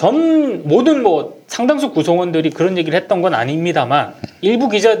물론 모든 뭐 상당수 구성원들이 그런 얘기를 했던 건 아닙니다만 일부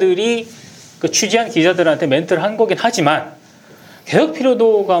기자들이 그 취재한 기자들한테 멘트를 한 거긴 하지만 개혁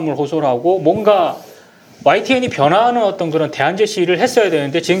필요도감을 호소를 하고 뭔가 YTN이 변화하는 어떤 그런 대안 제시를 했어야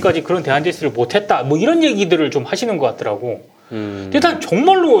되는데 지금까지 그런 대안 제시를 못했다 뭐 이런 얘기들을 좀 하시는 것 같더라고. 일단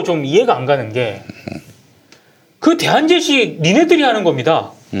정말로 좀 이해가 안 가는 게 그 대안 제시 니네들이 하는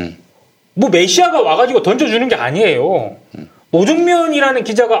겁니다. 뭐 메시아가 와가지고 던져주는 게 아니에요. 노종면이라는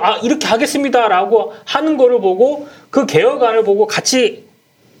기자가 이렇게 하겠습니다라고 하는 거를 보고 그 개혁안을 보고 같이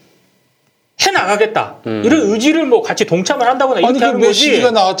나가겠다 이런 의지를 뭐 같이 동참을 한다거나 이렇게 아니, 하는 그 거지.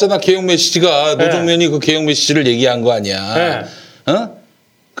 메시지가 나왔잖아. 개혁 메시지가. 노정면이 그 개혁 메시지를 얘기한 거 아니야. 어?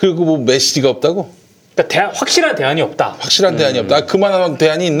 그리고 뭐 메시지가 없다고? 그러니까 확실한 대안이 없다. 확실한 대안이 없다. 그만한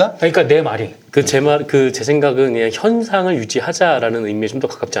대안이 있나? 그러니까 내 말이. 제 생각은 그냥 현상을 유지하자라는 의미에 좀 더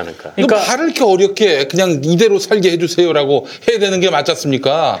가깝지 않을까. 그러니까 말을 이렇게 어렵게 해. 그냥 이대로 살게 해주세요라고 해야 되는 게 맞지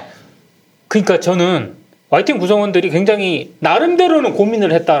않습니까? 그러니까 저는 YTN 구성원들이 굉장히 나름대로는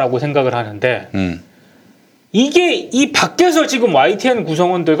고민을 했다라고 생각을 하는데 이게 이 밖에서 지금 YTN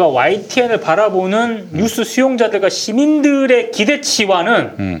구성원들과 YTN을 바라보는 뉴스 수용자들과 시민들의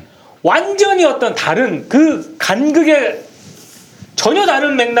기대치와는 완전히 어떤 다른 그 간극의 전혀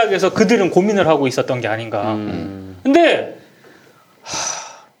다른 맥락에서 그들은 고민을 하고 있었던 게 아닌가. 근데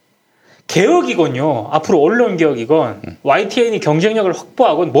개혁이건요. 앞으로 언론 개혁이건 YTN이 경쟁력을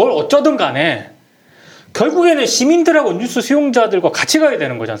확보하건 뭘 어쩌든 간에 결국에는 시민들하고 뉴스 수용자들과 같이 가야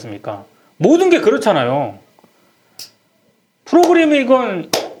되는 거지 않습니까? 모든 게 그렇잖아요. 프로그램이건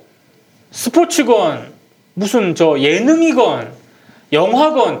스포츠건 무슨 예능이건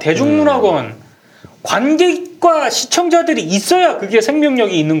영화건 대중문화건 관객과 시청자들이 있어야 그게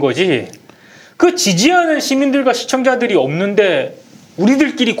생명력이 있는 거지. 그 지지하는 시민들과 시청자들이 없는데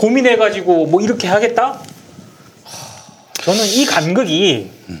우리들끼리 고민해가지고 뭐 이렇게 하겠다? 저는 이 간극이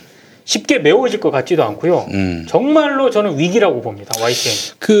쉽게 메워질 것 같지도 않고요. 정말로 저는 위기라고 봅니다.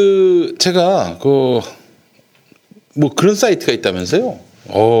 YTN. 제가 뭐 그런 사이트가 있다면서요?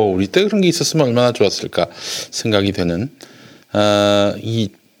 우리 때 그런 게 있었으면 얼마나 좋았을까 생각이 되는 이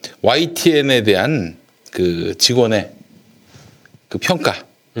YTN에 대한 그 직원의 그 평가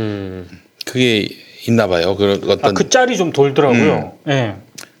그게 있나 봐요. 그 짤이 좀 돌더라고요. 네.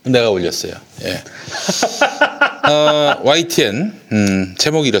 내가 올렸어요. 예. YTN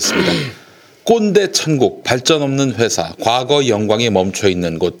제목이 이렇습니다. 꼰대 천국, 발전 없는 회사, 과거 영광에 멈춰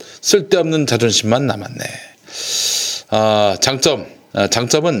있는 곳, 쓸데없는 자존심만 남았네.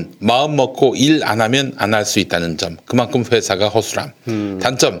 장점은 마음 먹고 일 안 하면 안 할 수 있다는 점. 그만큼 회사가 허술함.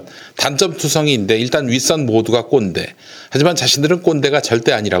 단점 투성이인데 일단 윗선 모두가 꼰대. 하지만 자신들은 꼰대가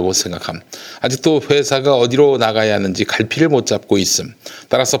절대 아니라고 생각함. 아직도 회사가 어디로 나가야 하는지 갈피를 못 잡고 있음.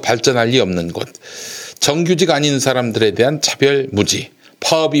 따라서 발전할 리 없는 곳. 정규직 아닌 사람들에 대한 차별 무지.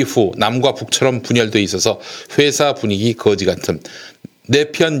 파업 이후 남과 북처럼 분열돼 있어서 회사 분위기 거지 같음.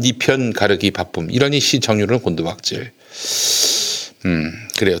 내 편, 니 편 가르기 바쁨. 이러니 시청률은 곤두박질.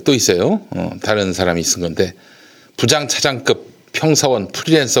 그래요. 또 있어요. 다른 사람이 쓴 건데 부장 차장급 평사원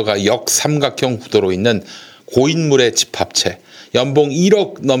프리랜서가 역삼각형 구도로 있는 고인물의 집합체. 연봉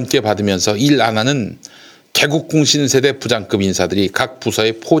 1억 넘게 받으면서 일 안 하는 개국공신 세대 부장급 인사들이 각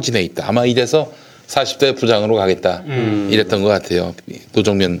부서에 포진해 있다. 아마 이래서 40대 부장으로 가겠다. 이랬던 것 같아요.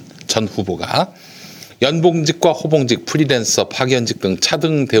 노정면 전 후보가. 연봉직과 호봉직, 프리랜서, 파견직 등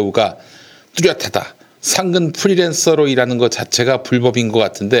차등 대우가 뚜렷하다. 상근 프리랜서로 일하는 것 자체가 불법인 것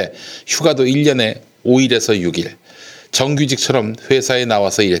같은데 휴가도 1년에 5일에서 6일. 정규직처럼 회사에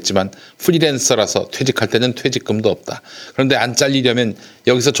나와서 일했지만 프리랜서라서 퇴직할 때는 퇴직금도 없다. 그런데 안 잘리려면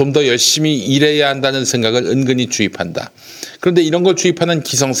여기서 좀 더 열심히 일해야 한다는 생각을 은근히 주입한다. 그런데 이런 걸 주입하는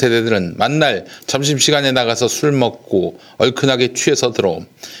기성세대들은 만날 점심시간에 나가서 술 먹고 얼큰하게 취해서 들어옴.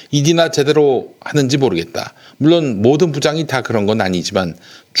 일이나 제대로 하는지 모르겠다. 물론 모든 부장이 다 그런 건 아니지만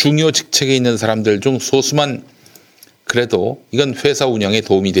중요 직책에 있는 사람들 중 소수만 그래도 이건 회사 운영에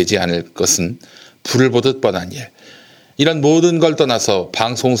도움이 되지 않을 것은 불을 보듯 뻔한 일. 이런 모든 걸 떠나서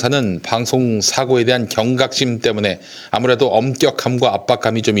방송사는 방송사고에 대한 경각심 때문에 아무래도 엄격함과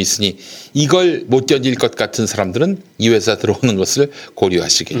압박감이 좀 있으니 이걸 못 견딜 것 같은 사람들은 이 회사 들어오는 것을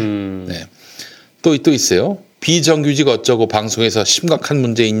고려하시길. 네. 또 있어요. 비정규직 어쩌고 방송에서 심각한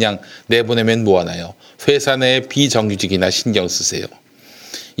문제인 양 내보내면 뭐하나요? 회사 내에 비정규직이나 신경 쓰세요.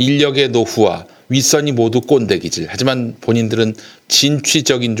 인력의 노후와 윗선이 모두 꼰대기질. 하지만 본인들은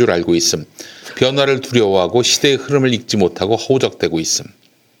진취적인 줄 알고 있음. 변화를 두려워하고 시대의 흐름을 읽지 못하고 허우적대고 있음.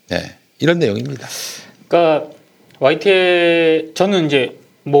 네, 이런 내용입니다. 그러니까 YTN 저는 이제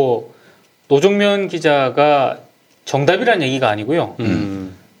뭐 노정면 기자가 정답이라는 얘기가 아니고요.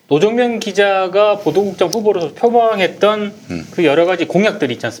 노정면 기자가 보도국장 후보로서 표방했던 그 여러 가지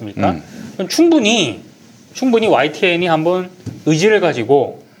공약들이 있지 않습니까? 충분히 YTN이 한번 의지를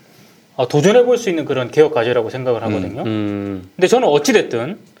가지고 도전해 볼 수 있는 그런 개혁 과제라고 생각을 하거든요. 근데 저는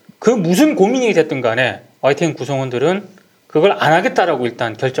어찌됐든 그 무슨 고민이 됐든 간에 YTN 구성원들은 그걸 안 하겠다라고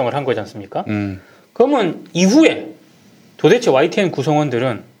일단 결정을 한 거지 않습니까? 그러면 이후에 도대체 YTN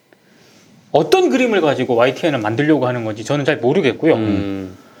구성원들은 어떤 그림을 가지고 YTN을 만들려고 하는 건지 저는 잘 모르겠고요.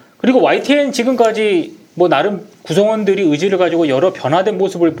 그리고 YTN 지금까지 뭐 나름 구성원들이 의지를 가지고 여러 변화된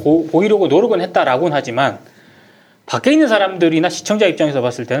모습을 보이려고 노력은 했다라고는 하지만 밖에 있는 사람들이나 시청자 입장에서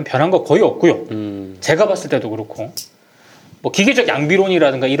봤을 때는 변한 거 거의 없고요. 제가 봤을 때도 그렇고 뭐 기계적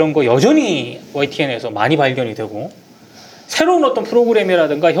양비론이라든가 이런 거 여전히 YTN에서 많이 발견이 되고 새로운 어떤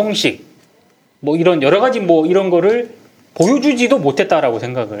프로그램이라든가 형식 뭐 이런 여러 가지 뭐 이런 거를 보여주지도 못했다라고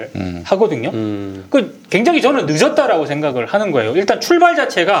생각을 하거든요. 그 굉장히 저는 늦었다라고 생각을 하는 거예요. 일단 출발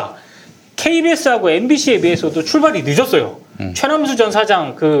자체가 KBS하고 MBC에 비해서도 출발이 늦었어요. 최남수 전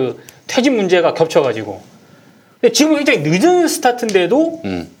사장 그 퇴진 문제가 겹쳐가지고. 근데 지금 굉장히 늦은 스타트인데도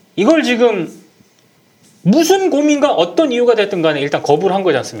이걸 지금 무슨 고민과 어떤 이유가 됐든 간에 일단 거부를 한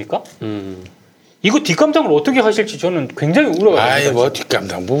거지 않습니까? 이거 뒷감당을 어떻게 하실지 저는 굉장히 우려가 됩니다. 아이 뭐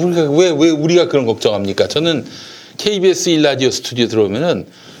뒷감당 뭐 왜 우리가 그런 걱정합니까? 저는 KBS 1라디오 스튜디오 들어오면은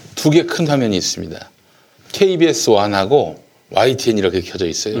두 개 큰 화면이 있습니다. KBS 1하고 YTN 이렇게 켜져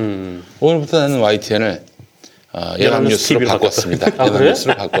있어요. 오늘부터 나는 YTN을 연합뉴스로 바꿨습니다.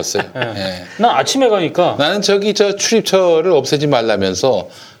 연합뉴스로 바꿨어요. 네. 네. 난 아침에 가니까 나는 저 출입처를 없애지 말라면서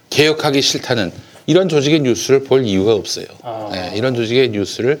개혁하기 싫다는 이런 조직의 뉴스를 볼 이유가 없어요. 네, 이런 조직의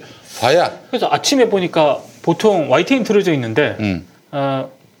뉴스를 봐야. 그래서 아침에 보니까 보통 YTN 틀어져 있는데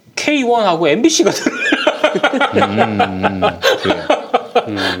K1하고 MBC가 그래요.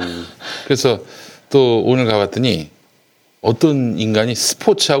 그래서 또 오늘 가봤더니 어떤 인간이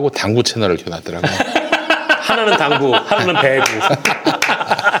스포츠하고 당구 채널을 켜놨더라고요. 하나는 당구, 하나는 배구.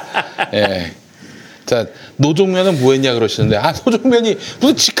 예. 자, 노종면은 뭐 했냐 그러시는데, 노종면이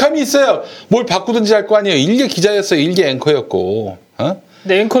무슨 직함이 있어요. 뭘 바꾸든지 할 거 아니에요. 일개 기자였어요. 일개 앵커였고. 어?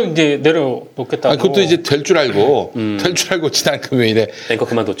 근데 앵커는 이제 내려놓겠다고. 그것도 이제 될 줄 알고, 지난 금요일에. 앵커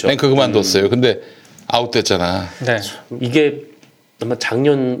그만뒀죠. 앵커 그만뒀어요. 근데 아웃됐잖아. 네. 이게 아마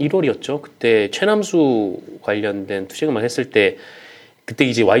작년 1월이었죠. 그때 최남수 관련된 투쟁을 했을 때 그때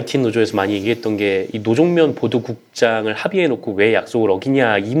이제 YTN 노조에서 많이 얘기했던 게 이 노종면 보도국장을 합의해놓고 왜 약속을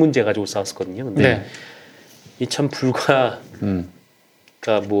어기냐 이 문제 가지고 싸웠었거든요. 근데 네. 이 참 불과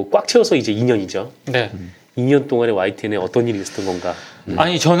그러니까 뭐 꽉 채워서 이제 2년이죠. 네. 2년 동안에 YTN에 어떤 일이 있었던 건가?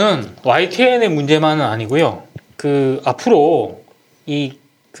 아니 저는 YTN의 문제만은 아니고요. 그 앞으로 이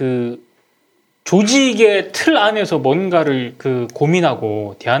그 조직의 틀 안에서 뭔가를 그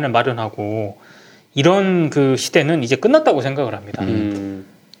고민하고 대안을 마련하고 이런 그 시대는 이제 끝났다고 생각을 합니다.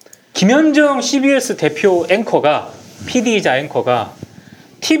 김현정 CBS 대표 앵커가 PD이자 앵커가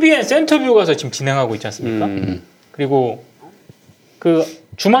TVN 센터뷰 가서 지금 진행하고 있지 않습니까? 그리고 그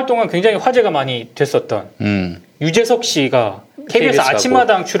주말 동안 굉장히 화제가 많이 됐었던 유재석 씨가 KBS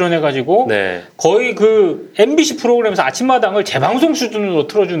아침마당 출연해가지고 네. 거의 그 MBC 프로그램에서 아침마당을 재방송 수준으로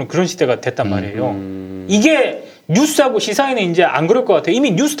틀어주는 그런 시대가 됐단 말이에요. 이게 뉴스하고 시사에는 이제 안 그럴 것 같아요.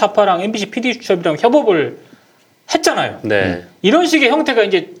 이미 뉴스타파랑 MBC PD수첩이랑 협업을 했잖아요. 네. 이런 식의 형태가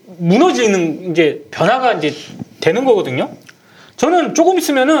이제 무너지는 이제 변화가 이제 되는 거거든요. 저는 조금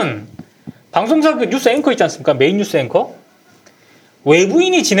있으면은 방송사 그 뉴스 앵커 있지 않습니까? 메인 뉴스 앵커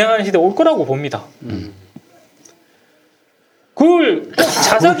외부인이 진행하는 시대 올 거라고 봅니다. 그걸 꼭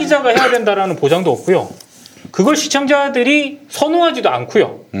자사 기자가 해야 된다라는 보장도 없고요. 그걸 시청자들이 선호하지도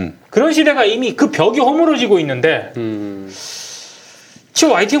않고요. 그런 시대가 이미 그 벽이 허물어지고 있는데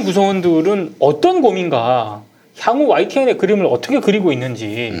지금 YTN 구성원들은 어떤 고민과 향후 YTN의 그림을 어떻게 그리고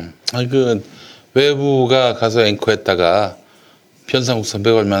있는지. 그 외부가 가서 앵커했다가 변상욱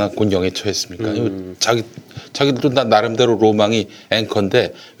선배가 얼마나 곤경에 처했습니까? 자기들도 나름대로 로망이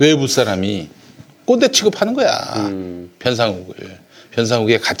앵커인데 외부 사람이 꼰대 취급하는 거야.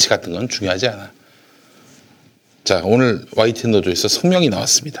 변상욱의 가치 같은 건 중요하지 않아. 자, 오늘 YTN 노조에서 성명이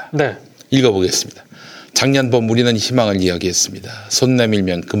나왔습니다. 네. 읽어보겠습니다. 작년봄 우리는 희망을 이야기했습니다. 손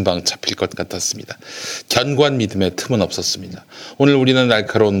내밀면 금방 잡힐 것 같았습니다. 견고한 믿음에 틈은 없었습니다. 오늘 우리는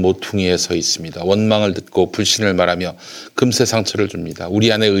날카로운 모퉁이에 서 있습니다. 원망을 듣고 불신을 말하며 금세 상처를 줍니다.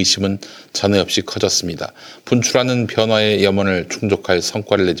 우리 안의 의심은 전에 없이 커졌습니다. 분출하는 변화의 염원을 충족할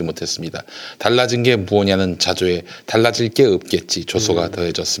성과를 내지 못했습니다. 달라진 게 무엇냐는 자조에 달라질 게 없겠지 조소가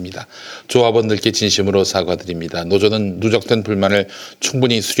더해졌습니다. 조합원들께 진심으로 사과드립니다. 노조는 누적된 불만을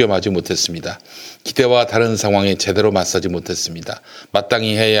충분히 수렴하지 못했습니다. 기대와 다른 상황에 제대로 맞서지 못했습니다.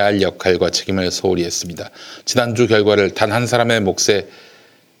 마땅히 해야 할 역할과 책임을 소홀히 했습니다. 지난주 결과를 단 한 사람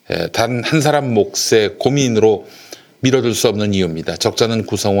몫의 고민으로 미뤄둘 수 없는 이유입니다. 적잖은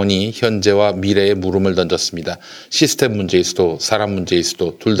구성원이 현재와 미래에 물음을 던졌습니다. 시스템 문제일 수도 사람 문제일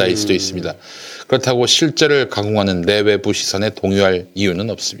수도 둘 다일 수도 있습니다. 그렇다고 실제를 가공하는 내외부 시선에 동요할 이유는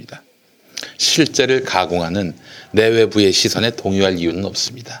없습니다. 실제를 가공하는 내외부의 시선에 동요할 이유는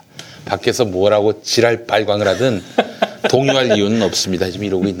없습니다. 밖에서 뭐라고 지랄 발광을 하든 동요할 이유는 없습니다. 지금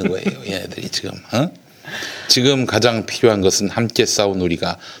이러고 있는 거예요. 얘네들이 지금. 지금 가장 필요한 것은 함께 싸운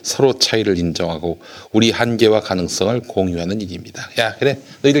우리가 서로 차이를 인정하고 우리 한계와 가능성을 공유하는 일입니다. 야, 그래.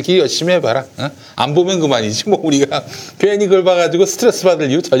 너희들끼리 열심히 해봐라. 어? 안 보면 그만이지. 뭐 우리가 괜히 그걸 봐가지고 스트레스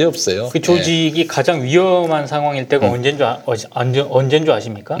받을 이유 전혀 없어요. 그 조직이 가장 위험한 상황일 때가 언제인 줄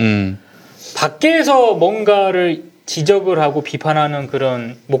아십니까? 밖에서 뭔가를 지적을 하고 비판하는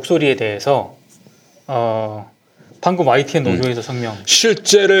그런 목소리에 대해서 방금 YTN 노조에서 성명.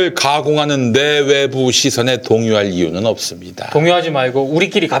 실제를 가공하는 내외부 시선에 동요할 이유는 없습니다. 동요하지 말고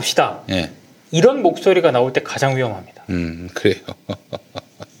우리끼리 갑시다. 예. 이런 목소리가 나올 때 가장 위험합니다. 그래요.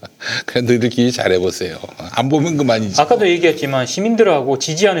 그냥 너희들끼리 잘해보세요. 안 보면 그만이지. 아까도 얘기했지만 시민들하고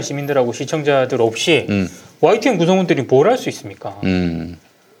지지하는 시민들하고 시청자들 없이 YTN 구성원들이 뭘 할 수 있습니까?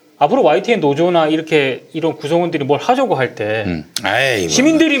 앞으로 YTN 노조나 이런 구성원들이 뭘 하자고 할 때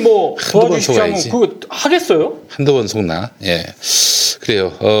시민들이 뭐 도와주시자면 그거 하겠어요? 한두 번 속나. 예.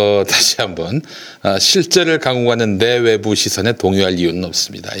 그래요. 다시 한번 실제를 강구하는 내외부 시선에 동요할 이유는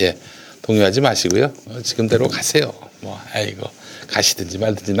없습니다. 예. 동요하지 마시고요. 지금대로 가세요. 뭐 아이고 가시든지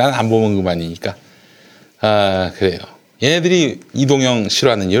말든지 난 안 보면 그만이니까. 그래요. 얘네들이 이동영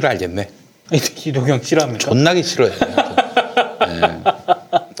싫어하는 이유를 알겠네. 이동영 싫어합니까? 존나게 싫어해요. 예.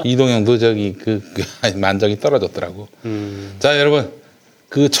 이동영도 저기 만정이 떨어졌더라고. 자, 여러분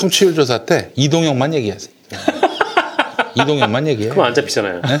그 청취율 조사 때 이동영만 얘기하세요. 이동영만 얘기해. 그럼 안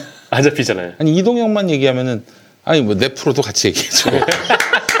잡히잖아요. 네? 안 잡히잖아요. 아니 이동영만 얘기하면은 뭐 내 프로도 같이 얘기해줘.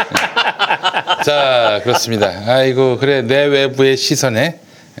 자, 그렇습니다. 아이고 그래 내 외부의 시선에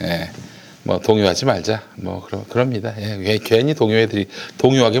뭐 동요하지 말자. 뭐 그럽니다. 예, 괜히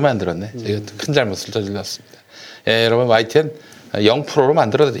동요하게 만들었네. 제가 큰 잘못을 저질렀습니다. 예, 여러분 YTN 0%로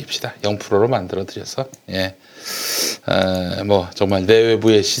만들어 드립시다. 0%로 만들어 드려서 뭐 정말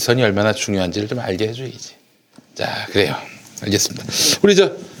내외부의 시선이 얼마나 중요한지를 좀 알게 해줘야지. 자, 그래요. 알겠습니다. 우리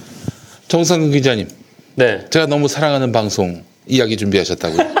정상근 기자님. 네. 제가 너무 사랑하는 방송 이야기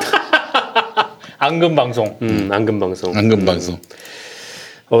준비하셨다고요. 앙금 방송. 앙금 방송. 앙금 방송.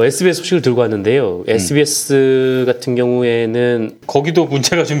 SBS 소식을 들고 왔는데요. SBS 같은 경우에는 거기도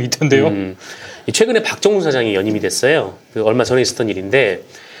문제가 좀 있던데요. 최근에 박정훈 사장이 연임이 됐어요. 얼마 전에 있었던 일인데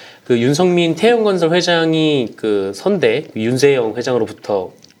윤석민 태영건설 회장이 선대 윤세영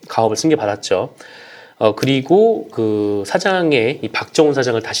회장으로부터 가업을 승계받았죠. 그리고 사장의 이 박정훈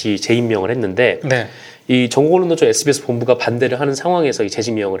사장을 다시 재임명을 했는데 이 전국언론노조 SBS 본부가 반대를 하는 상황에서 이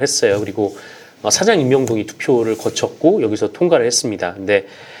재임명을 했어요. 그리고 사장 임명 동의 투표를 거쳤고 여기서 통과를 했습니다. 근데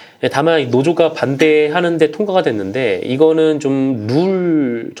다만 노조가 반대하는데 통과가 됐는데 이거는 좀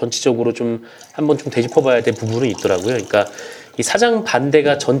룰 전체적으로 좀 한번 좀 되짚어봐야 될 부분은 있더라고요. 그러니까 이 사장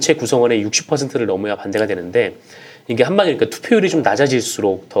반대가 전체 구성원의 60%를 넘어야 반대가 되는데 이게 한마디로 그러니까 투표율이 좀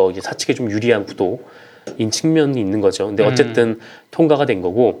낮아질수록 더 이제 사측에 좀 유리한 구도인 측면이 있는 거죠. 근데 어쨌든 통과가 된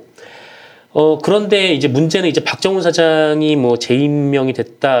거고. 그런데 이제 문제는 이제 박정훈 사장이 뭐 재임명이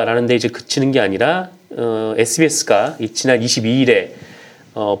됐다라는 데 이제 그치는 게 아니라 SBS가 지난 22일에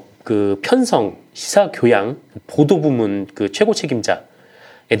편성 시사교양 보도부문 최고 책임자에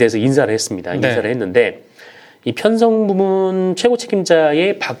대해서 인사를 했습니다. 인사를 했는데 이 편성 부문 최고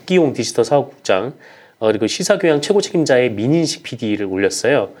책임자의 박기용 디지털 사업국장 그리고 시사교양 최고 책임자의 민인식 PD를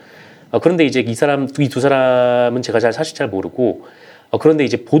올렸어요. 그런데 이제 이 두 사람은 제가 사실 잘 모르고 그런데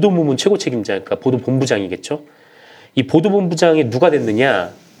이제 보도부문 최고 책임자, 그러니까 보도본부장이겠죠. 이 보도본부장이 누가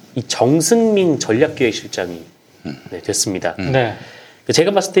됐느냐? 이 정승민 전략기획실장이 됐습니다.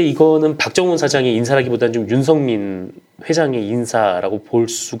 제가 봤을 때 이거는 박정훈 사장의 인사라기보다는 좀 윤석민 회장의 인사라고 볼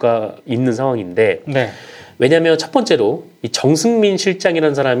수가 있는 상황인데 왜냐하면 첫 번째로 이 정승민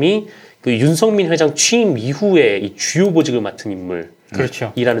실장이라는 사람이 윤석민 회장 취임 이후에 이 주요 보직을 맡은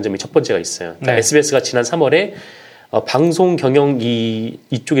인물이라는 점이 첫 번째가 있어요. 그러니까 SBS가 지난 3월에 방송 경영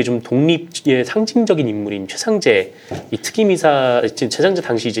이쪽에 좀 독립의 상징적인 인물인 최상재 이 특임이사 최상재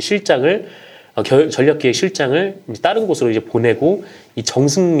당시 이제 실장을 전략기획 실장을 이제 다른 곳으로 이제 보내고 이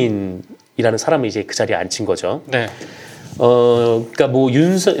정승민이라는 사람을 이제 그 자리에 앉힌 거죠. 그러니까 뭐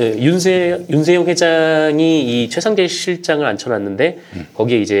윤세영 회장이 이 최상재 실장을 앉혀놨는데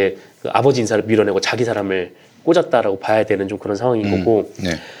거기에 이제 아버지 인사를 밀어내고 자기 사람을 꽂았다라고 봐야 되는 좀 그런 상황인 거고.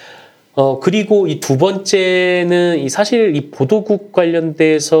 그리고 이 두 번째는 사실 이 보도국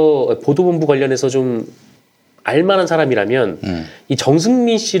관련돼서 보도본부 관련해서 좀 알만한 사람이라면 이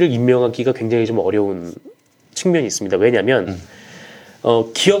정승민 씨를 임명하기가 굉장히 좀 어려운 측면이 있습니다. 왜냐하면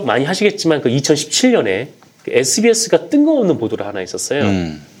기억 많이 하시겠지만 2017년에 SBS가 뜬금없는 보도를 하나 있었어요.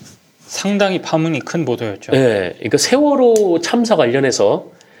 상당히 파문이 큰 보도였죠. 네, 그러니까 세월호 참사 관련해서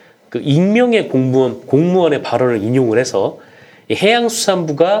익명의 공무원의 발언을 인용을 해서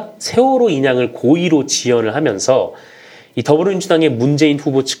해양수산부가 세월호 인양을 고의로 지연을 하면서 이 더불어민주당의 문재인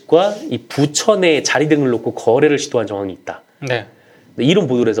후보 측과 이 부처 내 자리 등을 놓고 거래를 시도한 정황이 있다. 네. 이런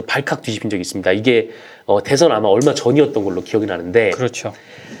보도를 해서 발칵 뒤집힌 적이 있습니다. 이게 대선 아마 얼마 전이었던 걸로 기억이 나는데. 그렇죠.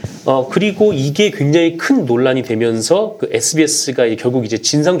 그리고 이게 굉장히 큰 논란이 되면서 그 SBS가 결국 이제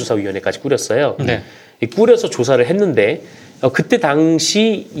진상조사위원회까지 꾸렸어요. 네. 꾸려서 조사를 했는데 그때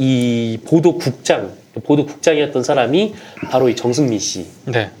당시 이 보도국장이었던 사람이 바로 이 정승민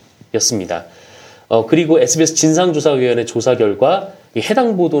씨였습니다. 그리고 SBS 진상조사위원회 조사 결과 이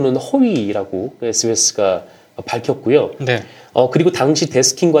해당 보도는 허위라고 SBS가 밝혔고요. 네. 그리고 당시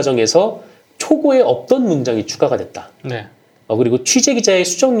데스킹 과정에서 초고에 없던 문장이 추가가 됐다. 네. 그리고 취재기자의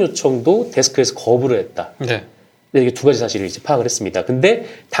수정 요청도 데스크에서 거부를 했다. 네. 이게 두 가지 사실을 이제 파악을 했습니다. 근데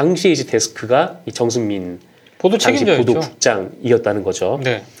당시에 이제 데스크가 이 정승민 보도 책임자였죠. 보도국장이었다는 거죠.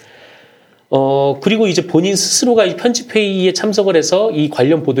 네. 그리고 이제 본인 스스로가 이 편집회의에 참석을 해서 이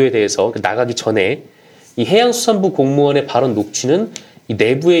관련 보도에 대해서 나가기 전에 이 해양수산부 공무원의 발언 녹취는 이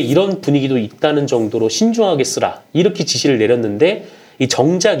내부에 이런 분위기도 있다는 정도로 신중하게 쓰라. 이렇게 지시를 내렸는데 이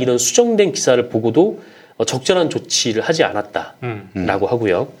정작 이런 수정된 기사를 보고도 적절한 조치를 하지 않았다라고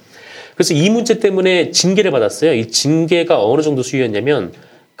하고요. 그래서 이 문제 때문에 징계를 받았어요. 이 징계가 어느 정도 수위였냐면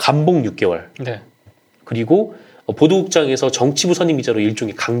감봉 6개월. 네. 그리고 보도국장에서 정치부 선임 기자로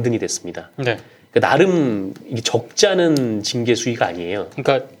일종의 강등이 됐습니다. 네. 그러니까 나름 이게 적지 않은 징계 수위가 아니에요.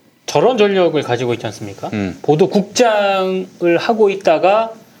 그러니까 저런 전력을 가지고 있지 않습니까? 보도국장을 하고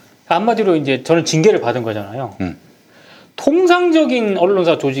있다가 한마디로 이제 저는 징계를 받은 거잖아요. 통상적인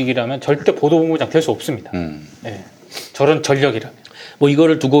언론사 조직이라면 절대 보도본부장 될 수 없습니다. 네. 저런 전력이라면. 뭐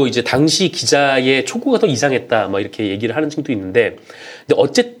이거를 두고 이제 당시 기자의 촉구가 더 이상했다, 뭐 이렇게 얘기를 하는 층도 있는데, 근데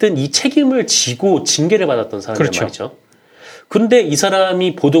어쨌든 이 책임을 지고 징계를 받았던 사람이란 그렇죠. 말이죠. 그런데 이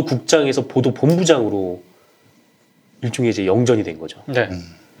사람이 보도국장에서 보도본부장으로 일종의 이제 영전이 된 거죠. 네.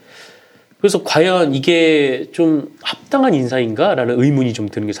 그래서 과연 이게 좀 합당한 인사인가라는 의문이 좀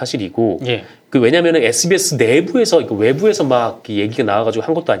드는 게 사실이고, 예. 왜냐면은 SBS 내부에서, 외부에서 막 얘기가 나와가지고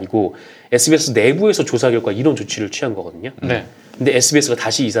한 것도 아니고, SBS 내부에서 조사 결과 이런 조치를 취한 거거든요. 네. 근데 SBS가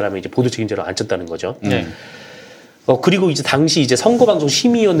다시 이 사람을 이제 보도 책임자로 앉혔다는 거죠. 네. 그리고 이제 당시 이제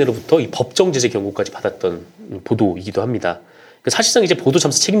선거방송심의위원회로부터 이 법정 제재 경고까지 받았던 보도이기도 합니다. 사실상 이제 보도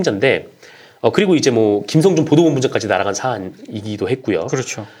참사 책임자인데, 그리고 이제 뭐 김성준 보도본부장까지 날아간 사안이기도 했고요.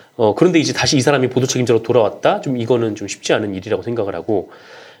 그렇죠. 그런데 이제 다시 이 사람이 보도 책임자로 돌아왔다? 좀 이거는 좀 쉽지 않은 일이라고 생각을 하고,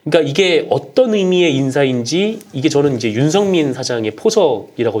 그러니까 이게 어떤 의미의 인사인지, 이게 저는 이제 윤석민 사장의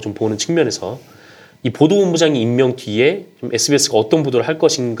포석이라고 좀 보는 측면에서 이 보도본부장이 임명 뒤에 좀 SBS가 어떤 보도를 할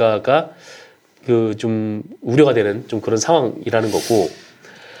것인가가 좀 우려가 되는 좀 그런 상황이라는 거고,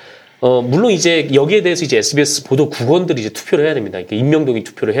 물론 이제 여기에 대해서 이제 SBS 보도 국원들이 이제 투표를 해야 됩니다. 그러니까 임명동의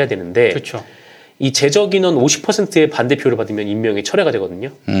투표를 해야 되는데, 그렇죠. 이 재적 인원 50%의 반대표를 받으면 임명이 철회가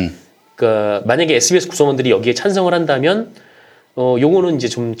되거든요. 그러니까 만약에 SBS 구성원들이 여기에 찬성을 한다면, 요거는 이제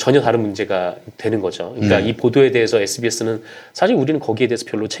좀 전혀 다른 문제가 되는 거죠. 그러니까 이 보도에 대해서 SBS는 사실 우리는 거기에 대해서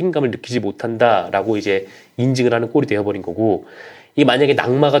별로 책임감을 느끼지 못한다라고 이제 인증을 하는 꼴이 되어버린 거고, 이게 만약에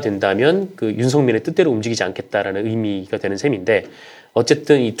낙마가 된다면 그 윤석민의 뜻대로 움직이지 않겠다라는 의미가 되는 셈인데,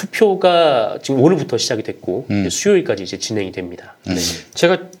 어쨌든 이 투표가 지금 오늘부터 시작이 됐고 수요일까지 이제 진행이 됩니다. 네.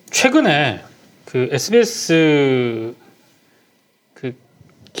 제가 최근에 그 SBS 그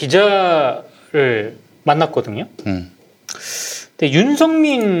기자를 만났거든요. 근데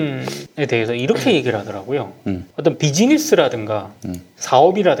윤석민에 대해서 이렇게 얘기를 하더라고요. 어떤 비즈니스라든가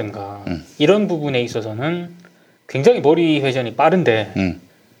사업이라든가 이런 부분에 있어서는 굉장히 머리 회전이 빠른데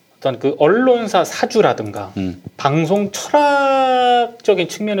어떤 그 언론사 사주라든가 방송 철학적인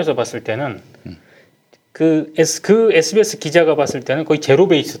측면에서 봤을 때는 그 SBS 기자가 봤을 때는 거의 제로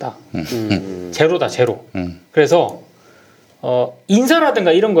베이스다. 제로다, 제로. 그래서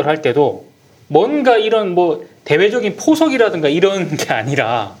인사라든가 이런 걸 할 때도 뭔가 이런 뭐 대외적인 포석이라든가 이런 게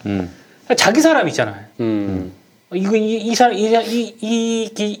아니라 자기 사람이잖아요. 이거 이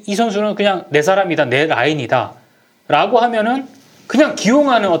선수는 그냥 내 사람이다, 내 라인이다라고 하면은 그냥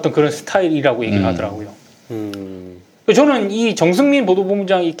기용하는 어떤 그런 스타일이라고 얘기를 하더라고요. 저는 이 정승민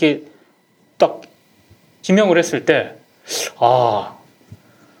보도본부장이 이렇게 딱 지명을 했을 때,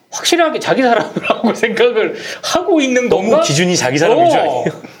 확실하게 자기 사람이라고 생각을 하고 있는 건가? 너무 기준이 자기 사람인 줄 아니에요?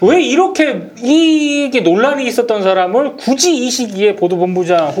 왜 이렇게 이게 논란이 있었던 사람을 굳이 이 시기에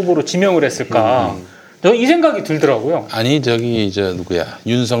보도본부장 후보로 지명을 했을까? 저는 이 생각이 들더라고요. 아니 누구야?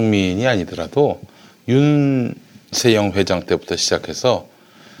 윤석민이 아니더라도 윤세영 회장 때부터 시작해서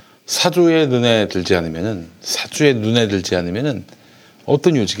사주의 눈에 들지 않으면은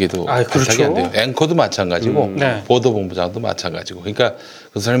어떤 요직에도 발탁이 안 돼요. 앵커도 마찬가지고 네. 보도본부장도 마찬가지고. 그러니까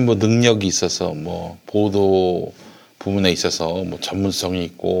그 사람이 뭐 능력이 있어서 뭐 보도 부문에 있어서 뭐 전문성이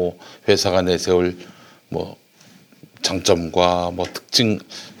있고 회사가 내세울 뭐 장점과 뭐 특징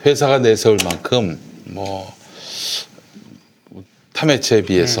회사가 내세울 만큼 뭐 타매체에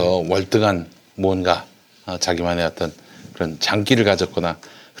비해서 월등한 뭔가 자기만의 어떤 그런 장기를 가졌거나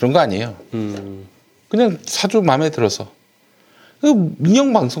그런 거 아니에요. 그냥 사주 마음에 들어서.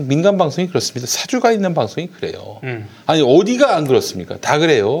 민영 방송, 민간 방송이 그렇습니다. 사주가 있는 방송이 그래요. 아니 어디가 안 그렇습니까? 다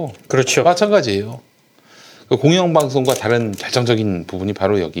그래요. 그렇죠. 마찬가지예요. 공영방송과 다른 결정적인 부분이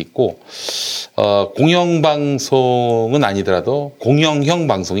바로 여기 있고, 공영방송은 아니더라도 공영형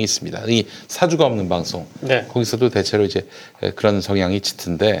방송이 있습니다. 이 사주가 없는 방송. 네. 거기서도 대체로 이제 그런 성향이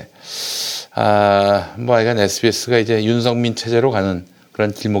짙은데, 뭐 하여간 SBS가 이제 윤석민 체제로 가는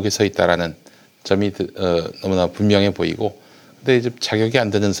그런 길목에 서 있다라는 점이 너무나 분명해 보이고, 근데 이제 자격이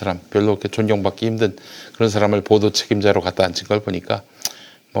안 되는 사람, 별로 이렇게 존경받기 힘든 그런 사람을 보도 책임자로 갖다 앉힌 걸 보니까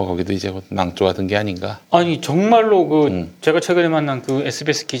뭐 거기도 이제 낭조가 든 게 아닌가. 아니 정말로 제가 최근에 만난 그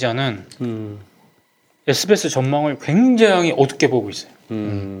SBS 기자는 SBS 전망을 굉장히 어둡게 보고 있어요.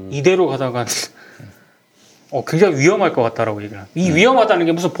 이대로 가다가 굉장히 위험할 것 같다라고 얘기를 합니다. 이 위험하다는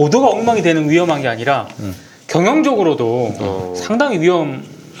게 무슨 보도가 엉망이 되는 위험한 게 아니라 경영적으로도 상당히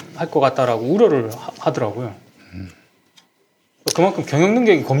위험할 것 같다라고 우려를 하더라고요. 그만큼 경영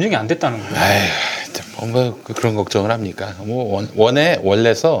능력이 검증이 안 됐다는 거예요. 뭐 그런 걱정을 합니까? 뭐 원래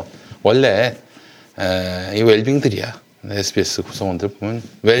이 웰빙들이야. SBS 구성원들 보면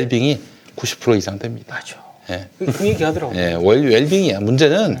웰빙이 90% 이상 됩니다. 맞아. 예. 그 얘기 하더라고요. 예, 웰빙이야.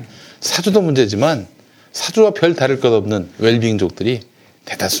 문제는 사주도 문제지만 사주와 별 다를 것 없는 웰빙족들이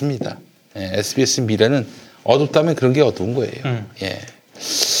대다수입니다. 예, SBS 미래는 어둡다면 그런 게 어두운 거예요. 예.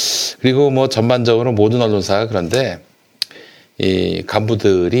 그리고 뭐 전반적으로 모든 언론사가 그런데 이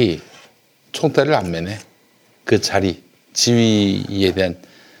간부들이 총대를 안 매네. 그 자리, 지위에 대한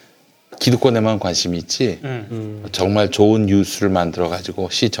기득권에만 관심이 있지 정말 좋은 뉴스를 만들어가지고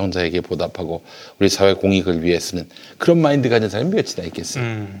시청자에게 보답하고 우리 사회 공익을 위해 쓰는 그런 마인드 가진 사람이 몇이나 있겠어요.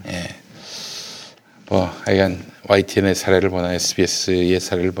 예. 뭐 하여간 YTN의 사례를 보나 SBS의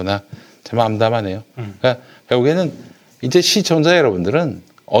사례를 보나 참 암담하네요. 그러니까 결국에는 이제 시청자 여러분들은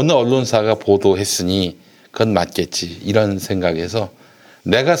어느 언론사가 보도했으니 그건 맞겠지 이런 생각에서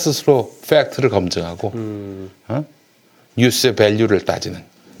내가 스스로 팩트를 검증하고 뉴스의 밸류를 따지는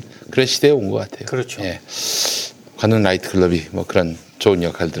그런 시대에 온 것 같아요. 그렇죠. 예. 관훈 라이트클럽이 뭐 그런 좋은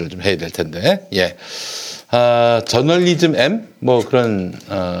역할들을 좀 해야 될 텐데. 예. 저널리즘 M 뭐 그런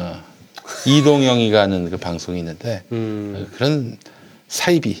이동영이가 하는 그 방송이 있는데 그런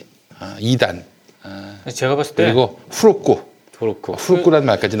사이비 2단 제가 봤을 때 그리고 후루꾸라는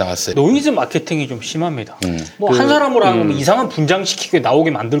말까지 나왔어요. 노이즈 마케팅이 좀 심합니다. 뭐 한 사람으로 하면 이상한 분장시키게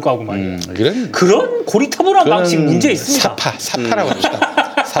나오게 만들고 하고 말이에요. 그런 고리타분한 방식 문제 있습니다. 사파라고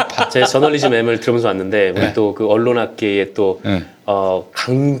합시다. 사파. 제 저널리즘 M을 들으면서 왔는데 우리 또 그 언론학계의 또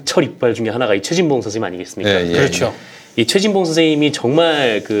강철 이빨 중에 하나가 이 최진봉 선생님 아니겠습니까? 그렇죠. 이 최진봉 선생님이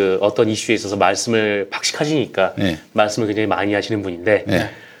정말 그 어떤 이슈에 있어서 말씀을 박식하시니까 말씀을 굉장히 많이 하시는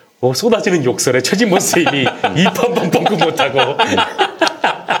분인데 쏟아지는 욕설에 최진봉 선생님이 입한 번 뻥긋 못하고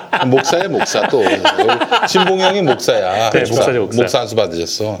목사야 목사 또 진봉이 형이 목사야. 네, 목사죠. 목사 안수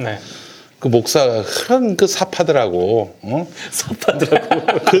받으셨어. 네. 그 목사가 그런 그 사파들하고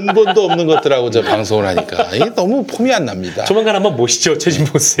사파들하고 근본도 없는 것들하고 저 방송을 하니까 이게 너무 폼이 안 납니다. 조만간 한번 모시죠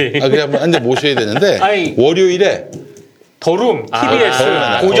최진봉 선생님. 그래 한번 모셔야 되는데 월요일에 더룸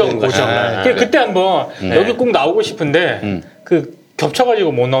TBS 고정. 그때 한번 여기 꼭 나오고 싶은데 그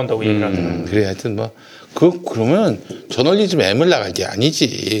겹쳐가지고 못 나온다고 얘기를 하더라고요. 그래 하여튼 뭐 그러면 저널리즘 M을 나갈 게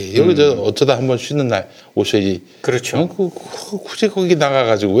아니지. 여기 저 어쩌다 한번 쉬는 날 오셔야지. 그렇죠. 굳이 거기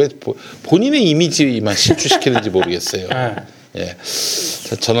나가가지고 왜 본인의 이미지만 실추시키는지 모르겠어요. 예,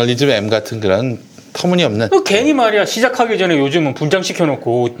 저널리즘 M 같은 그런 터무니없는. 괜히 말이야 시작하기 전에 요즘은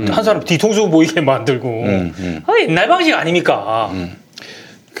분장시켜놓고 한 사람 뒤통수 보이게 만들고. 옛날 방식 아닙니까?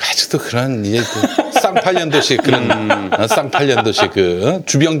 아직도 그런 이제 그 쌍팔년도식 그런 쌍팔년도식 그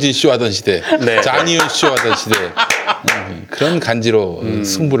주병진 쇼 하던 시대, 장이윤 쇼 하던 시대 그런 간지로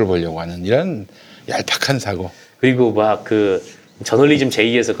승부를 보려고 하는 이런 얄팍한 사고. 그리고 막 그 저널리즘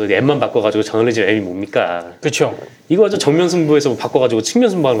J에서 그 M만 바꿔가지고 저널리즘 M이 뭡니까? 그렇죠. 이거 아주 정면 승부에서 바꿔가지고 측면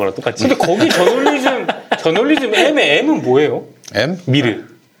승부하는 거랑 똑같지. 근데 거기 저널리즘 M의 M은 뭐예요? M? 미르.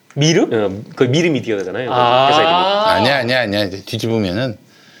 미르? 그 미르 미디어잖아요. 회사 이름이. 아니야.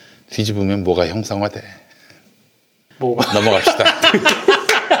 뒤집으면 뭐가 형상화돼. 뭐가? 넘어갑시다.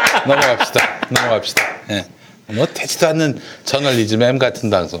 예. 뭐 되지도 않는 저널리즘 M 같은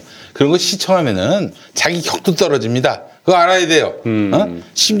방송 그런 거 시청하면은 자기 격도 떨어집니다. 그거 알아야 돼요.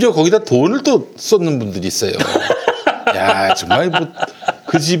 심지어 거기다 돈을 또 쏟는 분들이 있어요. 야 정말 뭐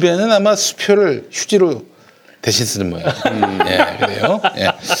그 집에는 아마 수표를 휴지로 대신 쓰는 모양. 예, 그래요.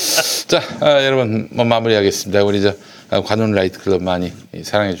 예. 자, 여러분, 마무리하겠습니다. 우리 관훈 라이트 클럽 많이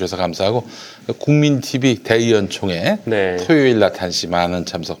사랑해 주셔서 감사하고, 국민TV 대의원총회 네. 토요일 낮 1시 많은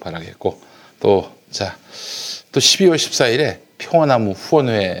참석 바라겠고, 또 12월 14일에 평화나무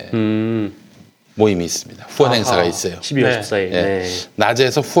후원회 모임이 있습니다. 후원 행사가 있어요. 12월 14일. 예. 네.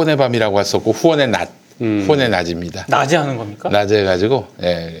 낮에서 후원의 밤이라고 할 수 없고, 후원의 낮. 후원의 낮입니다. 낮에 하는 겁니까? 낮에 해가지고,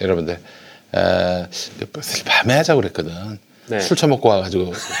 예, 여러분들. 밤에 하자고 그랬거든. 네. 술 처먹고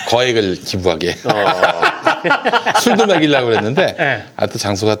와가지고 거액을 기부하게. 술도 먹이려고 그랬는데, 네. 또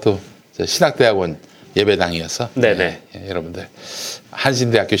장소가 또 신학대학원 예배당이어서. 네네. 예, 여러분들.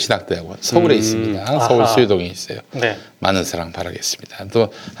 한신대학교 신학대학원 서울에 있습니다. 서울 수유동에 있어요. 네. 많은 사랑 바라겠습니다.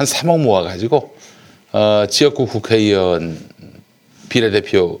 또 한 3억 모아가지고, 지역구 국회의원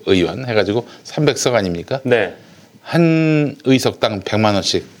비례대표 의원 해가지고 300석 아닙니까? 네. 한 의석당 100만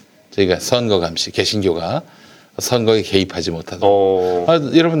원씩 저희가 선거 감시, 개신교가 선거에 개입하지 못하도록.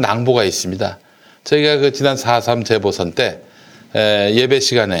 여러분 낭보가 있습니다. 저희가 지난 4.3 재보선 때 예배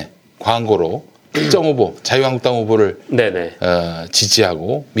시간에 광고로 특정 후보, 자유한국당 후보를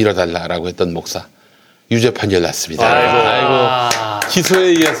지지하고 밀어달라라고 했던 목사 유죄 판결 났습니다. 아이고.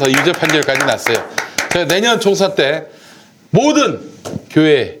 기소에 이어서 유죄 판결까지 났어요. 제가 내년 총선 때 모든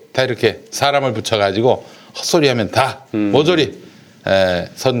교회에 다 이렇게 사람을 붙여가지고 헛소리하면 다 모조리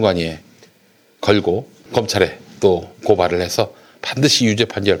선관위에 걸고 검찰에 또 고발을 해서 반드시 유죄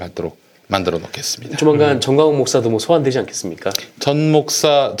판결 받도록 만들어 놓겠습니다. 조만간 전광훈 목사도 소환되지 않겠습니까?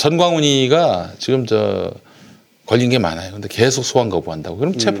 전광훈이가 지금 걸린 게 많아요. 근데 계속 소환 거부한다고.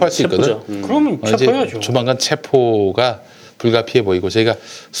 그럼 체포할 수 있거든. 그러면 체포해야죠. 조만간 체포가 불가피해 보이고 저희가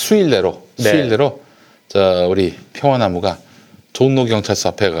수일내로 우리 평화나무가 종로 경찰서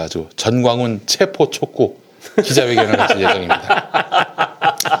앞에 가가지고 전광훈 체포 촉구 기자회견을 하실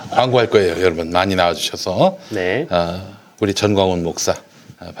예정입니다. 광고할 거예요, 여러분. 많이 나와주셔서 네. 우리 전광훈 목사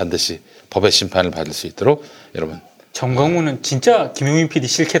반드시 법의 심판을 받을 수 있도록 여러분. 전광훈은 진짜 김용민 PD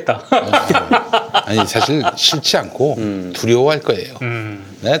싫겠다. 아니 사실 싫지 않고 두려워할 거예요.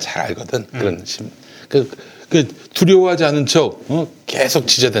 내가 잘 알거든. 그런 그 두려워하지 않은 척 계속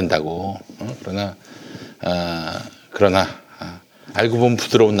지저댄다고. 그러나 알고 보면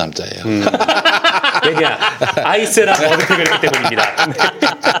부드러운 남자예요. 왜냐 아이스라 머드팩을 했기 때문입니다.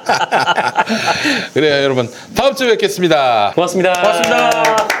 그래요, 여러분. 다음 주에 뵙겠습니다. 고맙습니다.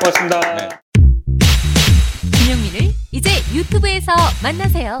 네. 김용민을 이제 유튜브에서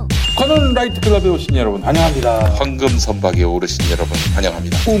만나세요. 관훈 라이트 클럽에 오신 여러분 환영합니다. 황금선박에 오르신 여러분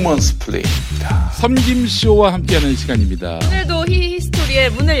환영합니다. 우먼스 플레이입니다. 섬김쇼와 함께하는 시간입니다. 오늘도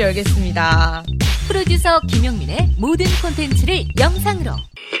히스토리의 문을 열겠습니다. 프로듀서 김용민의 모든 콘텐츠를 영상으로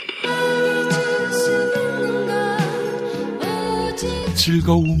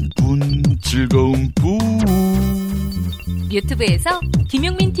즐거운 뿐 유튜브에서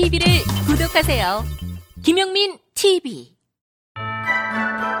김용민 TV를 구독하세요. 김용민 TV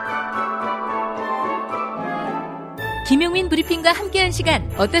김용민 브리핑과 함께한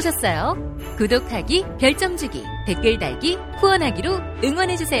시간 어떠셨어요? 구독하기, 별점 주기, 댓글 달기, 후원하기로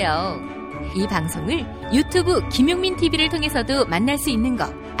응원해주세요. 이 방송을 유튜브 김용민 TV를 통해서도 만날 수 있는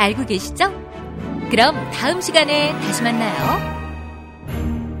거 알고 계시죠? 그럼 다음 시간에 다시 만나요.